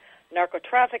Venezuela.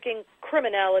 Narco-trafficking,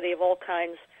 criminality of all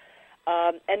kinds,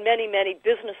 and many, many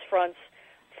business fronts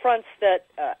that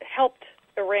helped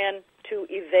Iran to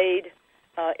evade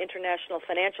international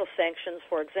financial sanctions,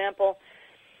 for example.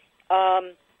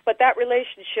 But that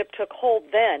relationship took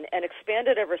hold then and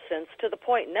expanded ever since to the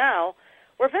point now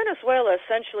where Venezuela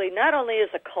essentially not only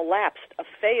is a collapsed, a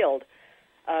failed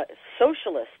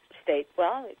socialist state,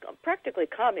 well, practically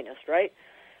communist, right?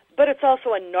 But it's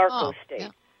also a narco state.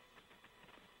 Yeah.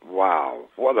 Wow,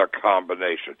 what a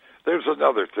combination. There's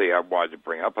another thing I wanted to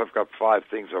bring up. I've got 5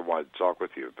 things I wanted to talk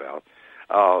with you about.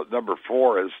 Number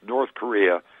 4 is North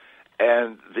Korea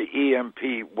and the EMP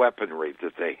weaponry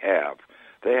that they have.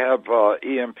 They have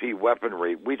EMP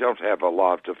weaponry. We don't have a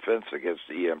lot of defense against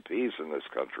EMPs in this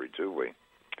country, do we?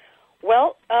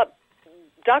 Well,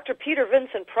 Dr. Peter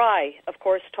Vincent Pry, of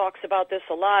course, talks about this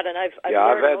a lot, and I've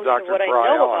learned most of what I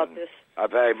know about this.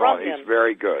 I've had him on. He's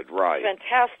very good, right?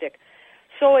 Fantastic.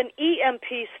 So an EMP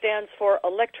stands for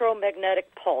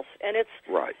electromagnetic pulse, and it's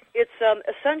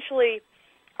essentially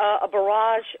a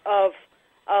barrage of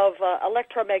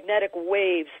electromagnetic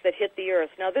waves that hit the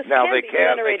Earth. Now, this can be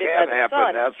generated by the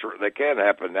sun. They can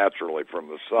happen naturally from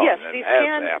the sun. Yes, these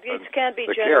can be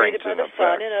generated by the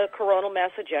sun in a coronal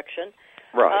mass ejection.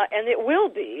 Right. And it will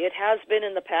be. It has been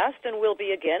in the past and will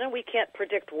be again, and we can't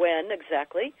predict when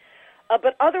exactly.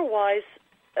 But otherwise,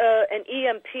 an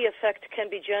EMP effect can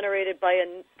be generated by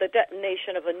the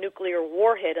detonation of a nuclear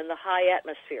warhead in the high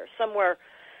atmosphere, somewhere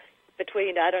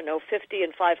between, 50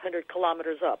 and 500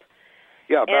 kilometers up.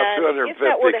 Yeah, about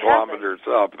 250 kilometers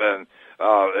up. And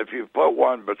if you put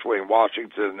one between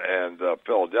Washington and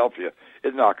Philadelphia,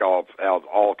 it'd knock out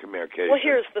all communication. Well,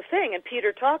 here's the thing, and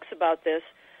Peter talks about this,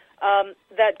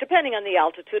 that depending on the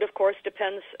altitude, of course,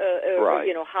 depends,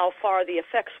 how far the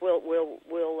effects will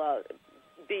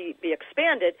be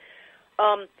expanded.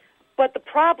 But the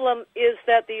problem is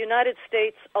that the United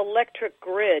States electric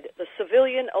grid, the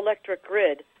civilian electric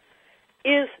grid,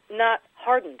 is not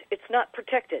hardened. It's not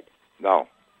protected. No.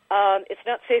 It's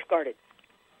not safeguarded.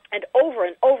 And over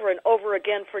and over and over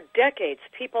again for decades,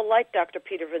 people like Dr.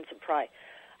 Peter Vincent Pry,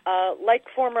 like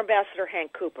former Ambassador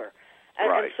Hank Cooper,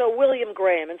 and so William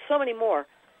Graham, and so many more,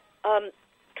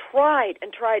 tried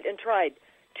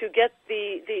to get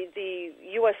the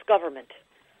U.S. government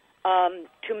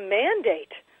to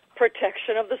mandate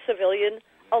protection of the civilian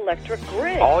electric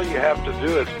grid. All you have to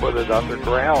do is put it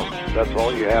underground. That's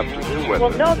all you have to do with it.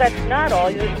 Well, no, that's not all.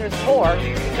 There's more,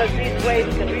 because these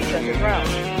waves can reach underground.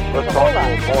 Let's talk a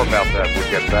little more about that when we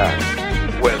get back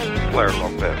with Clare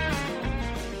Lopez.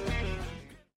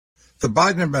 The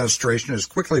Biden administration is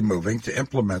quickly moving to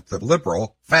implement the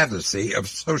liberal fantasy of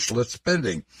socialist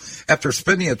spending. After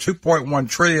spending a $2.1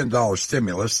 trillion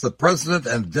stimulus, the president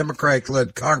and the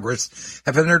Democratic-led Congress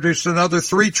have introduced another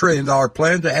 $3 trillion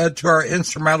plan to add to our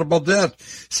insurmountable debt,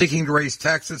 seeking to raise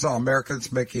taxes on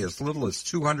Americans making as little as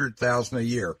 $200,000 a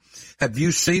year. Have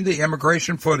you seen the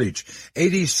immigration footage?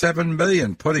 87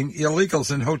 million putting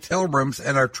illegals in hotel rooms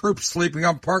and our troops sleeping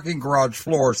on parking garage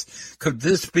floors. Could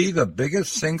this be the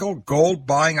biggest single gold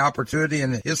buying opportunity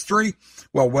in history?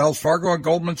 Well, Wells Fargo and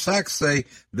Goldman Sachs say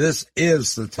this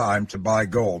is the time to buy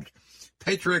gold.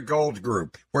 Patriot Gold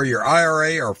Group, where your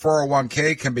IRA or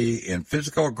 401k can be in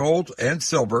physical gold and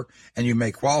silver, and you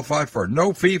may qualify for a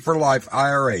no-fee-for-life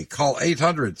IRA. Call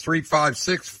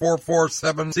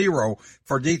 800-356-4470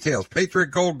 for details.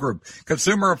 Patriot Gold Group,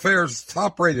 Consumer Affairs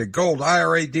top-rated gold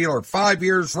IRA dealer, 5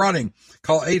 years running.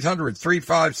 Call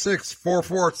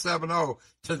 800-356-4470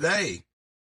 today.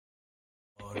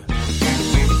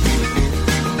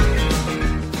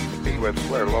 With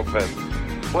Clare Lopez.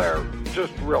 Clare,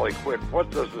 just really quick, what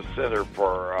does the Center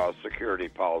for Security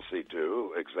Policy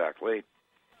do exactly?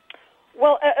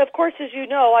 Well, of course, as you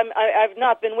know, I've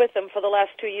not been with them for the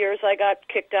last 2 years. I got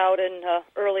kicked out in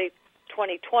early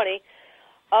 2020.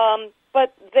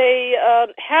 But they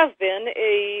have been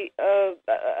a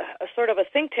sort of a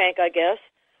think tank, I guess,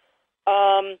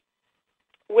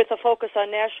 with a focus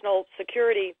on national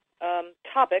security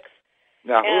topics.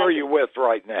 Now, who are you with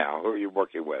right now? Who are you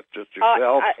working with? Just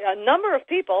yourself? A number of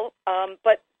people,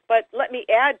 but let me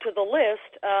add to the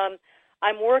list.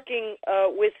 I'm working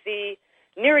with the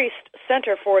Near East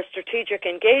Center for Strategic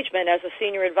Engagement as a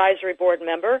senior advisory board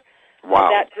member.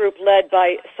 Wow. That group led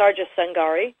by Sarja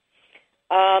Sangari.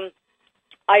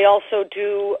 I also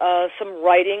do some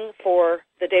writing for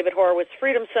the David Horowitz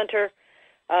Freedom Center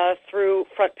through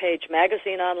Front Page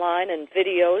Magazine online and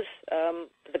videos,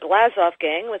 the Glazoff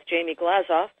Gang with Jamie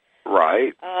Glazoff.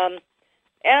 Right. And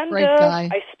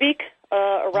I speak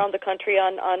around the country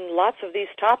on lots of these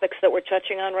topics that we're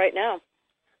touching on right now.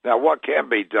 Now, what can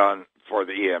be done for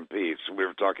the EMPs? We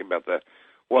were talking about that.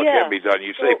 What can be done?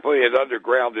 You say putting it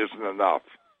underground isn't enough.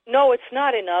 No, it's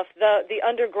not enough. The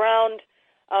underground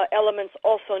elements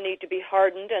also need to be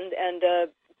hardened, and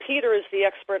Peter is the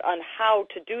expert on how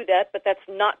to do that, but that's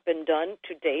not been done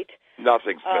to date.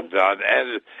 Nothing's been done,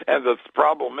 and the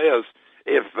problem is,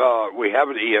 if we have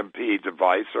an EMP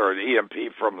device or an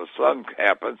EMP from the sun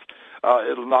happens,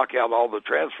 it'll knock out all the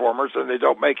transformers, and they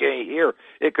don't make any here.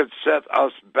 It could set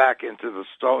us back into the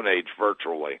Stone Age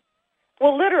virtually.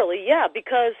 Well, literally, yeah,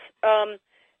 because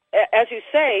as you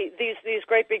say, these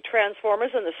great big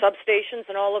transformers and the substations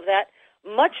and all of that,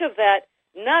 much of that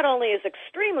not only is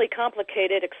extremely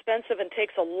complicated, expensive, and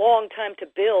takes a long time to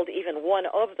build even one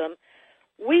of them,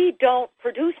 we don't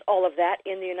produce all of that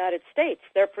in the United States.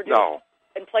 They're produced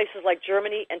in places like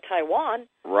Germany and Taiwan.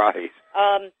 Right.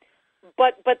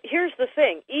 But here's the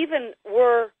thing. Even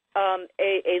were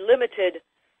a limited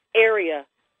area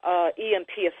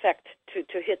EMP effect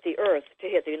to hit the Earth, to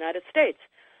hit the United States,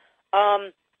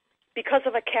 because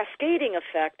of a cascading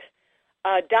effect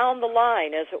down the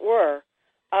line, as it were,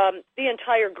 the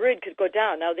entire grid could go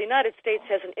down. Now, the United States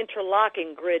has an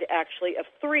interlocking grid, actually, of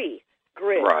 3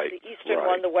 grids, the eastern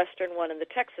one, the western one, and the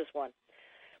Texas one.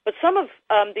 But some of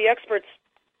the experts,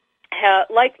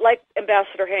 like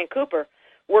Ambassador Hank Cooper,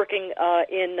 working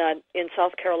in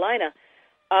South Carolina,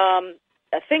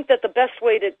 I think that the best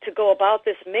way to go about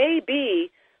this may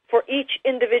be for each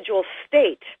individual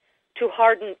state to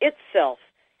harden itself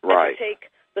and to take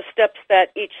the steps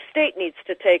that each state needs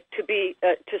to take to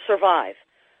survive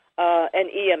an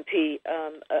EMP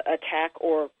attack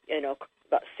or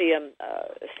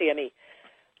CME.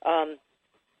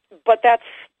 But that's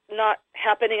not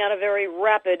happening on a very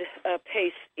rapid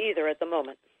pace either at the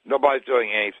moment. Nobody's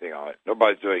doing anything on it.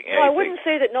 Nobody's doing anything. Well, I wouldn't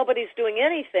say that nobody's doing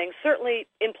anything. Certainly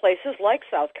in places like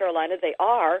South Carolina, they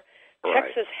are.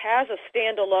 Texas has a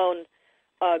standalone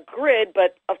grid,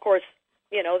 but of course,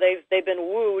 they've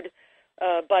been wooed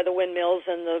by the windmills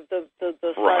and the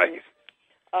sun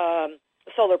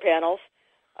solar panels.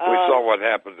 We saw what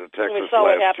happened to Texas last year. We saw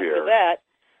what happened to that.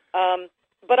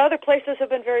 But other places have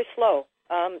been very slow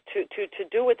to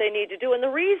do what they need to do. And the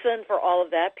reason for all of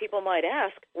that, people might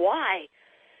ask, why?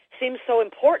 Seems so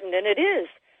important, and it is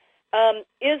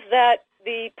that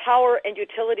the power and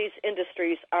utilities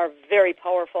industries are very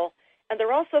powerful, and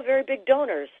they're also very big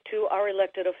donors to our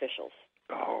elected officials.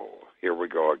 Oh, here we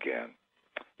go again.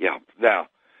 Yeah. Now,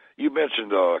 you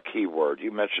mentioned a key word.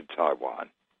 You mentioned Taiwan.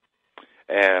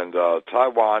 And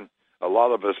Taiwan, a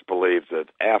lot of us believe that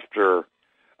after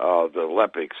the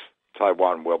Olympics,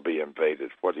 Taiwan will be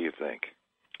invaded. What do you think?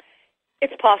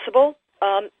 It's possible.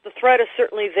 The threat is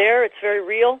certainly there. It's very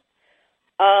real.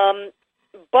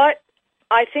 But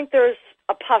I think there's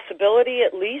a possibility,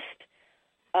 at least,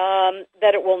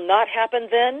 that it will not happen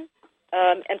then.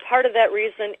 And part of that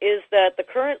reason is that the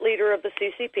current leader of the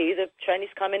CCP, the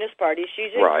Chinese Communist Party, Xi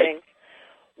Jinping,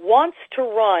 wants to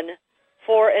run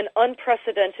for an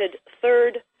unprecedented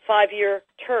third 5-year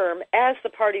term as the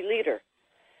party leader.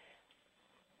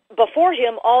 Before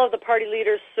him, all of the party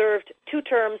leaders served 2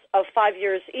 terms of 5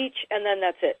 years each, and then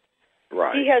that's it.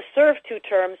 Right. He has served 2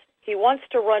 terms. He wants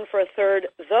to run for a third.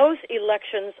 Those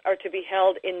elections are to be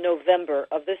held in November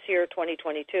of this year,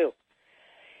 2022.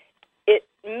 It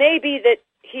may be that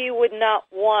he would not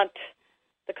want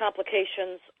the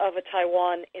complications of a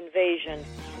Taiwan invasion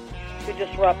to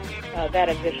disrupt that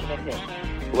ambition of his.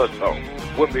 Let's hope.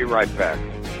 We'll be right back.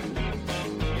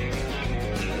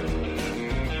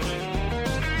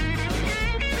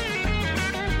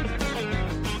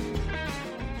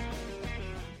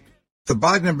 The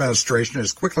Biden administration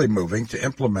is quickly moving to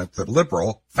implement the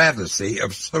liberal fantasy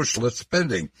of socialist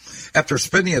spending. After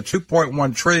spending a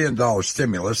 $2.1 trillion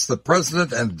stimulus, the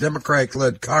president and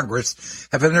Democratic-led Congress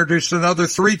have introduced another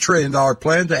 $3 trillion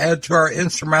plan to add to our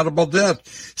insurmountable debt,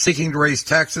 seeking to raise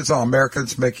taxes on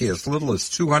Americans making as little as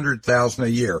 $200,000 a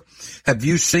year. Have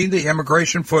you seen the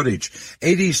immigration footage?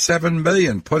 87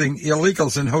 million putting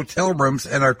illegals in hotel rooms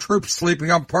and our troops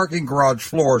sleeping on parking garage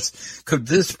floors. Could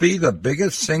this be the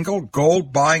biggest single gold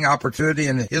buying opportunity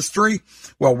in history?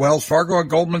 Well, Wells Fargo and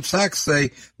Goldman Sachs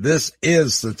say this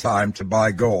is the time to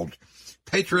buy gold.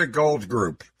 Patriot Gold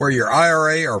Group, where your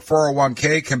IRA or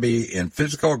 401k can be in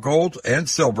physical gold and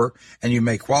silver, and you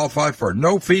may qualify for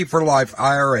no fee for life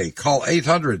IRA. Call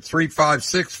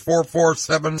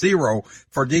 800-356-4470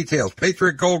 for details.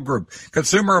 Patriot Gold Group,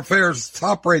 Consumer Affairs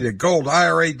top-rated gold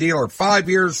IRA dealer 5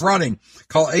 years running.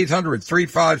 Call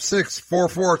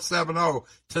 800-356-4470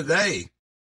 today.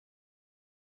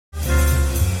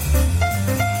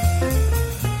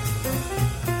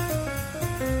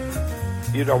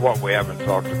 You know what we haven't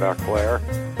talked about, Claire?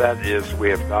 That is, we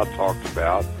have not talked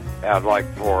about, and I'd like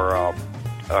for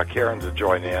Karen to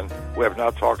join in, we have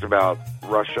not talked about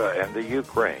Russia and the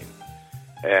Ukraine.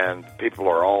 And people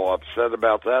are all upset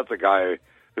about that. The guy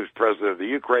who's president of the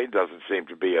Ukraine doesn't seem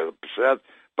to be upset,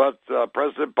 but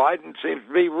President Biden seems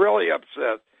to be really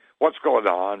upset. What's going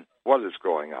on? What is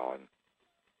going on?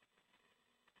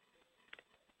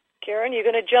 Karen, you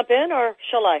going to jump in, or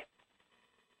shall I?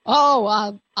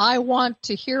 Oh, I want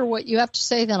to hear what you have to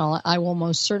say, then I will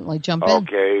most certainly jump in.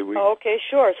 Okay,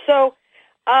 sure. So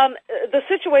the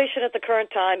situation at the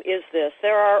current time is this.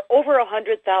 There are over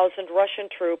 100,000 Russian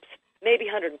troops maybe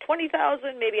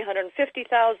 120,000, maybe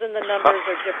 150,000. The numbers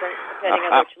are different depending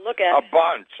on what you look at.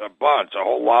 A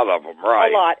whole lot of them,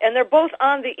 right? A lot. And they're both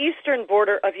on the eastern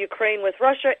border of Ukraine with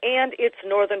Russia and its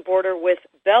northern border with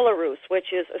Belarus,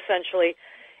 which is essentially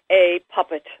a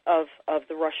puppet of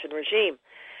the Russian regime.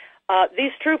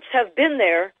 These troops have been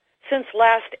there since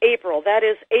last April. That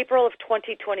is April of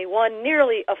 2021,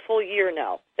 nearly a full year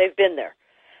now. They've been there.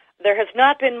 There has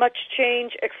not been much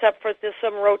change except for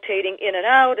some rotating in and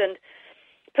out and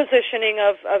positioning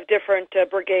of different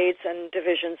brigades and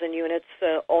divisions and units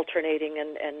alternating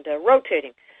and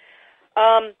rotating.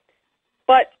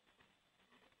 But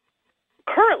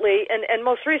currently, and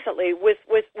most recently, with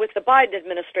the Biden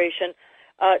administration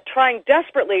trying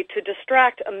desperately to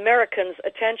distract Americans'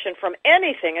 attention from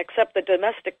anything except the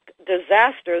domestic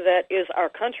disaster that is our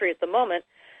country at the moment,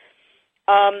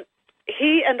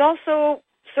 he and also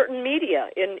certain media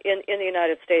in the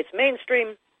United States,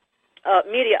 mainstream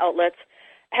media outlets,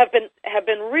 have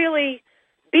been really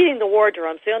beating the war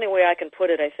drums, the only way I can put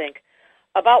it, I think,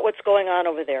 about what's going on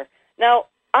over there. Now,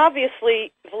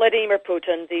 obviously, Vladimir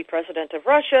Putin, the president of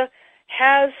Russia,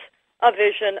 has a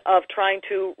vision of trying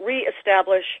to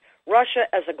reestablish Russia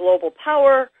as a global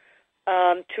power,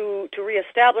 to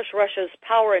reestablish Russia's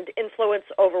power and influence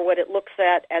over what it looks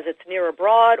at as its near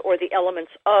abroad or the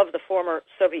elements of the former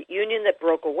Soviet Union that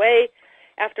broke away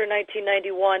after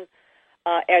 1991,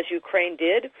 as Ukraine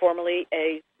did, formerly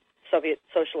a Soviet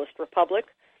Socialist Republic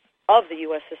of the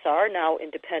USSR, now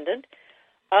independent.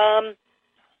 And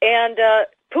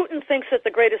Putin thinks that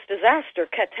the greatest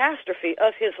catastrophe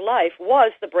of his life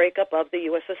was the breakup of the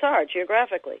USSR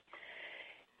geographically.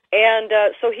 And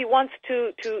so he wants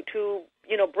to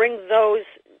bring those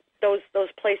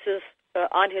places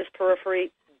on his periphery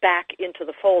back into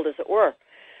the fold, as it were.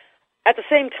 At the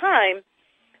same time,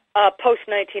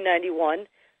 post-1991,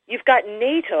 you've got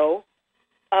NATO,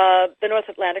 the North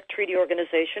Atlantic Treaty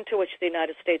Organization, to which the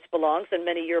United States belongs, and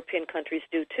many European countries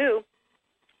do too,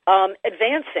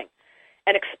 advancing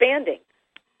and expanding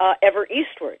ever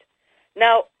eastward.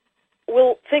 Now,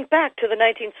 we'll think back to the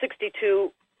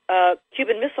 1962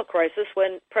 Cuban Missile Crisis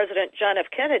when President John F.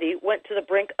 Kennedy went to the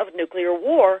brink of nuclear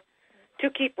war to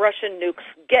keep Russian nukes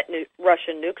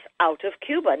out of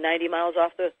Cuba, 90 miles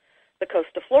off the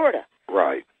coast of Florida.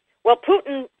 Right. Well,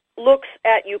 Putin looks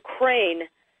at Ukraine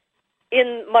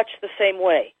in much the same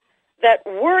way. That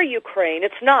were Ukraine,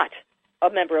 it's not a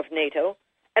member of NATO,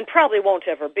 and probably won't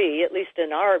ever be, at least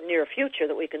in our near future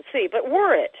that we can see, but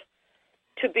were it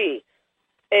to be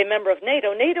a member of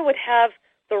NATO, NATO would have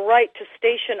the right to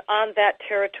station on that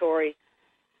territory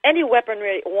any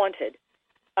weaponry it wanted,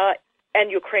 and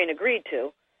Ukraine agreed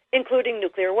to, including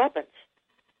nuclear weapons,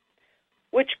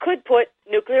 which could put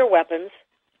nuclear weapons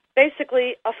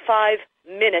basically a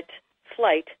 5-minute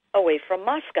flight away from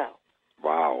Moscow.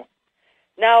 Wow.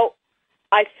 Now,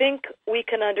 I think we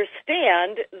can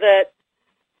understand that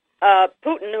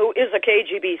Putin, who is a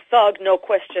KGB thug, no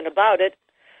question about it,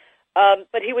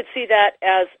 but he would see that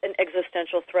as an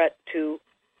existential threat to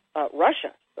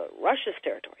Russia's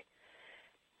territory.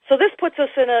 So this puts us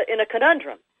in a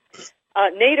conundrum.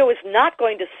 NATO is not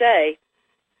going to say,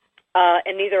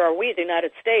 and neither are we, the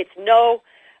United States, no,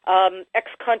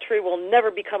 X country will never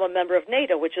become a member of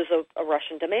NATO, which is a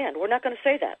Russian demand. We're not going to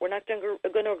say that. We're not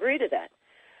going to agree to that.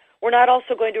 We're not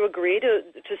also going to agree to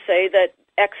say that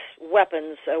X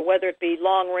weapons, whether it be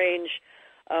long range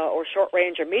or short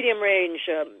range or medium range,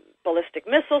 ballistic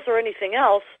missiles or anything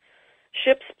else,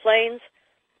 ships, planes,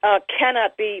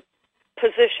 cannot be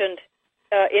positioned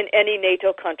in any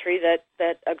NATO country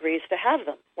that agrees to have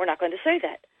them. We're not going to say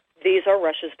that. These are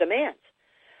Russia's demands.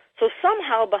 So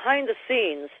somehow behind the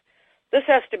scenes, this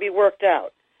has to be worked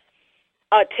out,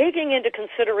 taking into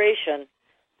consideration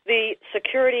the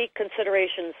security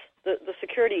considerations, the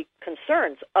security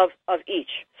concerns of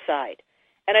each side.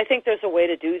 And I think there's a way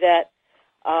to do that.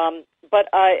 But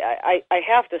I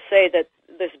have to say that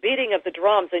this beating of the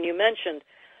drums, and you mentioned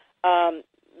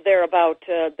there about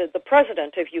the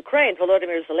president of Ukraine,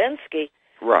 Volodymyr Zelensky,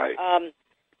 right,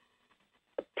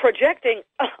 projecting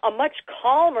a much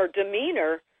calmer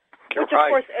demeanor, which, of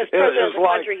course, as president of the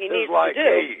country, he needs to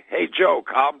do. Hey, Joe,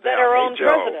 calm down. Than our own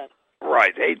president.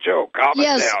 Right. Hey, Joe, calm it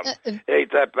down. It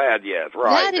ain't that bad yet.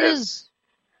 Right. That is,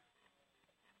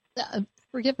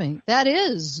 forgive me, that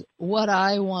is what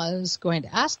I was going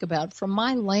to ask about. From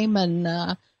my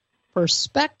layman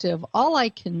perspective, all I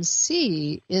can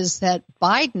see is that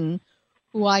Biden,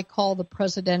 who I call the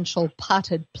presidential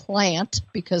potted plant,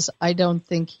 because I don't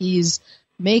think he's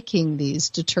making these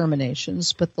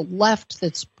determinations, but the left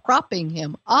that's propping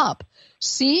him up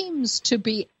seems to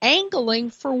be angling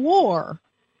for war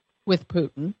with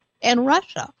Putin and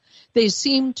Russia. They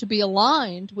seem to be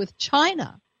aligned with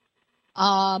China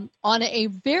on a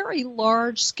very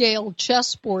large-scale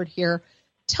chessboard here.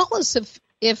 Tell us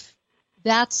if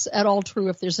that's at all true,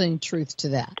 if there's any truth to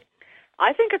that.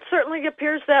 I think it certainly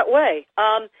appears that way.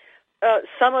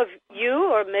 Some of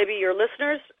you, or maybe your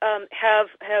listeners, have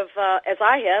as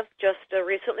I have, just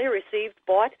recently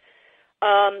bought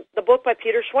the book by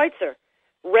Peter Schweitzer,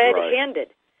 Red-Handed.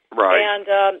 Right.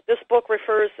 And this book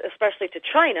refers especially to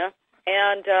China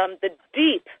and the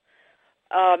deep,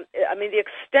 the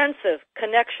extensive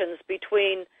connections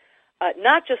between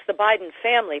not just the Biden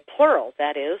family, plural,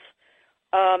 that is,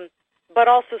 but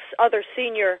also other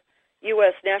senior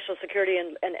U.S. national security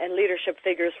and leadership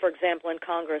figures, for example, in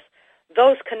Congress.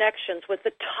 Those connections with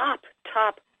the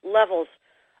top levels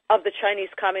of the Chinese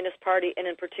Communist Party, and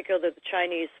in particular the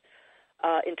Chinese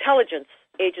intelligence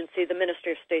agency, the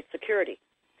Ministry of State Security.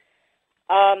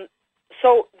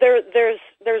 So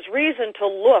there's reason to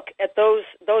look at those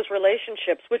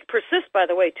relationships, which persist, by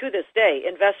the way, to this day,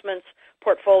 investments,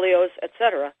 portfolios,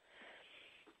 etc.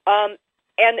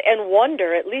 And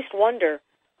wonder, at least wonder,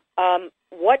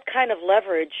 what kind of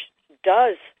leverage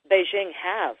does Beijing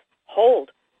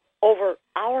hold over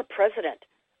our president,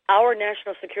 our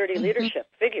national security leadership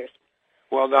figures?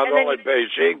 Well, not only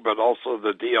Beijing, but also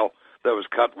the deal that was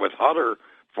cut with Hunter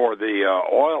for the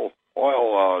oil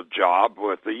job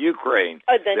with the Ukraine.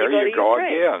 There you go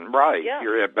again, right? Yeah,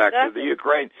 you're back to the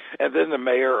Ukraine, and then the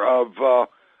mayor of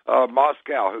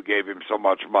Moscow, who gave him so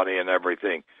much money and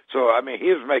everything. So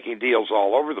he was making deals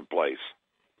all over the place.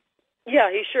 Yeah,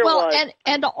 he sure was.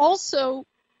 And also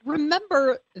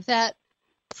remember that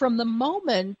from the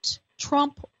moment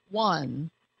Trump won,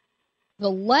 the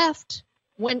left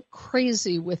went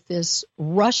crazy with this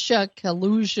Russia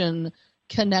collusion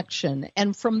connection.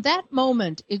 And from that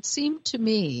moment, it seemed to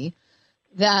me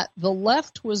that the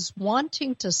left was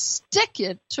wanting to stick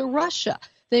it to Russia.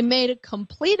 They made a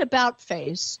complete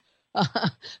about-face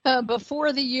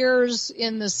before the years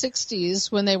in the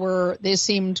 60s when they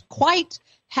seemed quite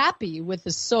happy with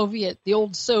the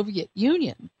old Soviet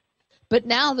Union. But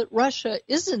now that Russia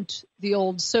isn't the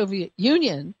old Soviet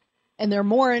Union and they're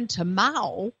more into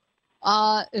Mao,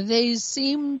 they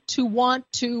seem to want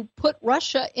to put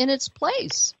Russia in its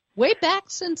place way back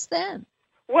since then.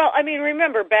 Well,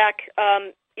 remember back,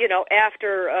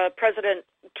 after President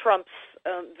Trump's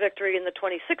victory in the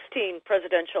 2016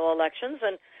 presidential elections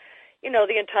and,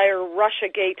 the entire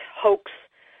Russiagate hoax,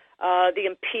 the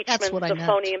impeachments,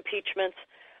 phony impeachments.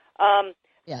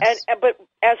 Yes. But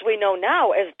as we know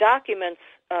now, as documents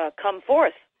come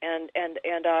forth and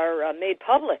are made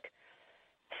public,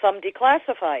 some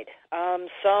declassified,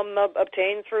 some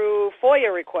obtained through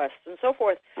FOIA requests and so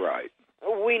forth. Right.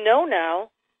 We know now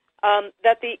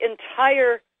that the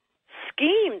entire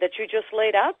scheme that you just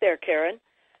laid out there, Karen,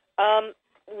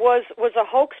 was a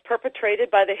hoax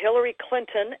perpetrated by the Hillary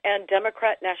Clinton and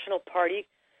Democrat National Party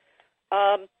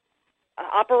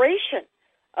operation,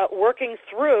 working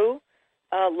through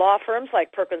law firms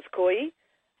like Perkins Coie,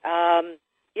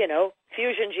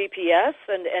 Fusion GPS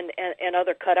and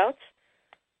other cutouts.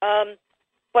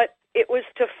 But it was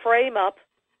to frame up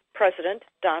President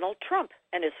Donald Trump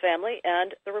and his family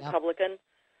and the Republican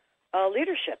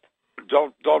leadership.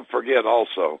 Don't forget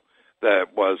also that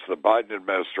it was the Biden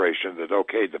administration that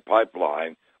okayed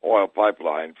the oil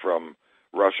pipeline from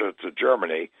Russia to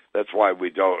Germany. That's why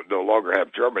we no longer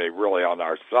have Germany really on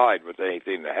our side with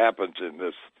anything that happens in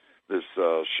this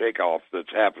shake-off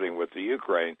that's happening with the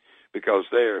Ukraine, because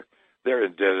they're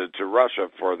indebted to Russia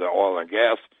for the oil and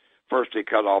gas. First he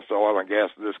cut off the oil and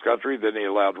gas in this country, then he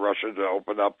allowed Russia to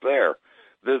open up there.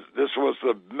 This was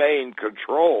the main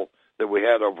control that we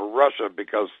had over Russia,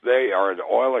 because they are an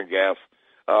oil and gas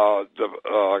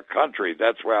country.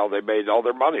 That's how they made all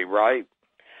their money, right?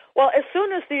 Well, as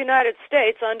soon as the United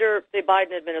States, under the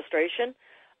Biden administration,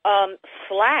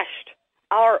 slashed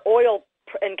our oil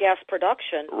and gas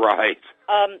production, right,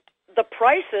 the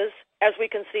prices, as we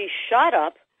can see, shot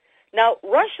up. Now,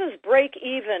 Russia's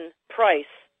break-even price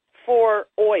for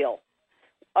oil,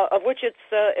 of which it's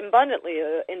abundantly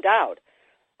endowed,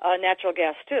 natural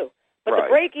gas too, but the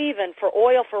break-even for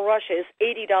oil for Russia is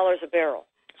 $80 a barrel.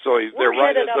 So they're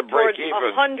right at the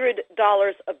break-even.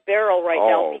 $100 a barrel right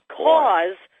now,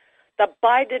 because the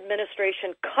Biden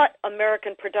administration cut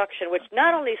American production, which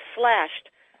not only slashed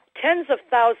tens of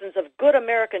thousands of good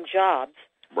American jobs,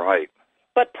 right,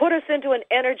 but put us into an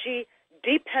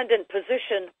energy-dependent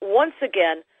position once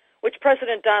again, which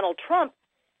President Donald Trump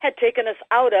had taken us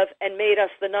out of and made us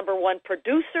the number one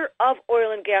producer of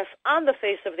oil and gas on the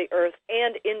face of the earth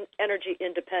and in energy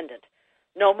independent.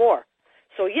 No more.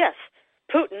 So yes,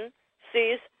 Putin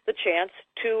sees the chance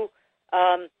to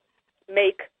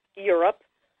make Europe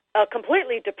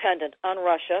completely dependent on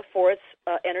Russia for its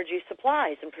energy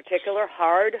supplies, in particular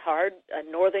hard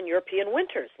northern European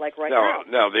winters like right now.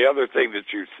 Now, the other thing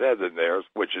that you said in there,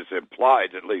 which is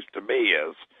implied, at least to me,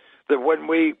 is that when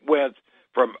we went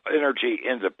from energy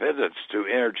independence to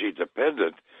energy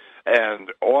dependent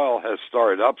and oil has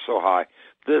started up so high,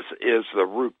 this is the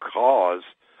root cause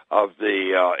of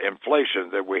the inflation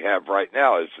that we have right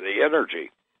now is the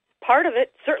energy. Part of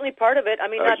it, certainly part of it. I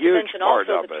mean, not to mention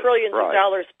also the trillions of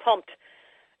dollars pumped,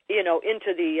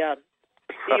 into the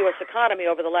U.S. economy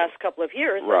over the last couple of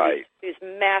years. Right. These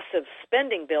massive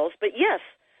spending bills. But yes,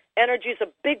 energy is a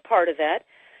big part of that.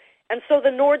 And so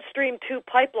the Nord Stream 2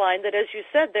 pipeline that, as you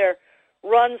said there,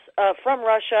 runs from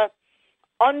Russia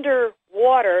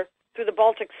underwater through the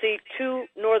Baltic Sea to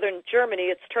northern Germany,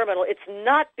 its terminal, it's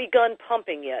not begun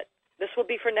pumping yet. This will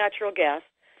be for natural gas.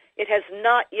 It has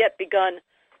not yet begun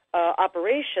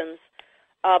operations,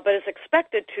 but is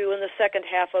expected to in the second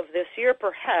half of this year,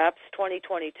 perhaps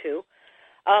 2022.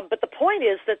 But the point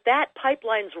is that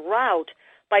pipeline's route,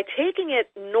 by taking it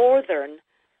northern,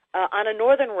 on a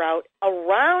northern route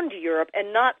around Europe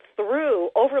and not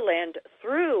overland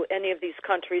through any of these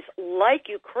countries like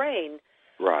Ukraine,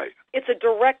 right. It's a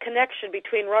direct connection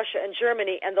between Russia and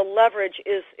Germany, and the leverage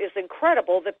is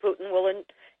incredible that Putin will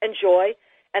enjoy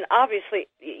and obviously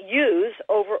use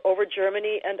over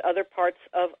Germany and other parts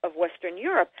of Western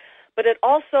Europe. But it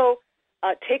also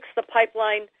takes the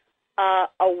pipeline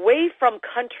away from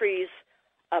countries,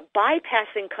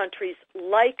 bypassing countries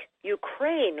like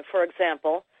Ukraine, for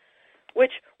example,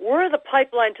 which were the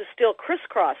pipeline to still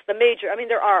crisscross the major, I mean,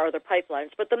 there are other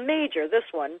pipelines, but the major, this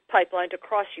one, pipeline to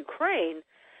cross Ukraine,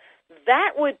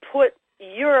 that would put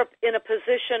Europe in a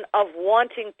position of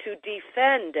wanting to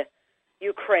defend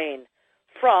Ukraine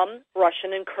from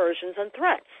Russian incursions and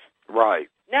threats. Right.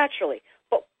 Naturally.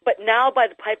 But now by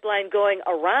the pipeline going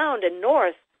around and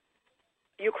north,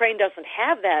 Ukraine doesn't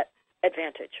have that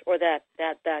advantage or that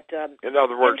in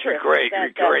other words, Ukraine's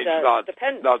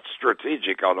not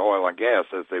strategic on oil and gas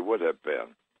as they would have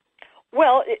been.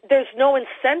 Well, there's no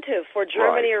incentive for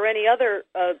Germany or any other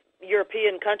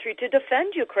European country to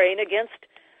defend Ukraine against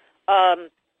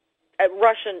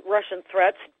Russian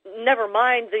threats. Never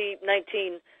mind the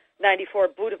 1994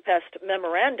 Budapest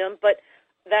Memorandum, but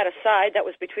that aside, that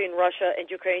was between Russia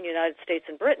and Ukraine, United States,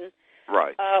 and Britain,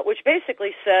 right? Which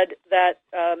basically said that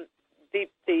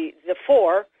the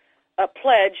four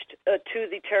pledged to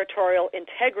the territorial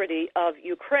integrity of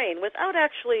Ukraine without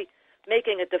actually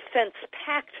making a defense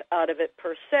pact out of it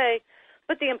per se,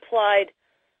 but the implied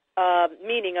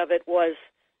meaning of it was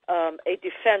a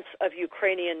defense of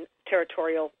Ukrainian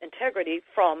territorial integrity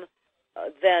from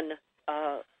then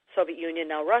Soviet Union,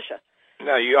 now Russia.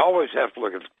 Now, you always have to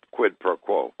look at quid pro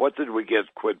quo. What did we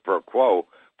get quid pro quo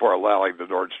for allowing the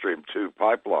Nord Stream 2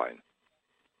 pipeline?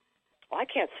 Well, I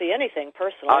can't see anything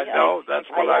personally. I know, that's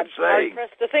what I'm saying. I'm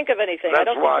pressed to think of anything. That's I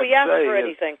don't think we asked for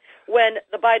anything when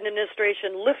the Biden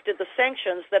administration lifted the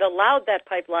sanctions that allowed that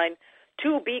pipeline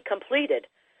to be completed,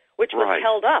 which was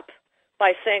held up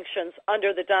by sanctions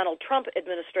under the Donald Trump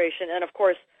administration, and of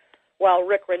course, while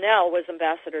Rick Rennell was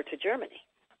ambassador to Germany.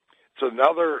 It's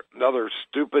another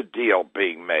stupid deal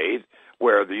being made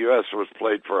where the U.S. was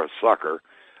played for a sucker,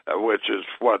 which is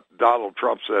what Donald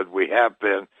Trump said we have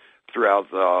been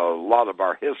throughout a lot of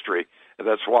our history, and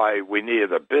that's why we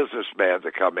needed a businessman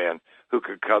to come in who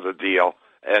could cut a deal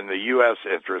and the U.S.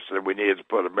 interest, and we needed to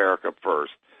put America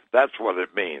first. That's what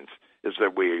it means, is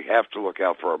that we have to look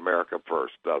out for America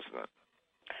first, doesn't it?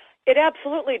 It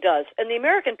absolutely does, and the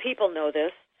American people know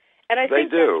this, and I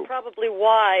think that's probably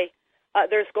why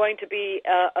there's going to be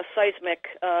a seismic,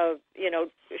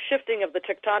 shifting of the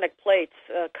tectonic plates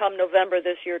come November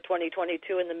this year,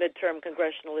 2022, in the midterm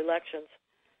congressional elections.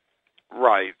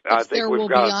 Right. I think we've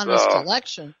got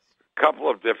a couple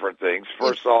of different things.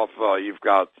 First off, you've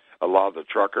got a lot of the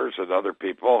truckers and other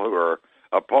people who are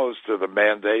opposed to the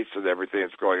mandates and everything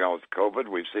that's going on with COVID.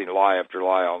 We've seen lie after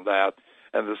lie on that.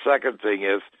 And the second thing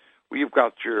is, you've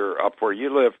got up where you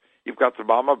live, you've got the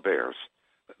mama bears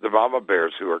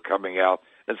who are coming out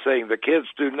and saying the kids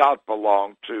do not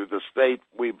belong to the state,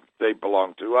 they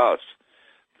belong to us.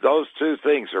 Those two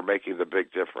things are making the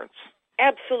big difference.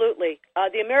 Absolutely.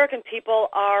 The American people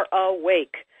are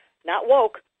awake. Not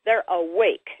woke, they're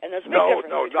awake. And there's a big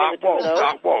difference between the two of those.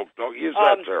 Not woke. Don't use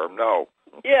that term, no.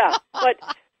 Yeah, but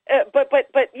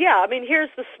yeah, I mean, here's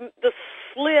the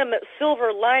slim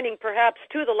silver lining perhaps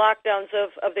to the lockdowns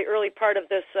of the early part of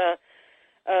this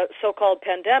so-called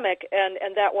pandemic,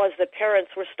 and that was that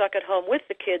parents were stuck at home with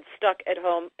the kids stuck at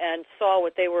home and saw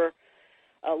what they were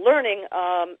Learning,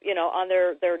 on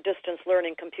their distance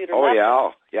learning computer.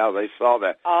 Oh, yeah, they saw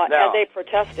that. And they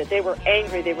protested. They were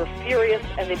angry. They were furious,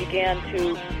 and they began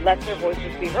to let their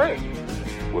voices be heard.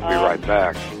 We'll be right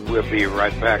back. We'll be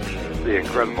right back. The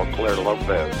incredible Clare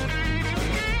Lopez.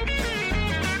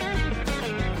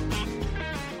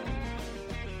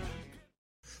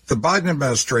 The Biden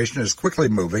administration is quickly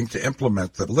moving to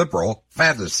implement the liberal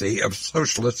fantasy of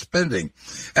socialist spending.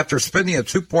 After spending a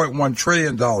 $2.1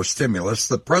 trillion stimulus,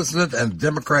 the president and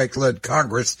Democratic-led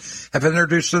Congress have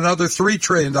introduced another $3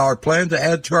 trillion plan to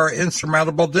add to our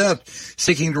insurmountable debt,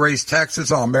 seeking to raise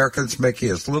taxes on Americans making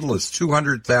as little as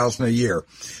 $200,000 a year.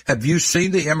 Have you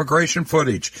seen the immigration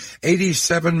footage?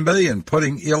 87 million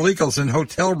putting illegals in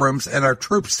hotel rooms and our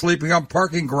troops sleeping on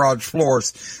parking garage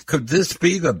floors. Could this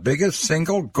be the biggest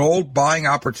single gold buying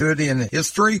opportunity in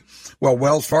history? Well,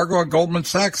 Wells Fargo and Goldman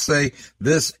Sachs say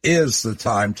this is the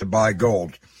time to buy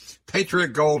gold.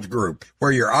 Patriot Gold Group,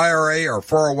 where your IRA or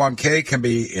 401k can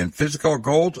be in physical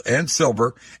gold and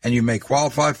silver, and you may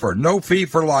qualify for no fee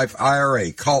for life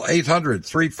IRA. Call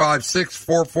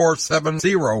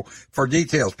 800-356-4470 for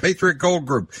details. Patriot Gold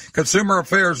Group, Consumer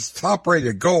Affairs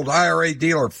top-rated gold IRA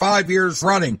dealer, 5 years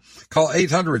running. Call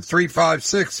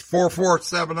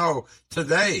 800-356-4470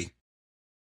 today.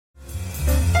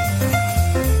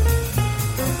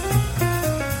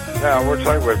 Now, we're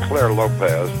talking with Clare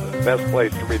Lopez. The best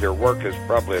place to read her work is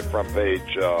probably at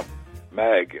frontpage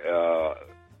mag.com.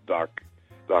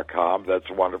 That's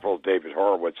wonderful. David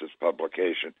Horowitz's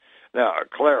publication. Now,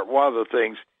 Clare, one of the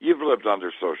things, you've lived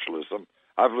under socialism.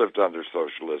 I've lived under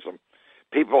socialism.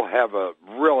 People have a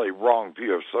really wrong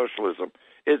view of socialism.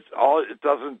 It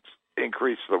doesn't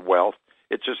increase the wealth.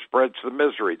 It just spreads the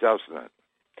misery, doesn't it?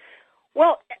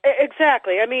 Well,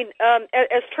 exactly. I mean,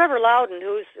 as Trevor Loudon,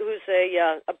 who's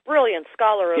a brilliant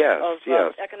scholar of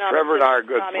economics, Trevor and I are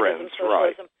good friends,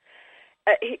 socialism,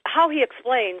 right? How he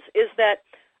explains is that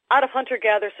out of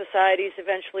hunter-gatherer societies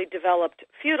eventually developed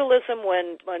feudalism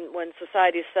when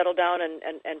societies settled down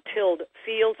and tilled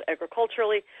fields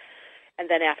agriculturally, and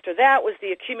then after that was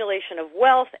the accumulation of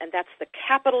wealth, and that's the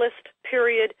capitalist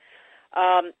period,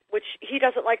 which he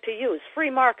doesn't like to use. Free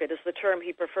market is the term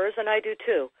he prefers, and I do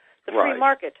too. The free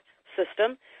market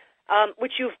system,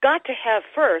 which you've got to have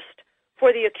first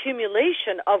for the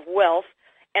accumulation of wealth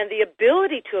and the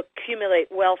ability to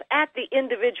accumulate wealth at the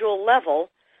individual level.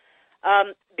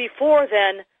 Before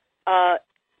then,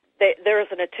 there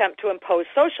is an attempt to impose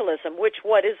socialism,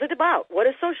 what is it about? What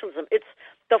is socialism? It's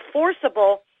the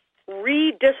forcible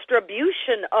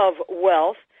redistribution of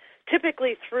wealth,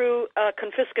 typically through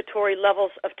confiscatory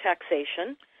levels of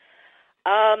taxation.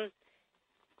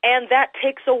 And that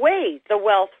takes away the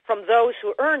wealth from those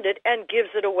who earned it and gives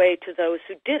it away to those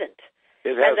who didn't.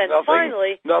 It has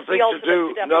nothing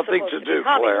to do,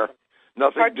 Claire.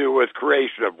 Nothing to do with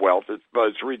creation of wealth, but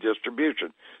it's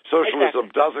redistribution. Socialism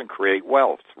doesn't create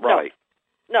wealth, right?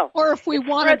 No. Or if we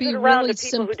want to be really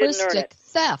simplistic,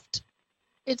 theft.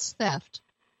 It's theft.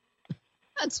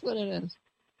 That's what it is,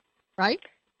 right?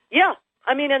 Yeah.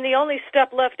 I mean, and the only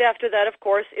step left after that, of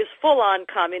course, is full-on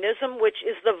communism, which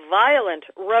is the violent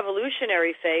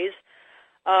revolutionary phase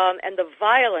and the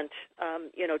violent,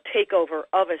 takeover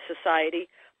of a society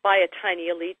by a tiny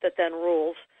elite that then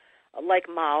rules, like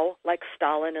Mao, like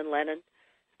Stalin and Lenin,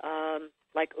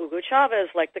 like Hugo Chavez,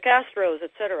 like the Castros,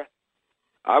 etc.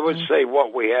 I would say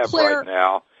what we have right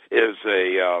now is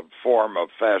a form of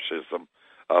fascism,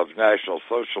 of National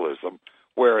Socialism,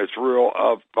 where it's rule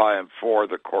of, by, and for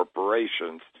the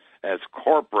corporations, and it's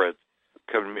corporate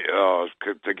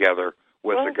together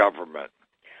with the government.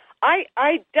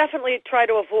 I definitely try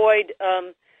to avoid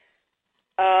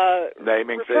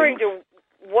naming referring things. to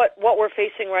what we're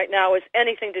facing right now as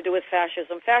anything to do with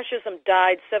fascism. Fascism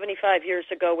died 75 years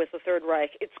ago with the Third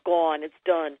Reich. It's gone. It's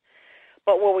done.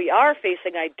 But what we are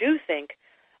facing, I do think,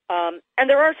 and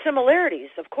there are similarities,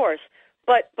 of course,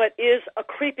 but is a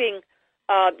creeping,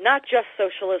 not just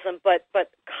socialism, but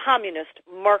communist,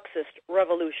 Marxist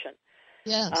revolution.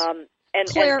 Yes.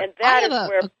 Claire, and that is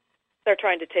where they're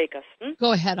trying to take us.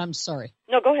 Go ahead. I'm sorry.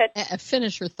 No, go ahead.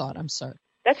 Finish your thought. I'm sorry.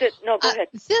 That's it. No, go ahead.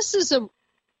 This is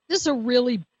a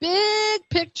really big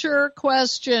picture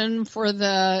question for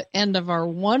the end of our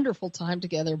wonderful time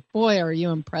together. Boy, are you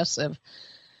impressive.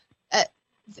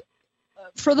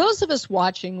 For those of us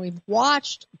watching, we've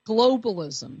watched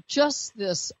globalism, just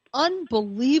this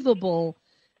unbelievable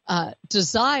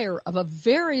desire of a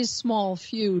very small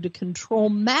few to control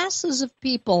masses of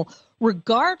people,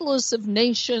 regardless of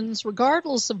nations,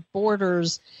 regardless of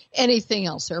borders, anything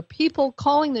else. There are people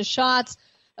calling the shots.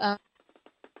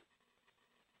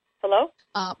 Hello?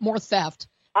 More theft.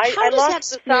 I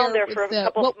lost the sound there for a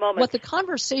couple of moments. What the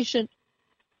conversation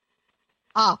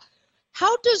How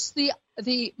does the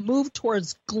move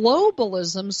towards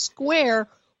globalism square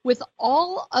with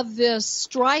all of this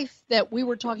strife that we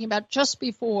were talking about just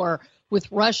before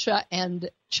with Russia and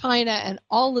China and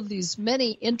all of these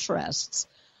many interests?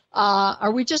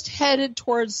 Are we just headed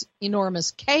towards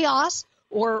enormous chaos,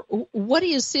 or what are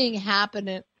you seeing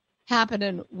happening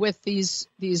with these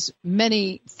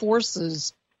many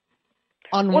forces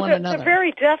on one another? There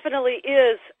very definitely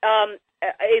is a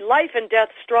life and death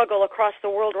struggle across the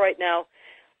world right now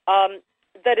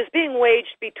that is being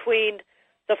waged between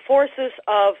the forces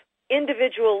of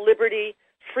individual liberty,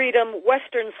 freedom,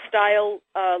 Western-style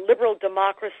liberal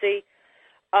democracy,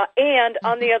 and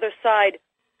on the other side,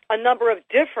 a number of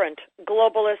different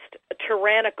globalist,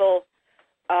 tyrannical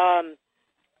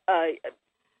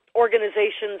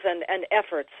organizations and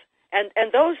efforts.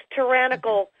 And those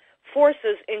tyrannical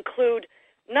forces include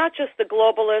not just the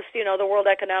globalists, the World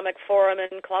Economic Forum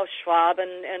and Klaus Schwab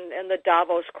and the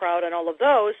Davos crowd and all of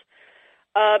those,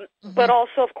 but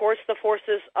also, of course, the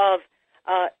forces of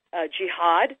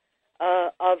jihad,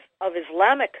 of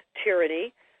Islamic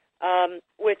tyranny,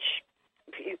 which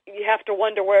you have to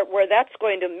wonder where that's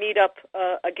going to meet up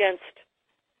against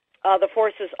the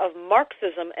forces of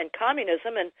Marxism and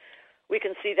communism, and we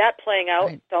can see that playing out,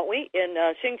 right, don't we, in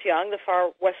Xinjiang, the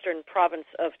far western province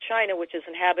of China, which is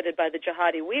inhabited by the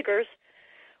jihadi Uyghurs,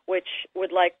 which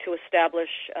would like to establish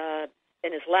an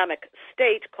Islamic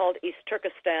state called East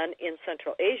Turkestan in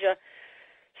Central Asia.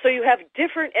 So you have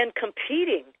different and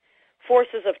competing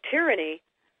forces of tyranny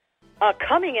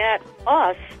coming at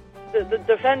us, the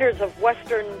defenders of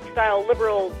Western-style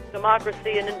liberal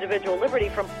democracy and individual liberty,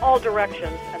 from all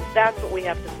directions, and that's what we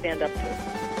have to stand up to.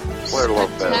 Clare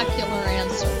Lopez. Spectacular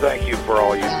answer. Thank you for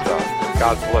all you've done.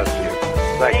 God bless you.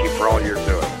 Thank you for all you're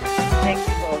doing. Thank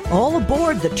you both. All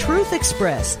aboard the Truth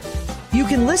Express. You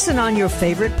can listen on your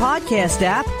favorite podcast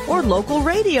app or local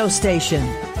radio station.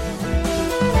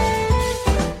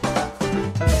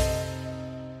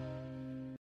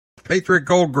 Patriot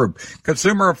Gold Group,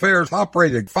 Consumer Affairs,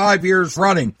 operated 5 years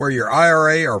running. For your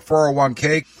IRA or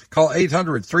 401k, call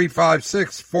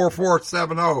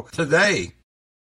 800-356-4470 today.